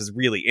that stuff is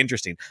really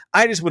interesting.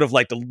 I just would have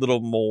liked a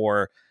little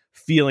more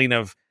feeling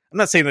of, I'm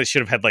not saying that it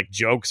should have had like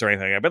jokes or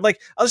anything like that, but like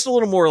just a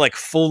little more like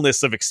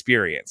fullness of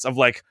experience of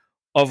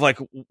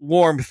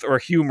warmth or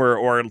humor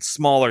or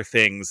smaller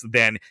things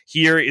than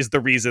here is the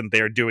reason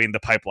they're doing the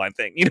pipeline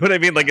thing. You know what I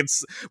mean? Like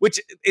which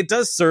it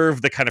does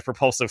serve the kind of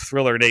propulsive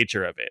thriller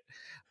nature of it.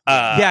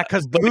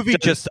 Because the movie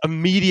just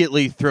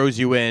immediately throws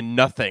you in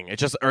nothing.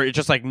 It's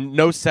just like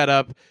no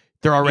setup.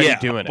 They're already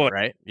doing it,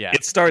 right? Yeah.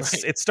 It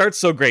starts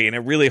so great, and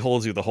it really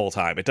holds you the whole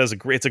time. It's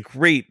a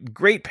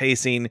great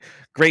pacing,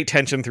 great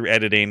tension through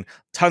editing,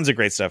 tons of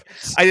great stuff.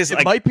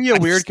 It might be a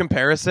weird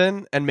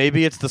comparison, and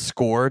maybe it's the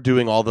score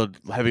doing all the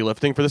heavy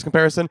lifting for this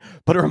comparison,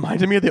 but it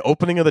reminded me of the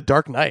opening of The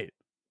Dark Knight.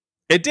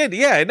 It did,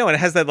 yeah. No, and it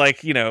has that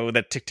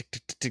that tick tick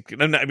tick tick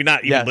tick. I mean,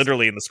 not even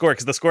literally in the score,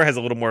 because the score has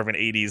a little more of an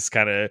 '80s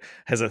kind of,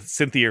 has a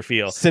synthier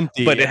feel.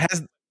 But it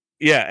has.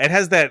 Yeah, it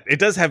has that. It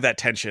does have that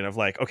tension of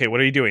like, okay, what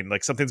are you doing?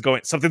 Like something's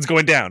going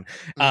down.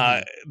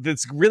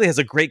 This really has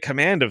a great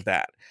command of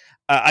that.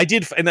 I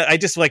just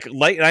like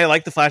I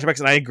like the flashbacks,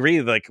 and I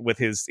agree like with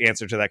his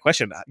answer to that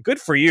question. Good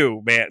for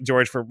you, man,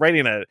 George, for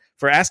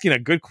asking a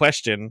good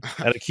question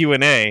at a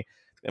Q&A.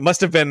 It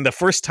must have been the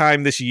first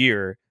time this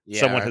year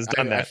someone has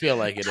done that. I feel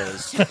like it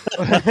is.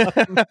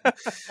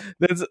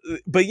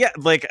 But yeah,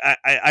 like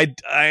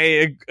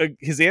I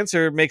his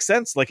answer makes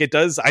sense. Like it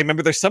does. I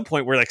remember there's some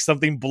point where like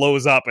something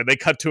blows up and they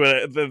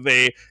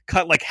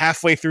cut like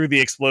halfway through the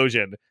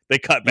explosion. They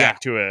cut back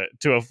to a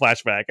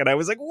flashback, and I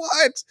was like,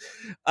 what?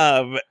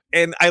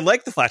 And I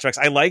liked the flashbacks.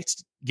 I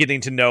liked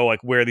getting to know like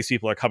where these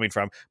people are coming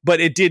from,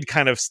 but it did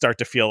kind of start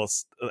to feel,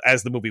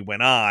 as the movie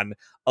went on,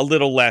 a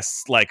little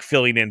less like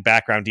filling in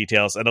background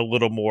details and a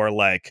little more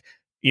like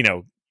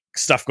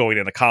stuff going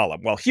in a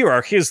column. Well, here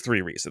are his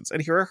 3 reasons,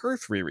 and here are her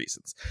 3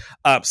 reasons.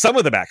 Some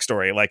of the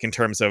backstory, like in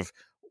terms of,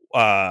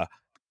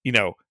 you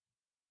know,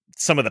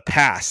 some of the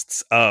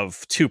pasts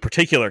of 2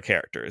 particular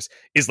characters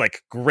is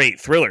like great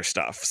thriller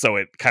stuff. So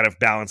it kind of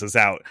balances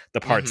out the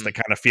parts that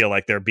kind of feel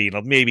like they're being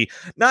maybe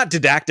not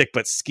didactic,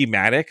 but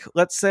schematic.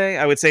 Let's say,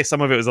 I would say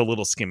some of it was a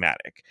little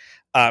schematic.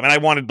 And I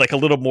wanted like a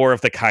little more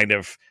of the kind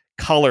of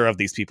color of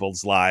these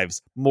people's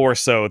lives, more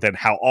so than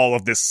how all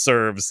of this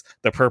serves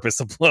the purpose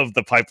of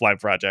the pipeline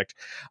project.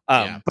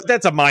 But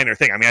that's a minor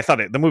thing. I mean, I thought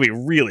the movie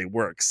really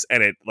works,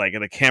 and it like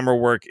the camera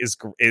work is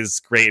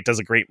great. It does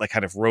a great like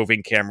kind of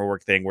roving camera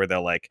work thing where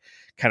they'll like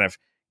kind of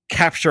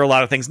capture a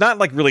lot of things, not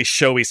like really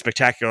showy,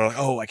 spectacular. Like,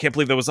 oh, I can't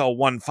believe that was all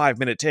 1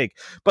 5-minute take,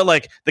 but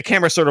like the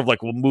camera sort of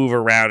like will move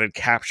around and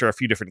capture a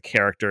few different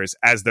characters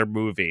as they're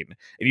moving,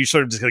 and you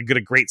sort of just get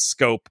a great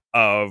scope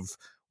of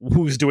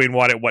who's doing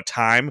what at what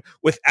time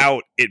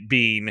without it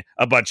being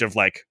a bunch of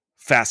like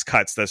fast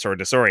cuts that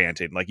sort of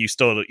disorienting. Like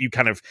you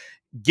kind of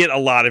get a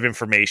lot of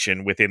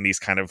information within these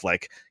kind of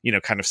like, you know,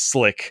 kind of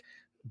slick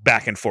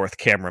back and forth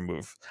camera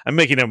move. I'm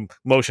making a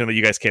motion that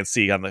you guys can't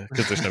see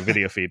because there's no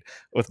video feed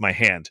with my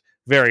hand.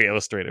 Very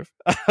illustrative.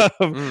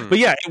 But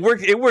yeah,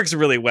 it works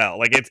really well.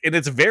 Like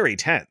it's very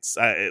tense.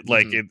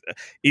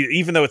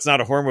 Even though it's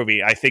not a horror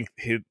movie, I think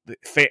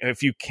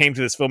if you came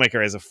to this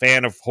filmmaker as a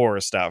fan of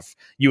horror stuff,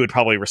 you would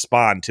probably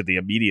respond to the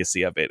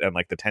immediacy of it and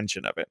like the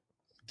tension of it.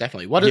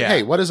 Definitely.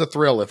 What is a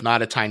thrill if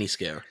not a tiny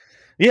scare?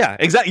 Yeah,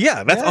 exactly.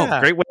 Yeah, that's a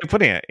great way of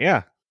putting it.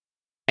 Yeah.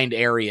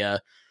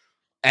 Area.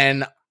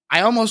 And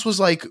I almost was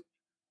like,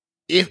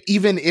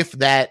 even if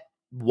that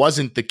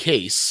wasn't the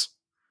case,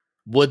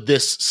 would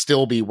this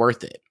still be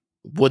worth it?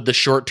 Would the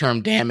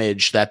short-term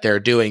damage that they're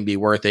doing be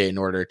worth it in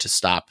order to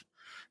stop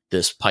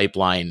this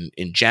pipeline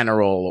in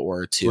general,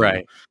 or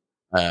to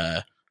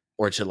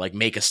like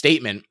make a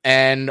statement?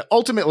 And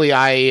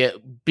ultimately,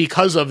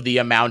 because of the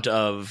amount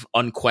of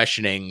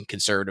unquestioning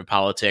conservative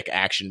politic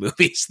action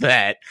movies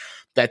that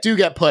do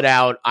get put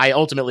out, I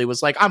ultimately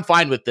was like, I'm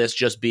fine with this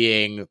just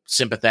being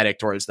sympathetic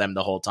towards them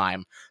the whole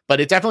time. But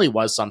it definitely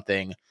was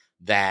something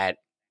that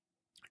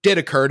did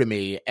occur to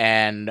me.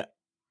 And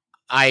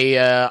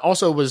I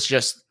also was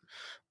just,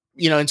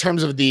 you know, in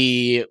terms of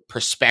the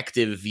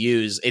perspective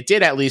views, it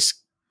did at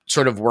least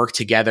sort of work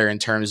together in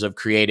terms of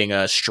creating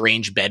a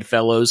strange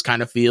bedfellows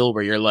kind of feel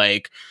where you're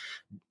like,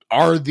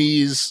 are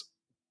these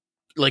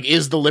like,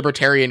 is the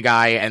libertarian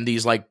guy and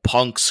these like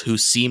punks who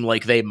seem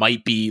like they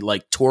might be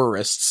like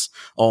tourists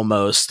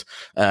almost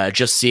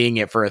just seeing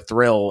it for a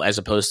thrill as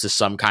opposed to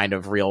some kind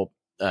of real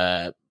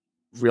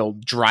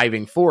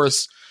driving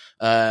force?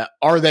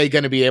 Are they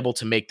going to be able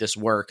to make this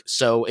work?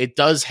 So it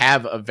does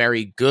have a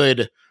very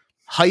good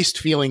heist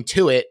feeling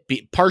to it,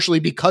 partially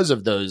because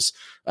of those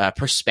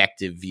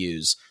perspective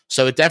views.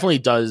 So it definitely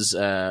does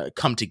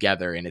come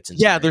together in its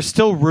entirety. Yeah, there's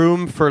still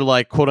room for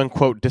like quote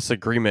unquote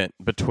disagreement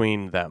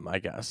between them, I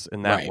guess,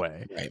 in that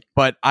way. Right.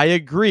 But I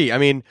agree. I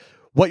mean,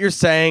 what you're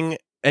saying,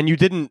 and you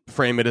didn't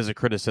frame it as a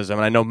criticism,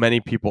 and I know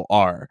many people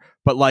are,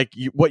 but like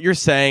what you're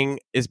saying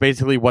is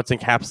basically what's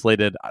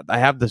encapsulated. I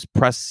have this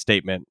press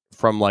statement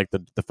from like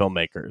the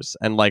filmmakers,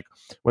 and like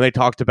when they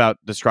talked about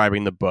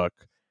describing the book,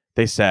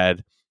 they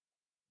said,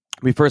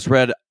 we first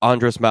read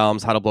Andres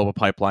Malm's How to Blow Up a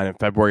Pipeline in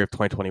February of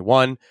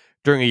 2021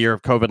 during a year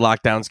of COVID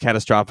lockdowns,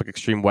 catastrophic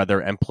extreme weather,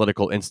 and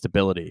political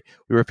instability.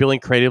 We were feeling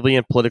creatively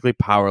and politically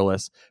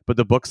powerless, but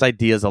the book's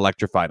ideas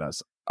electrified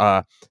us.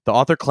 The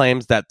author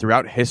claims that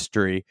throughout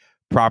history,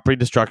 property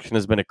destruction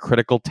has been a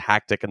critical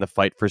tactic in the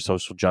fight for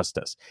social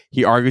justice.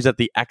 He argues that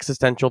the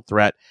existential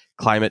threat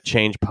climate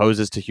change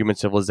poses to human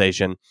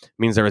civilization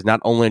means there is not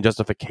only a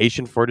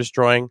justification for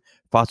destroying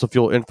fossil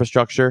fuel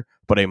infrastructure,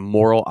 but a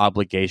moral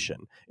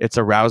obligation. It's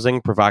a rousing,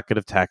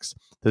 provocative text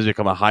that has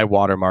become a high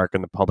watermark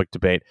in the public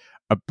debate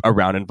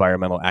around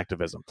environmental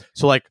activism.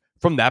 So like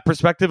from that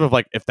perspective of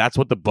like, if that's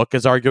what the book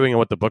is arguing and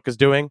what the book is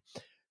doing,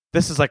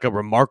 this is like a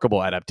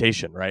remarkable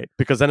adaptation, right?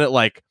 Because then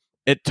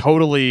it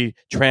totally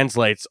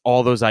translates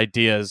all those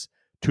ideas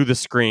to the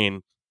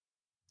screen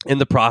in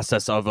the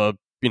process of a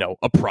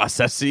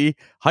processy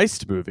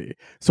heist movie.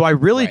 So I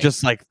really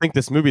just like think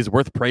this movie is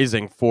worth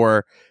praising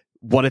for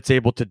what it's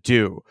able to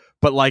do.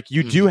 But like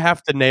you do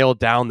have to nail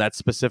down that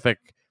specific.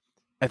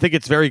 I think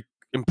it's very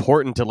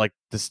important to like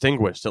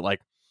distinguish that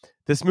like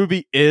this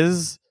movie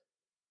is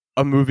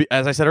a movie,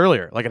 as I said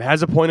earlier, like it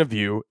has a point of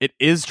view. It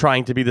is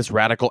trying to be this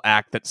radical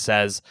act that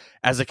says,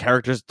 as the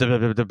characters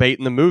debate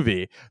in the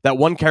movie, that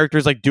one character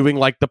is like doing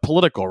like the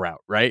political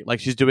route, right? Like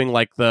she's doing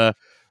like the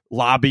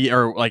lobby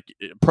or like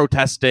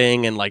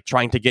protesting and like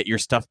trying to get your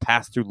stuff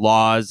passed through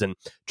laws and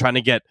trying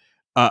to get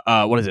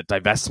what is it,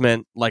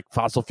 divestment, like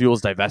fossil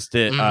fuels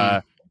divested,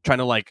 trying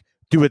to like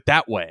do it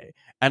that way.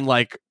 And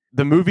like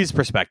the movie's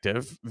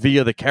perspective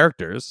via the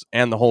characters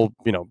and the whole,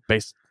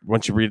 based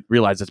once you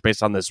realize it's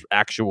based on this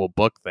actual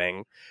book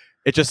thing,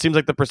 it just seems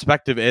like the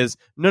perspective is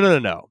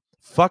no.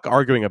 Fuck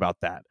arguing about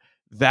that.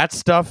 That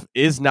stuff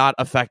is not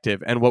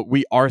effective. And what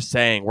we are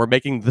saying, we're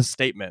making the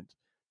statement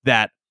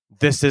that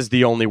this is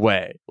the only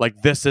way.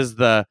 Like this is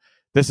the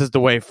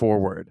way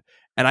forward.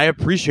 And I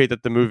appreciate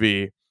that the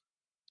movie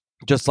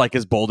just like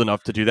is bold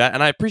enough to do that.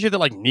 And I appreciate that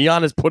like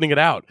Neon is putting it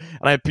out,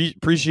 and I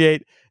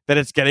appreciate that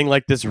it's getting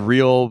like this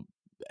real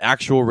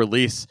actual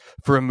release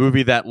for a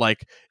movie that,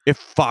 like, if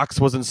Fox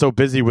wasn't so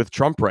busy with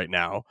Trump right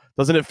now,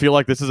 doesn't it feel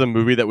like this is a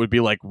movie that would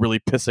be like really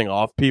pissing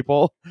off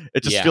people?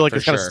 It just feel like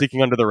it's kind of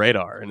sneaking under the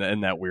radar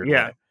in that weird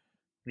way.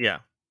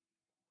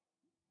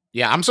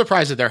 Yeah, I'm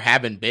surprised that there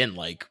haven't been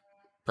like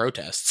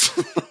protests.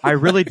 I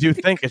really do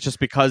think it's just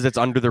because it's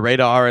under the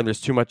radar and there's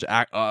too much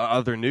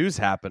other news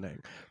happening.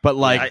 But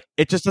like,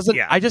 it just doesn't.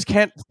 I just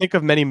can't think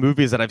of many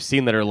movies that I've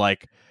seen that are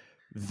like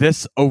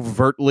this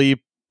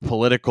overtly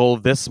political,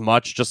 this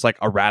much just like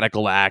a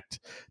radical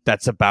act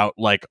that's about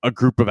like a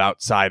group of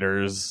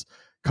outsiders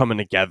coming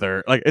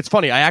together. Like, it's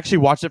funny. I actually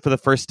watched it for the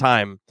first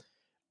time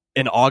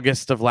in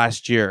August of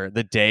last year,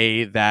 the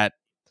day that.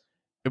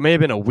 It may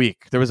have been a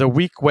week. There was a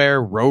week where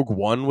Rogue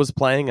One was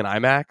playing in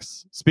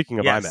IMAX. Speaking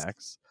of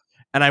IMAX,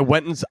 and I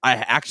went and I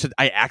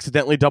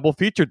accidentally double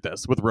featured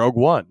this with Rogue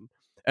One,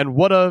 and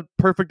what a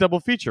perfect double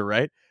feature,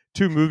 right?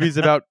 Two movies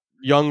about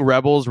young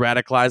rebels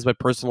radicalized by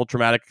personal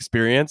traumatic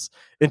experience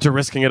into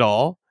risking it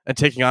all and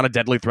taking on a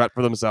deadly threat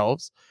for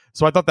themselves.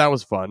 So I thought that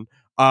was fun.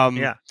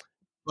 But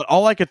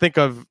all I could think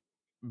of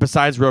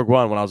besides Rogue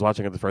One when I was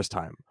watching it the first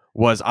time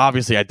was,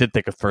 obviously I did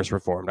think of First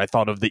Reformed. I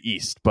thought of The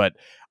East, but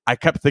I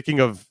kept thinking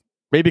of,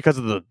 maybe because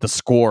of the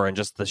score and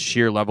just the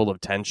sheer level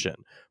of tension,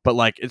 but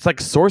like it's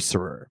like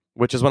Sorcerer,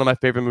 which is one of my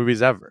favorite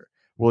movies ever.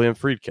 William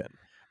Friedkin.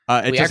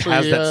 It just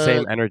has that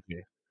same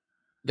energy.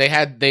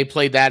 They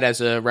played that as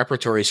a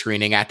repertory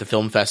screening at the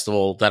film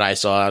festival that I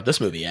saw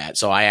this movie at.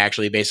 So I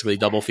actually basically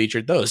double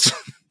featured those.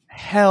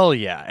 Hell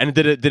yeah! And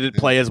did it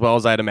play as well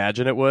as I'd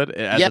imagine it would?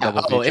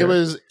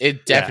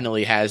 It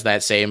definitely has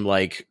that same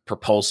like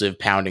propulsive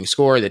pounding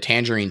score. The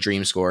Tangerine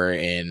Dream score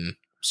in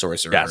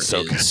Sorcerer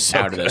is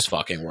out of this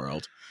fucking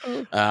world.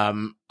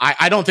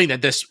 I don't think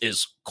that this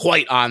is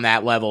quite on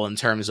that level in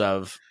terms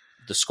of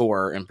the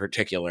score in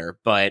particular,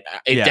 but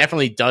it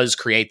definitely does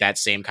create that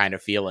same kind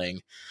of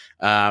feeling.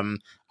 I'm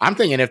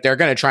thinking if they're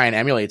going to try and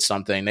emulate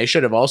something, they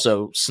should have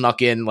also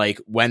snuck in like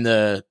when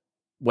there's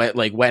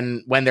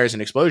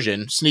an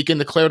explosion, sneak in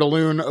the Claire de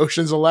Lune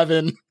Ocean's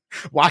 11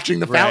 watching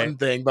the fountain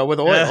thing, but with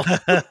oil.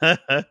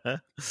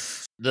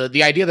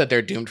 The idea that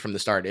they're doomed from the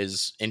start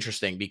is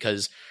interesting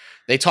because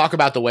they talk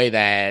about the way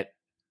that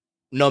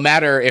no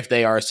matter if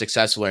they are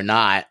successful or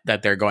not,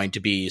 that they're going to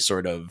be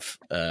sort of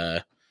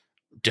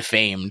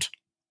defamed.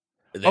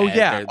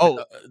 They're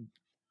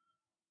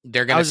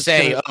going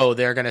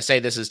to say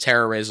this is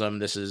terrorism,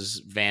 this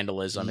is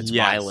vandalism, it's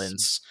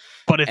violence.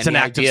 But it's an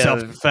act of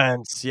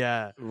self-defense,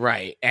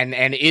 right.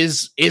 And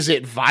is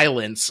it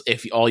violence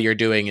if all you're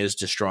doing is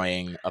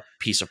destroying a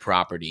piece of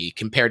property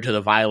compared to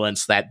the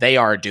violence that they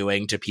are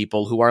doing to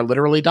people who are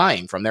literally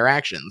dying from their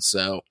actions?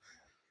 So.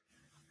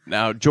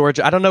 Now, George,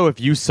 I don't know if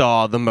you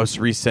saw the most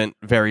recent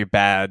very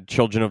bad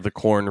Children of the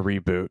Corn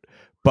reboot,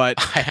 but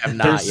I have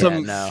not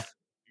yet. No.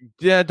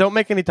 Yeah, don't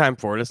make any time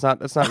for it. It's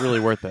not really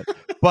worth it.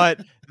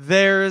 But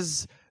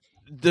there's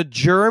the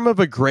germ of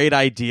a great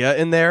idea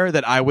in there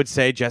that I would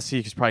say,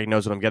 Jesse probably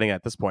knows what I'm getting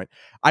at this point.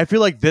 I feel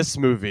like this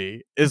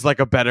movie is like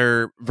a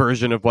better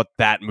version of what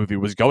that movie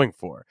was going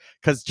for.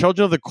 Because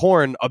Children of the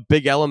Corn, a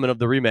big element of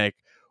the remake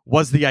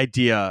was the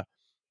idea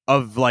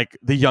of like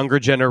the younger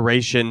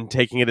generation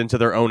taking it into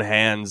their own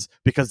hands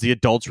because the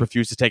adults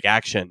refuse to take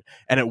action,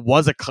 and it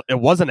was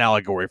an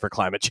allegory for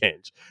climate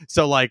change.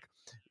 So like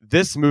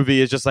this movie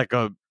is just like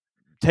a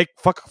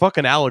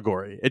fucking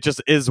allegory. It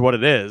just is what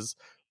it is.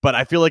 But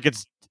I feel like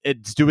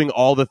it's doing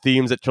all the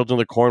themes that Children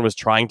of the Corn was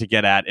trying to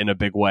get at in a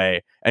big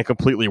way and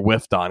completely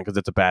whiffed on because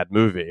it's a bad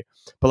movie.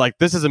 But like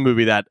this is a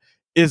movie that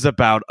is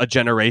about a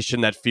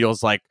generation that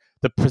feels like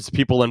the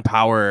people in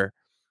power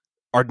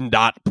are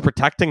not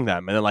protecting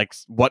them, and then like,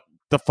 what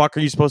the fuck are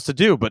you supposed to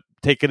do but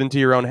take it into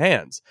your own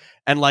hands?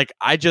 And like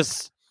I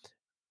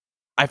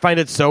find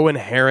it so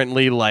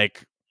inherently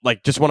like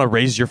just want to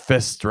raise your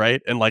fist, right,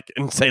 and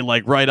say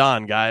like, right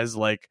on, guys,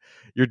 like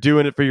you're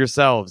doing it for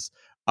yourselves.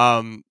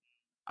 The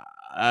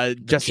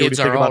Jesse, kids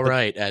are all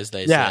right, as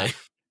they say.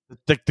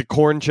 The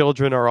corn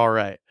children are all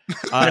right.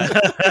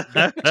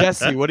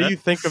 Jesse, what do you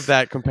think of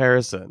that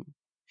comparison?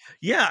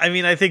 Yeah, I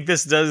mean, I think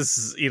this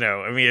does,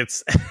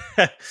 it's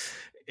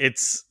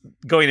it's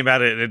going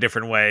about it in a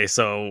different way.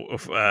 So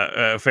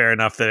fair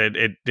enough that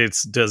it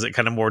does it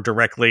kind of more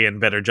directly and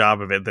better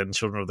job of it than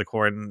Children of the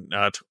Corn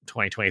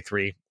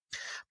 2023.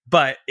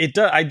 But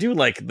I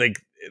do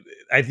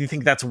I do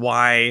think that's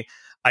why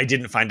I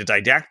didn't find it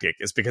didactic,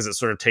 is because it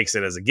sort of takes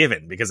it as a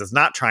given, because it's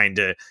not trying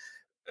to,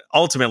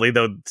 ultimately,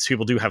 though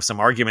people do have some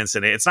arguments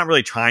in it, it's not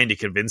really trying to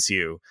convince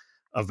you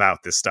about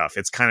this stuff.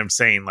 It's kind of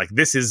saying like,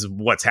 this is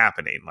what's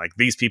happening. Like,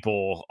 these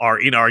people are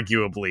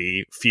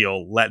inarguably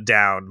feel let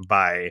down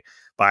by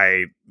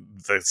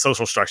the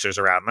social structures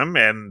around them,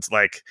 and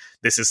like,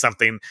 this is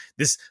something,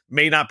 this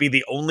may not be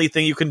the only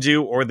thing you can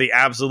do or the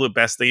absolute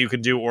best thing you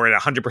can do or a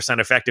 100%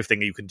 effective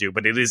thing you can do,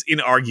 but it is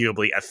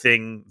inarguably a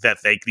thing that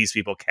these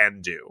people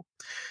can do.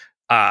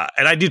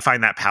 And I did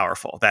find that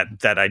powerful,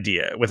 that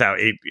idea. Without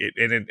I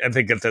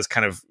think it does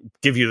kind of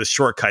give you the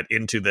shortcut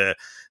into the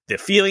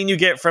feeling you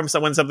get from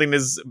someone something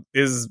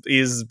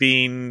is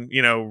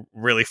being,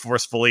 really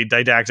forcefully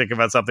didactic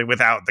about something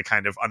without the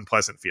kind of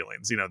unpleasant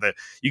feelings. That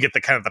you get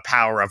the kind of the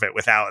power of it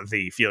without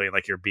the feeling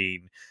like you're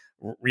being,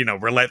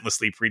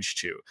 relentlessly preached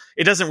to.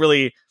 It doesn't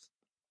really.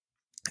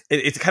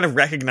 It kind of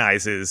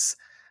recognizes.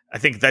 I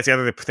think that's the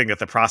other thing that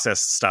the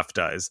process stuff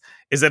does,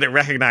 is that it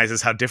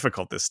recognizes how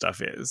difficult this stuff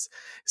is.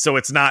 So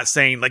it's not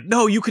saying like,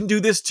 no, you can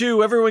do this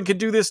too. Everyone can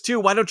do this too.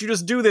 Why don't you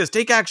just do this?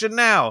 Take action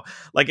now.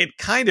 Like, it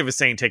kind of is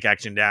saying take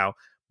action now,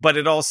 but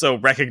it also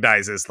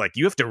recognizes like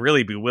you have to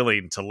really be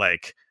willing to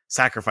like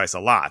sacrifice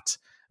a lot.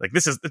 Like,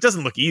 it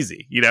doesn't look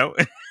easy,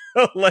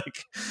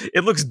 like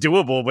it looks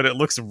doable, but it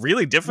looks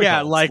really difficult.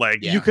 Yeah,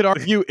 you could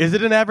argue, is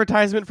it an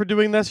advertisement for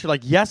doing this? You're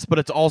like, yes, but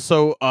it's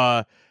also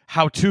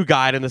how-to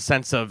guide in the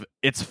sense of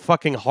it's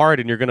fucking hard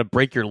and you're gonna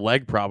break your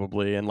leg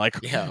probably, and like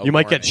you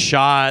might get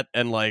shot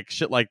and like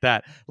shit like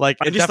that. Like,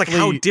 and just like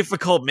how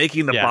difficult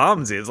making the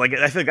bombs is. Like,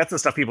 I think that's the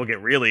stuff people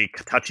get really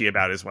touchy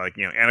about, is like,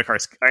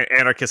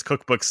 anarchist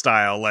cookbook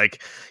style.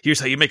 Like, here's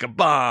how you make a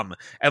bomb,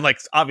 and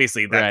like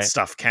obviously that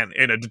stuff can,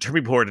 in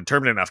people who are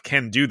determined enough,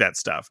 can do that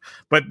stuff.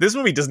 But this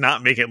movie does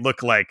not make it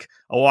look like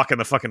a walk in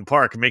the fucking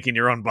park making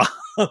your own bomb.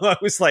 I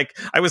was like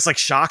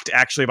shocked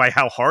actually by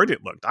how hard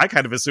it looked. I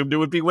kind of assumed it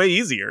would be way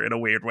easier in a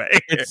weird way.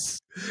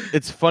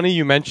 It's funny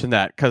you mentioned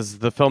that, because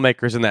the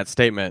filmmakers in that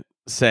statement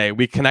say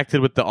we connected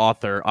with the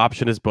author,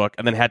 optioned his book,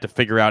 and then had to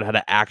figure out how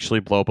to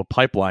actually blow up a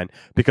pipeline,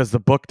 because the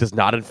book does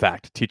not in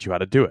fact teach you how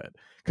to do it,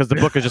 because the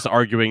book is just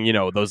arguing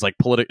those like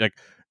political, like,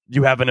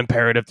 you have an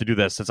imperative to do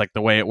this. It's like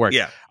the way it works.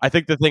 Yeah. I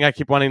think the thing I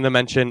keep wanting to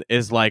mention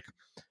is like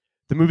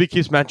the movie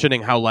keeps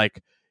mentioning how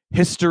like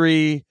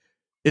history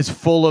is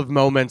full of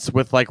moments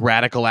with like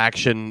radical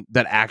action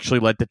that actually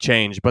led to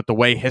change, but the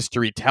way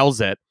history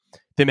tells it,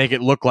 they make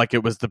it look like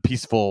it was the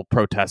peaceful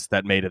protest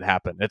that made it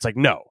happen. It's like,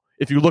 no.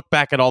 If you look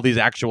back at all these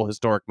actual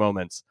historic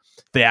moments,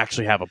 they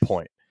actually have a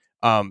point.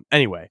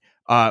 Anyway,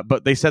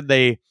 but they said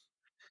to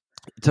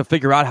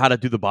figure out how to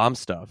do the bomb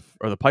stuff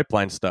or the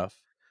pipeline stuff,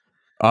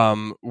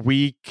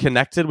 we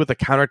connected with a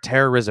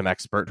counterterrorism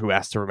expert who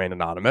asked to remain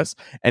anonymous,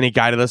 and he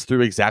guided us through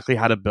exactly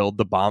how to build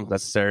the bombs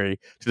necessary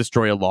to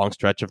destroy a long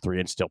stretch of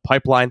 3-inch steel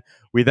pipeline.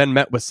 We then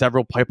met with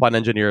several pipeline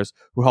engineers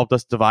who helped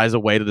us devise a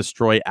way to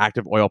destroy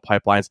active oil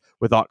pipelines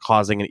without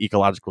causing an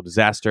ecological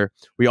disaster.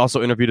 We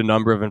also interviewed a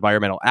number of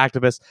environmental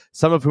activists,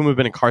 some of whom have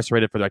been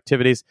incarcerated for their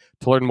activities,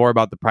 to learn more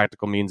about the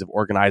practical means of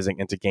organizing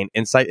and to gain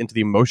insight into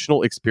the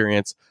emotional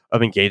experience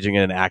of engaging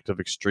in an act of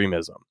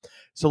extremism.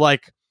 So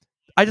like,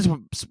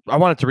 I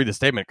wanted to read the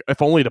statement,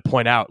 if only to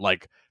point out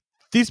like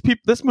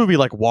this movie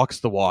like walks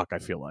the walk. I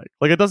feel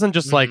like it doesn't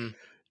just like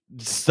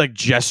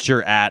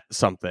gesture at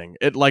something.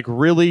 It like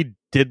really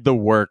did the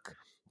work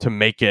to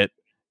make it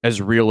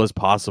as real as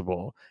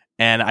possible,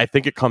 and I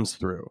think it comes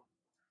through.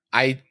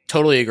 I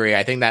totally agree.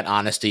 I think that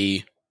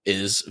honesty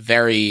is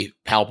very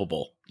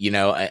palpable,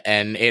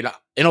 and it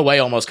in a way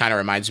almost kind of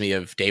reminds me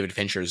of David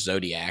Fincher's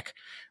Zodiac,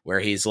 where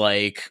he's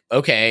like,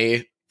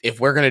 okay, if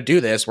we're going to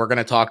do this, we're going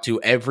to talk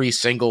to every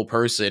single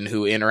person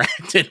who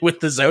interacted with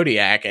the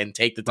Zodiac and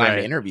take the time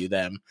to interview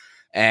them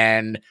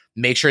and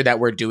make sure that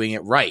we're doing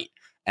it right.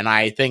 And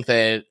I think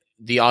that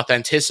the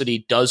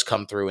authenticity does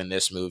come through in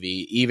this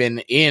movie, even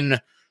in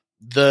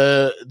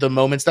the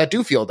moments that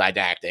do feel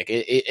didactic,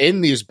 in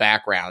these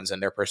backgrounds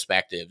and their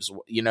perspectives.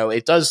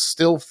 It does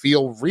still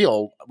feel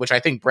real, which I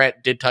think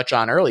Brett did touch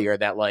on earlier,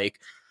 that like,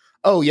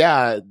 oh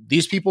yeah,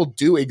 these people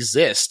do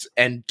exist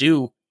and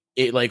do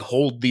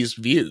hold these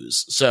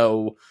views.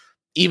 So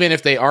even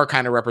if they are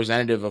kind of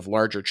representative of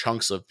larger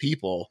chunks of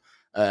people,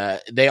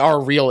 they are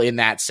real in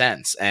that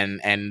sense, and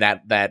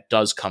that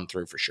does come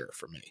through for sure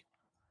for me.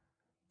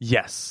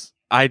 Yes,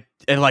 the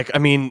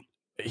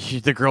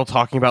girl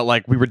talking about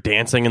like we were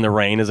dancing in the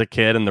rain as a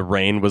kid, and the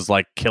rain was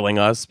like killing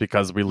us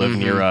because we live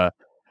near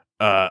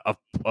a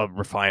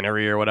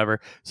refinery or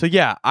whatever. So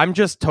yeah, I'm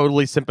just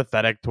totally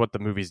sympathetic to what the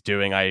movie's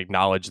doing. I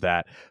acknowledge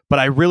that, but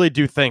I really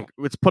do think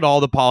let's put all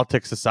the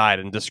politics aside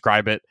and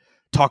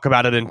talk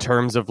about it in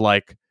terms of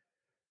like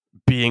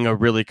being a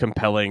really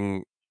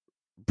compelling,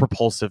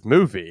 propulsive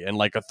movie and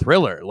like a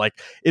thriller. Like,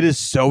 it is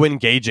so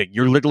engaging.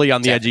 You're literally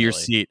on the edge of your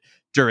seat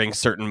during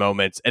certain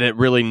moments, and it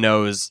really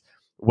knows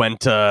when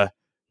to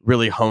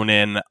really hone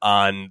in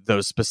on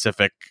those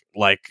specific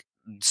like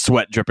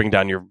sweat dripping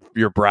down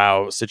your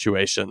brow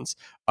situations.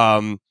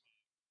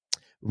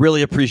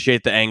 Really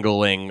appreciate the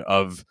angling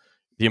of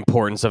the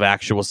importance of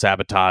actual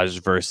sabotage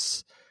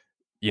versus,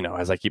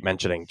 as I keep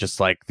mentioning, just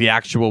like the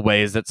actual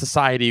ways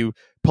that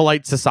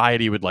polite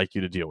society would like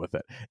you to deal with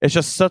it. It's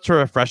just such a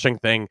refreshing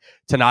thing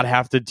to not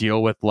have to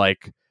deal with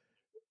like,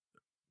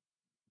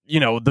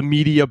 the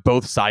media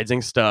both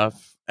sidesing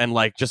stuff and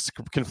like just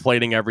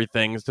conflating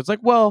everything. So it's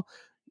like, well,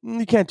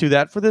 you can't do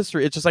that for this.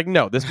 It's just like,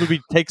 no, this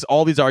movie takes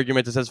all these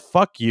arguments and says,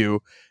 fuck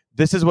you.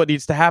 This is what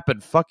needs to happen.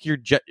 Fuck your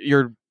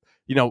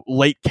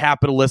late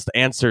capitalist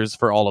answers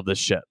for all of this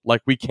shit.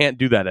 Like, we can't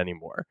do that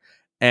anymore.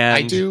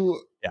 And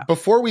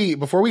Before we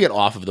get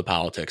off of the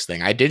politics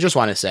thing, I did just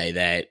want to say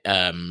that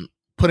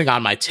putting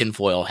on my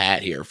tinfoil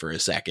hat here for a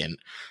second,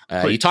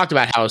 you talked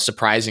about how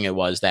surprising it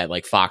was that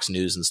like Fox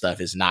News and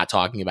stuff is not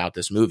talking about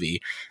this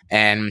movie,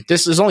 and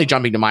this is only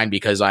jumping to mind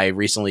because I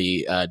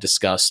recently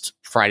discussed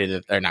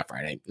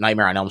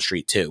Nightmare on Elm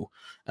Street 2.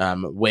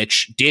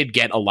 Which did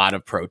get a lot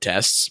of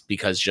protests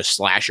because just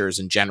slashers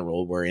in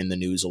general were in the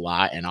news a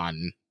lot and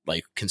on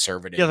like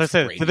conservative. Yeah, that's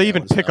it. Did they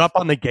even pick up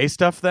on the gay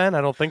stuff then?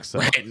 I don't think so.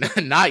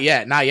 Right. Not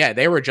yet.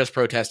 They were just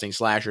protesting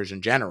slashers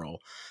in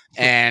general.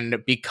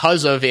 And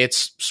because of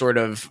its sort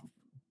of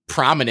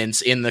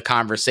prominence in the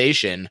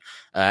conversation,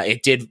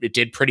 it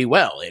did pretty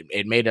well.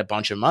 It made a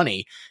bunch of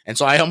money. And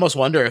so I almost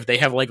wonder if they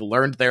have like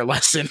learned their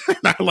lesson.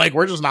 Like,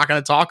 we're just not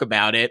going to talk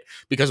about it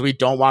because we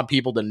don't want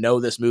people to know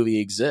this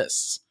movie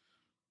exists.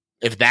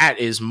 If that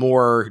is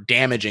more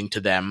damaging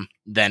to them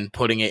than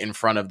putting it in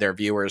front of their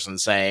viewers and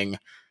saying,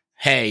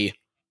 hey,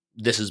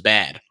 this is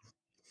bad.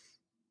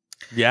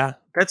 Yeah,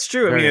 that's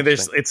true. Very I mean,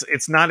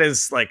 it's not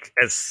as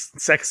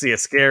sexy a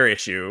scare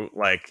issue.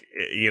 Like,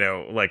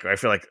 like I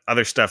feel like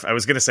other stuff, I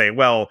was going to say,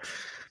 well,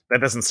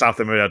 that doesn't stop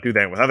them about doing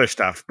that with other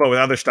stuff. But with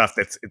other stuff,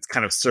 it's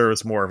kind of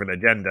serves more of an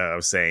agenda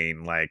of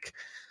saying like,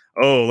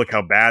 oh, look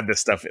how bad this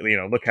stuff,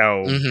 look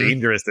how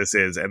dangerous this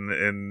is.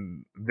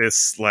 And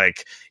this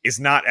like is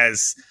not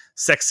as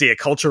sexy a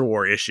culture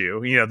war issue,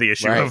 the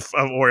issue of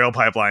oil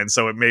pipelines.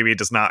 So it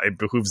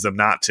behooves them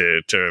not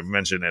to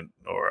mention it,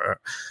 or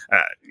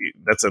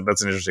that's an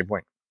interesting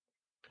point.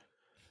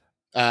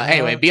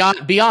 Anyway,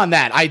 beyond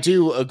that, I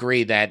do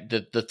agree that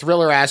the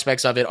thriller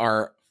aspects of it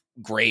are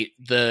great.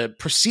 The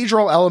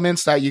procedural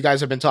elements that you guys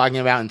have been talking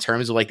about in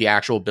terms of like the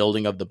actual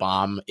building of the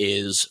bomb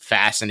is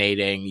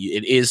fascinating.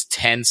 It is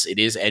tense. It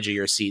is edge of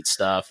your seat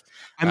stuff.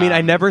 I mean,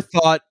 I never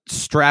thought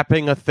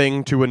strapping a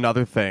thing to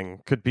another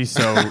thing could be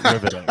so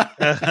riveting.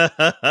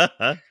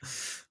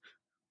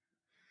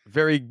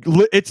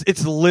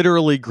 It's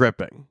literally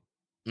gripping.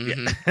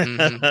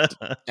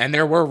 And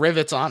there were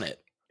rivets on it.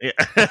 Yeah.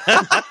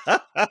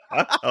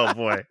 Oh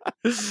boy.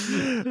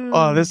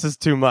 Oh, this is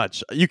too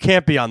much. You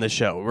can't be on the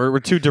show. We're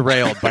too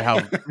derailed by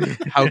how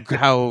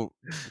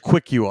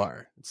quick you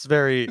are. It's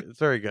very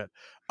good.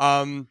 Yeah,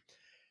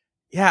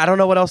 I don't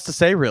know what else to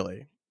say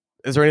really.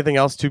 Is there anything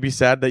else to be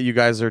said that you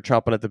guys are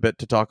chomping at the bit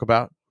to talk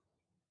about?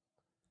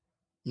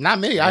 Not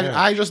me. Yeah.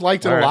 I just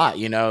liked it a lot.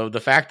 The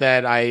fact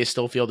that I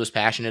still feel this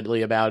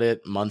passionately about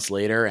it months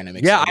later, and I'm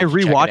excited. Yeah, I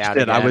rewatched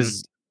it. I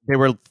was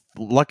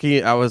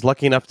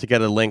lucky enough to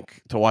get a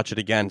link to watch it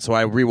again. So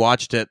I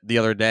rewatched it the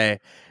other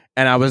day,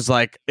 and I was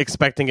like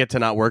expecting it to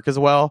not work as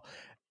well,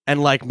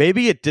 and like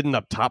maybe it didn't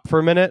up top for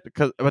a minute,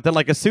 but then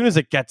like as soon as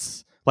it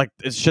gets like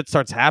shit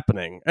starts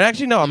happening, and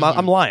actually no,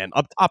 I'm lying.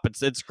 Up top,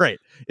 it's great.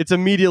 It's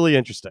immediately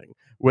interesting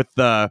with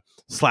the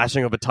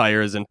slashing of the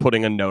tires and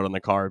putting a note on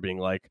the car being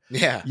like,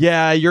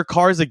 yeah, your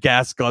car's a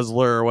gas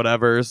guzzler or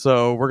whatever,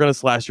 so we're gonna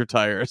slash your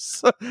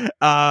tires.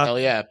 Hell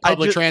yeah,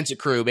 public transit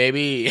crew,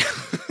 baby.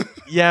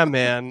 Yeah,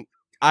 man.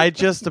 I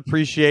just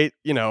appreciate,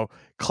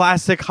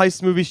 classic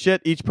heist movie shit.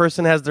 Each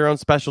person has their own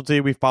specialty.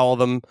 We follow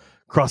them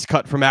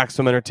cross-cut from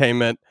Maximum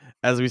Entertainment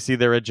as we see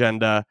their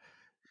agenda.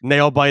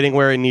 Nail biting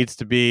where it needs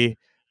to be.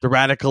 The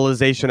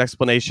radicalization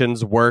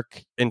explanations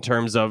work in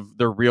terms of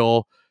the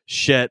real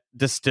shit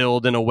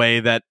distilled in a way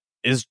that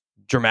is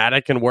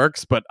dramatic and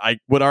works. But I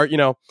would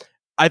argue,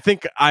 I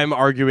think I'm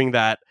arguing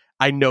that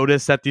I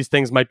notice that these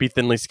things might be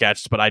thinly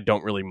sketched, but I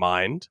don't really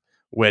mind,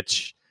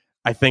 which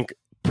I think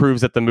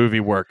proves that the movie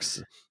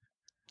works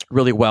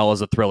really well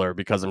as a thriller,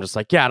 because I'm just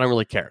like, yeah, I don't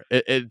really care.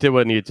 It did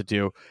what it needed to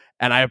do.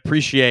 And I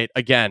appreciate,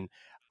 again,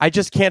 I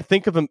just can't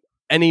think of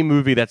any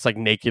movie that's like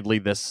nakedly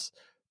this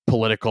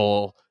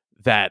political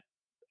that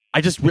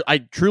I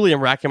truly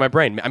am racking my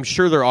brain. I'm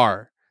sure there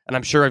are, and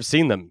I'm sure I've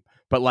seen them,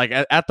 but like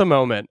at the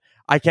moment,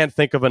 I can't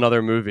think of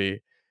another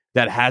movie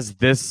that has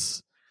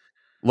this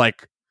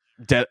like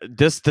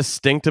this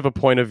distinctive a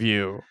point of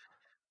view.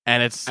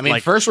 And it's,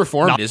 First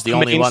Reformed is the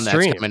only one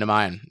that's coming to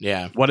mind.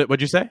 Yeah. What'd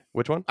you say?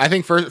 Which one? I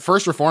think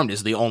First Reformed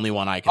is the only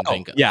one I can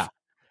think of. Yeah.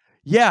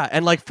 Yeah.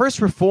 And like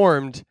First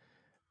Reformed,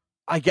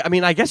 I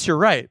guess you're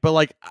right. But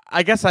like,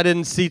 I guess I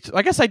did see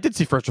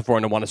First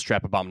Reformed and want to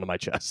strap a bomb to my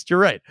chest. You're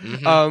right.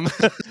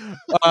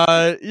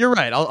 You're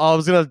right. I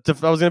was going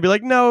to be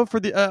like, no,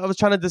 I was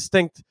trying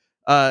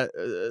to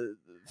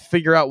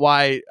figure out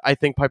why I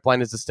think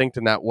Pipeline is distinct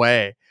in that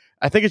way.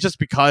 I think it's just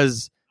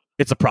because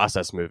it's a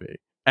process movie.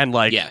 And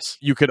like, yes,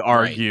 you could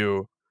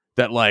argue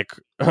that like,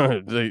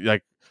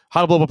 like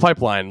how to blow up a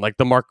pipeline, like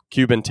the Mark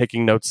Cuban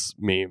taking notes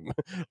meme,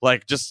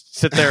 like just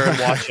sit there and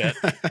watch it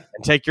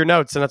and take your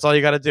notes, and that's all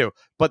you got to do.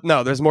 But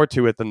no, there's more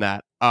to it than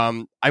that.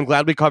 I'm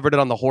glad we covered it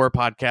on the horror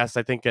podcast.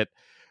 I think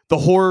the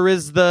horror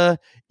is the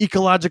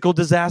ecological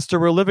disaster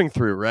we're living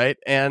through, right?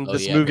 And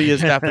this movie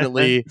is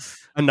definitely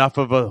enough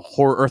of a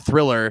horror or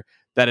thriller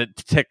that it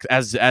ticks,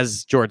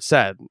 as George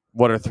said,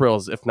 what are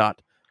thrills if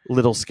not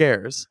little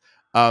scares?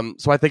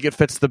 So I think it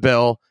fits the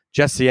bill.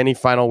 Jesse, any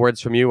final words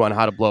from you on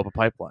how to blow up a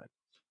pipeline?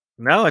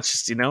 No, it's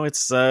just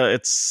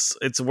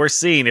it's worth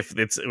seeing if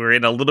we're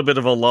in a little bit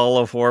of a lull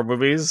of horror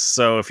movies.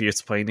 So if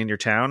it's playing in your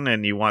town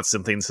and you want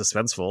something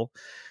suspenseful,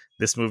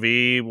 this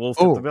movie will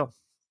fit the bill.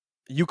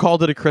 You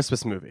called it a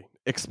Christmas movie.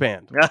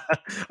 Expand. That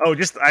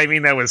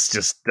was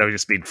just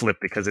being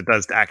flipped because it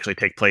does actually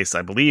take place,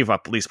 I believe,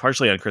 at least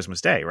partially on Christmas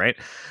Day, right?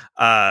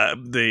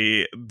 Isn't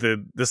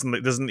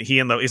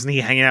he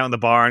hanging out in the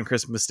bar on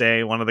Christmas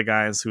Day? One of the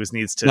guys who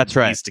needs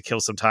to kill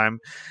some time.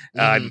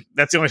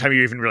 That's the only time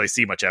you even really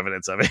see much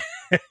evidence of it.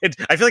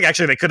 I feel like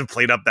actually they could have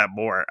played up that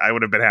more. I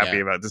would have been happy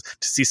about this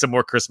to see some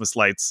more Christmas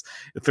lights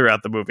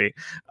throughout the movie.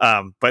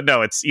 But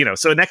no, it's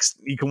so next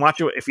you can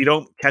watch it if you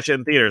don't catch it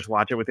in theaters.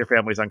 Watch it with your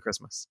families on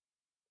Christmas.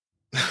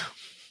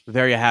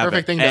 There you have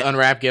Perfect thing to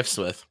unwrap gifts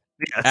with.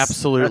 Yes.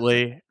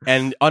 Absolutely.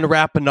 And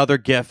unwrap another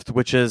gift,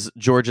 which is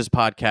George's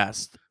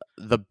podcast,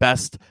 the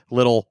best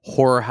little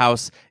horror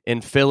house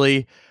in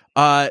Philly.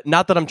 Not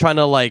that I'm trying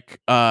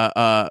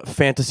to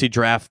fantasy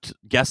draft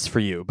guests for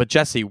you, but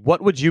Jesse,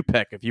 what would you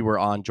pick if you were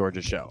on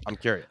George's show? I'm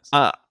curious.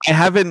 I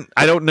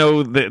don't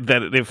know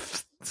that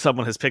if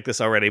someone has picked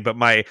this already, but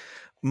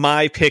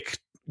my pick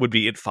would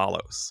be It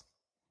Follows.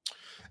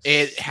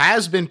 It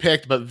has been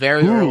picked, but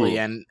very early,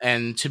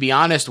 and to be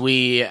honest,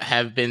 we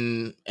have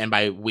been, and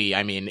by we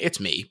I mean it's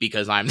me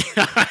because I'm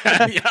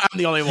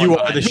the only one. You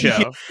are the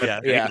show,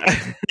 yeah.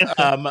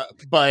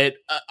 But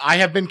I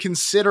have been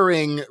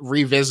considering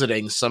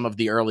revisiting some of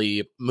the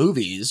early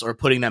movies or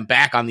putting them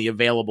back on the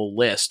available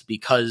list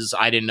because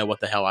I didn't know what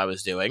the hell I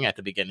was doing at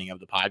the beginning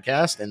of the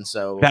podcast, and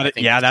so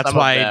that's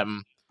why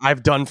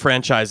I've done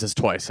franchises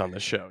twice on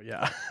this show.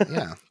 Yeah,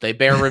 they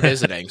bear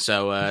revisiting.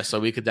 So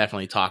we could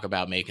definitely talk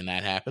about making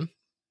that happen.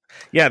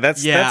 Yeah,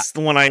 that's the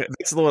one.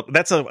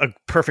 That's a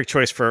perfect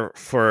choice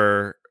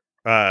for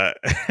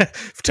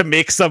to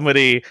make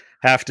somebody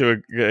have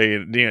to.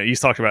 You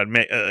talked about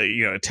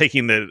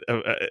taking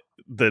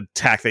the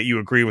tack that you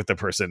agree with the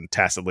person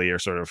tacitly or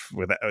sort of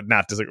with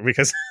not disagree,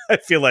 because I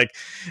feel like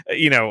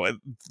the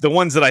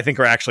ones that I think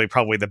are actually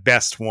probably the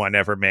best one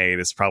ever made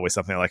is probably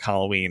something like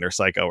Halloween or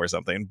Psycho or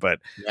something, but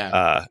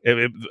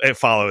It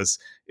Follows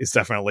is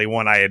definitely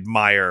one I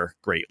admire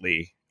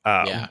greatly.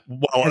 Has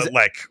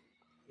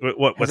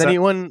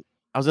anyone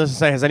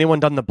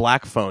done the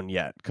Black Phone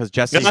yet? Because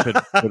Jesse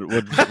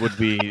would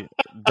be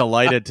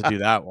delighted to do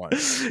that one.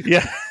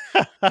 Yeah.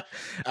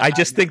 I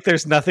just think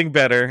there's nothing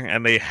better,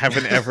 and they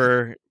haven't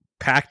ever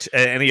packed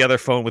any other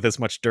phone with as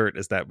much dirt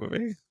as that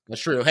movie.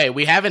 That's true. Hey,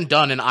 we haven't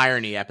done an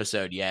irony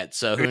episode yet,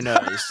 so who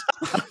knows?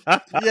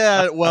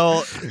 Yeah,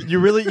 well,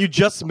 you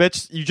just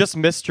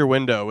missed your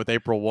window with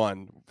April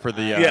 1 for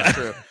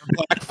the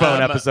Black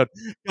Phone episode.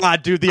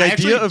 God, dude, the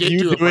idea of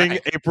you doing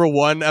April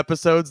 1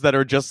 episodes that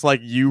are just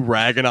like you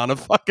ragging on a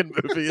fucking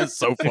movie is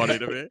so funny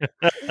to me.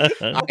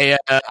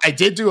 I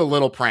did do a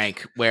little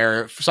prank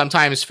where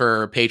sometimes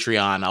for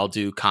Patreon I'll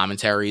do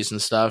commentaries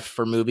and stuff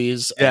for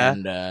movies,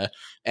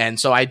 and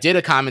so I did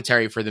a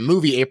commentary for the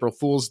movie April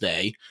Fool's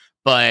Day.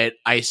 But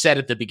I said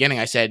at the beginning,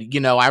 I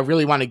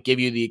really want to give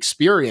you the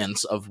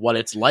experience of what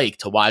it's like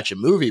to watch a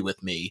movie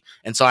with me.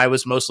 And so I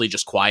was mostly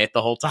just quiet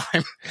the whole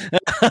time.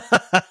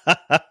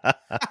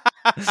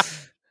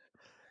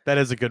 That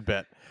is a good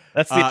bit.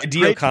 That's the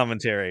ideal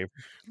commentary.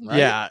 Right?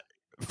 Yeah.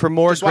 For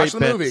more just great watch the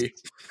movie.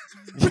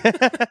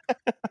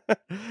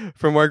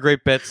 For more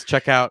great bits,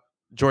 check out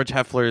George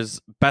Heftler's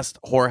Best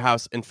Horror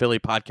House in Philly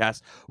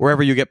podcast,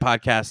 wherever you get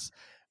podcasts.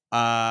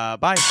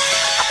 Bye.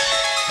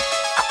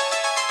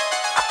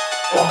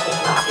 Death is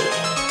not the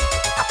end.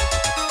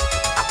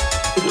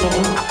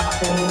 Beginning of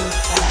a new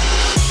flesh.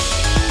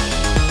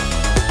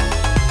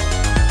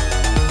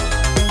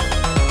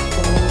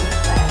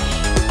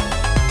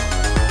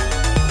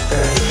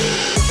 The new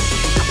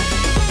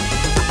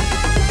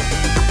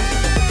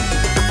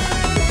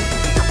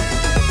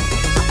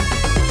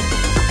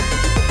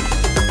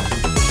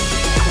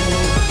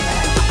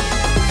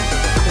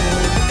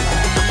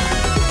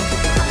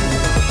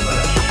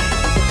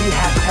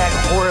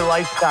Horror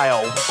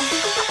lifestyle.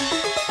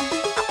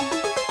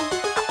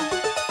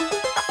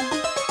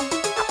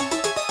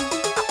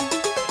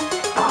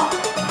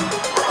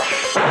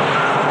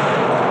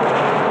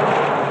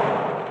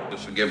 You'll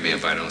forgive me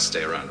if I don't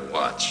stay around to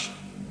watch.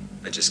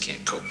 I just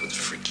can't cope with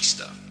freaky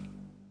stuff.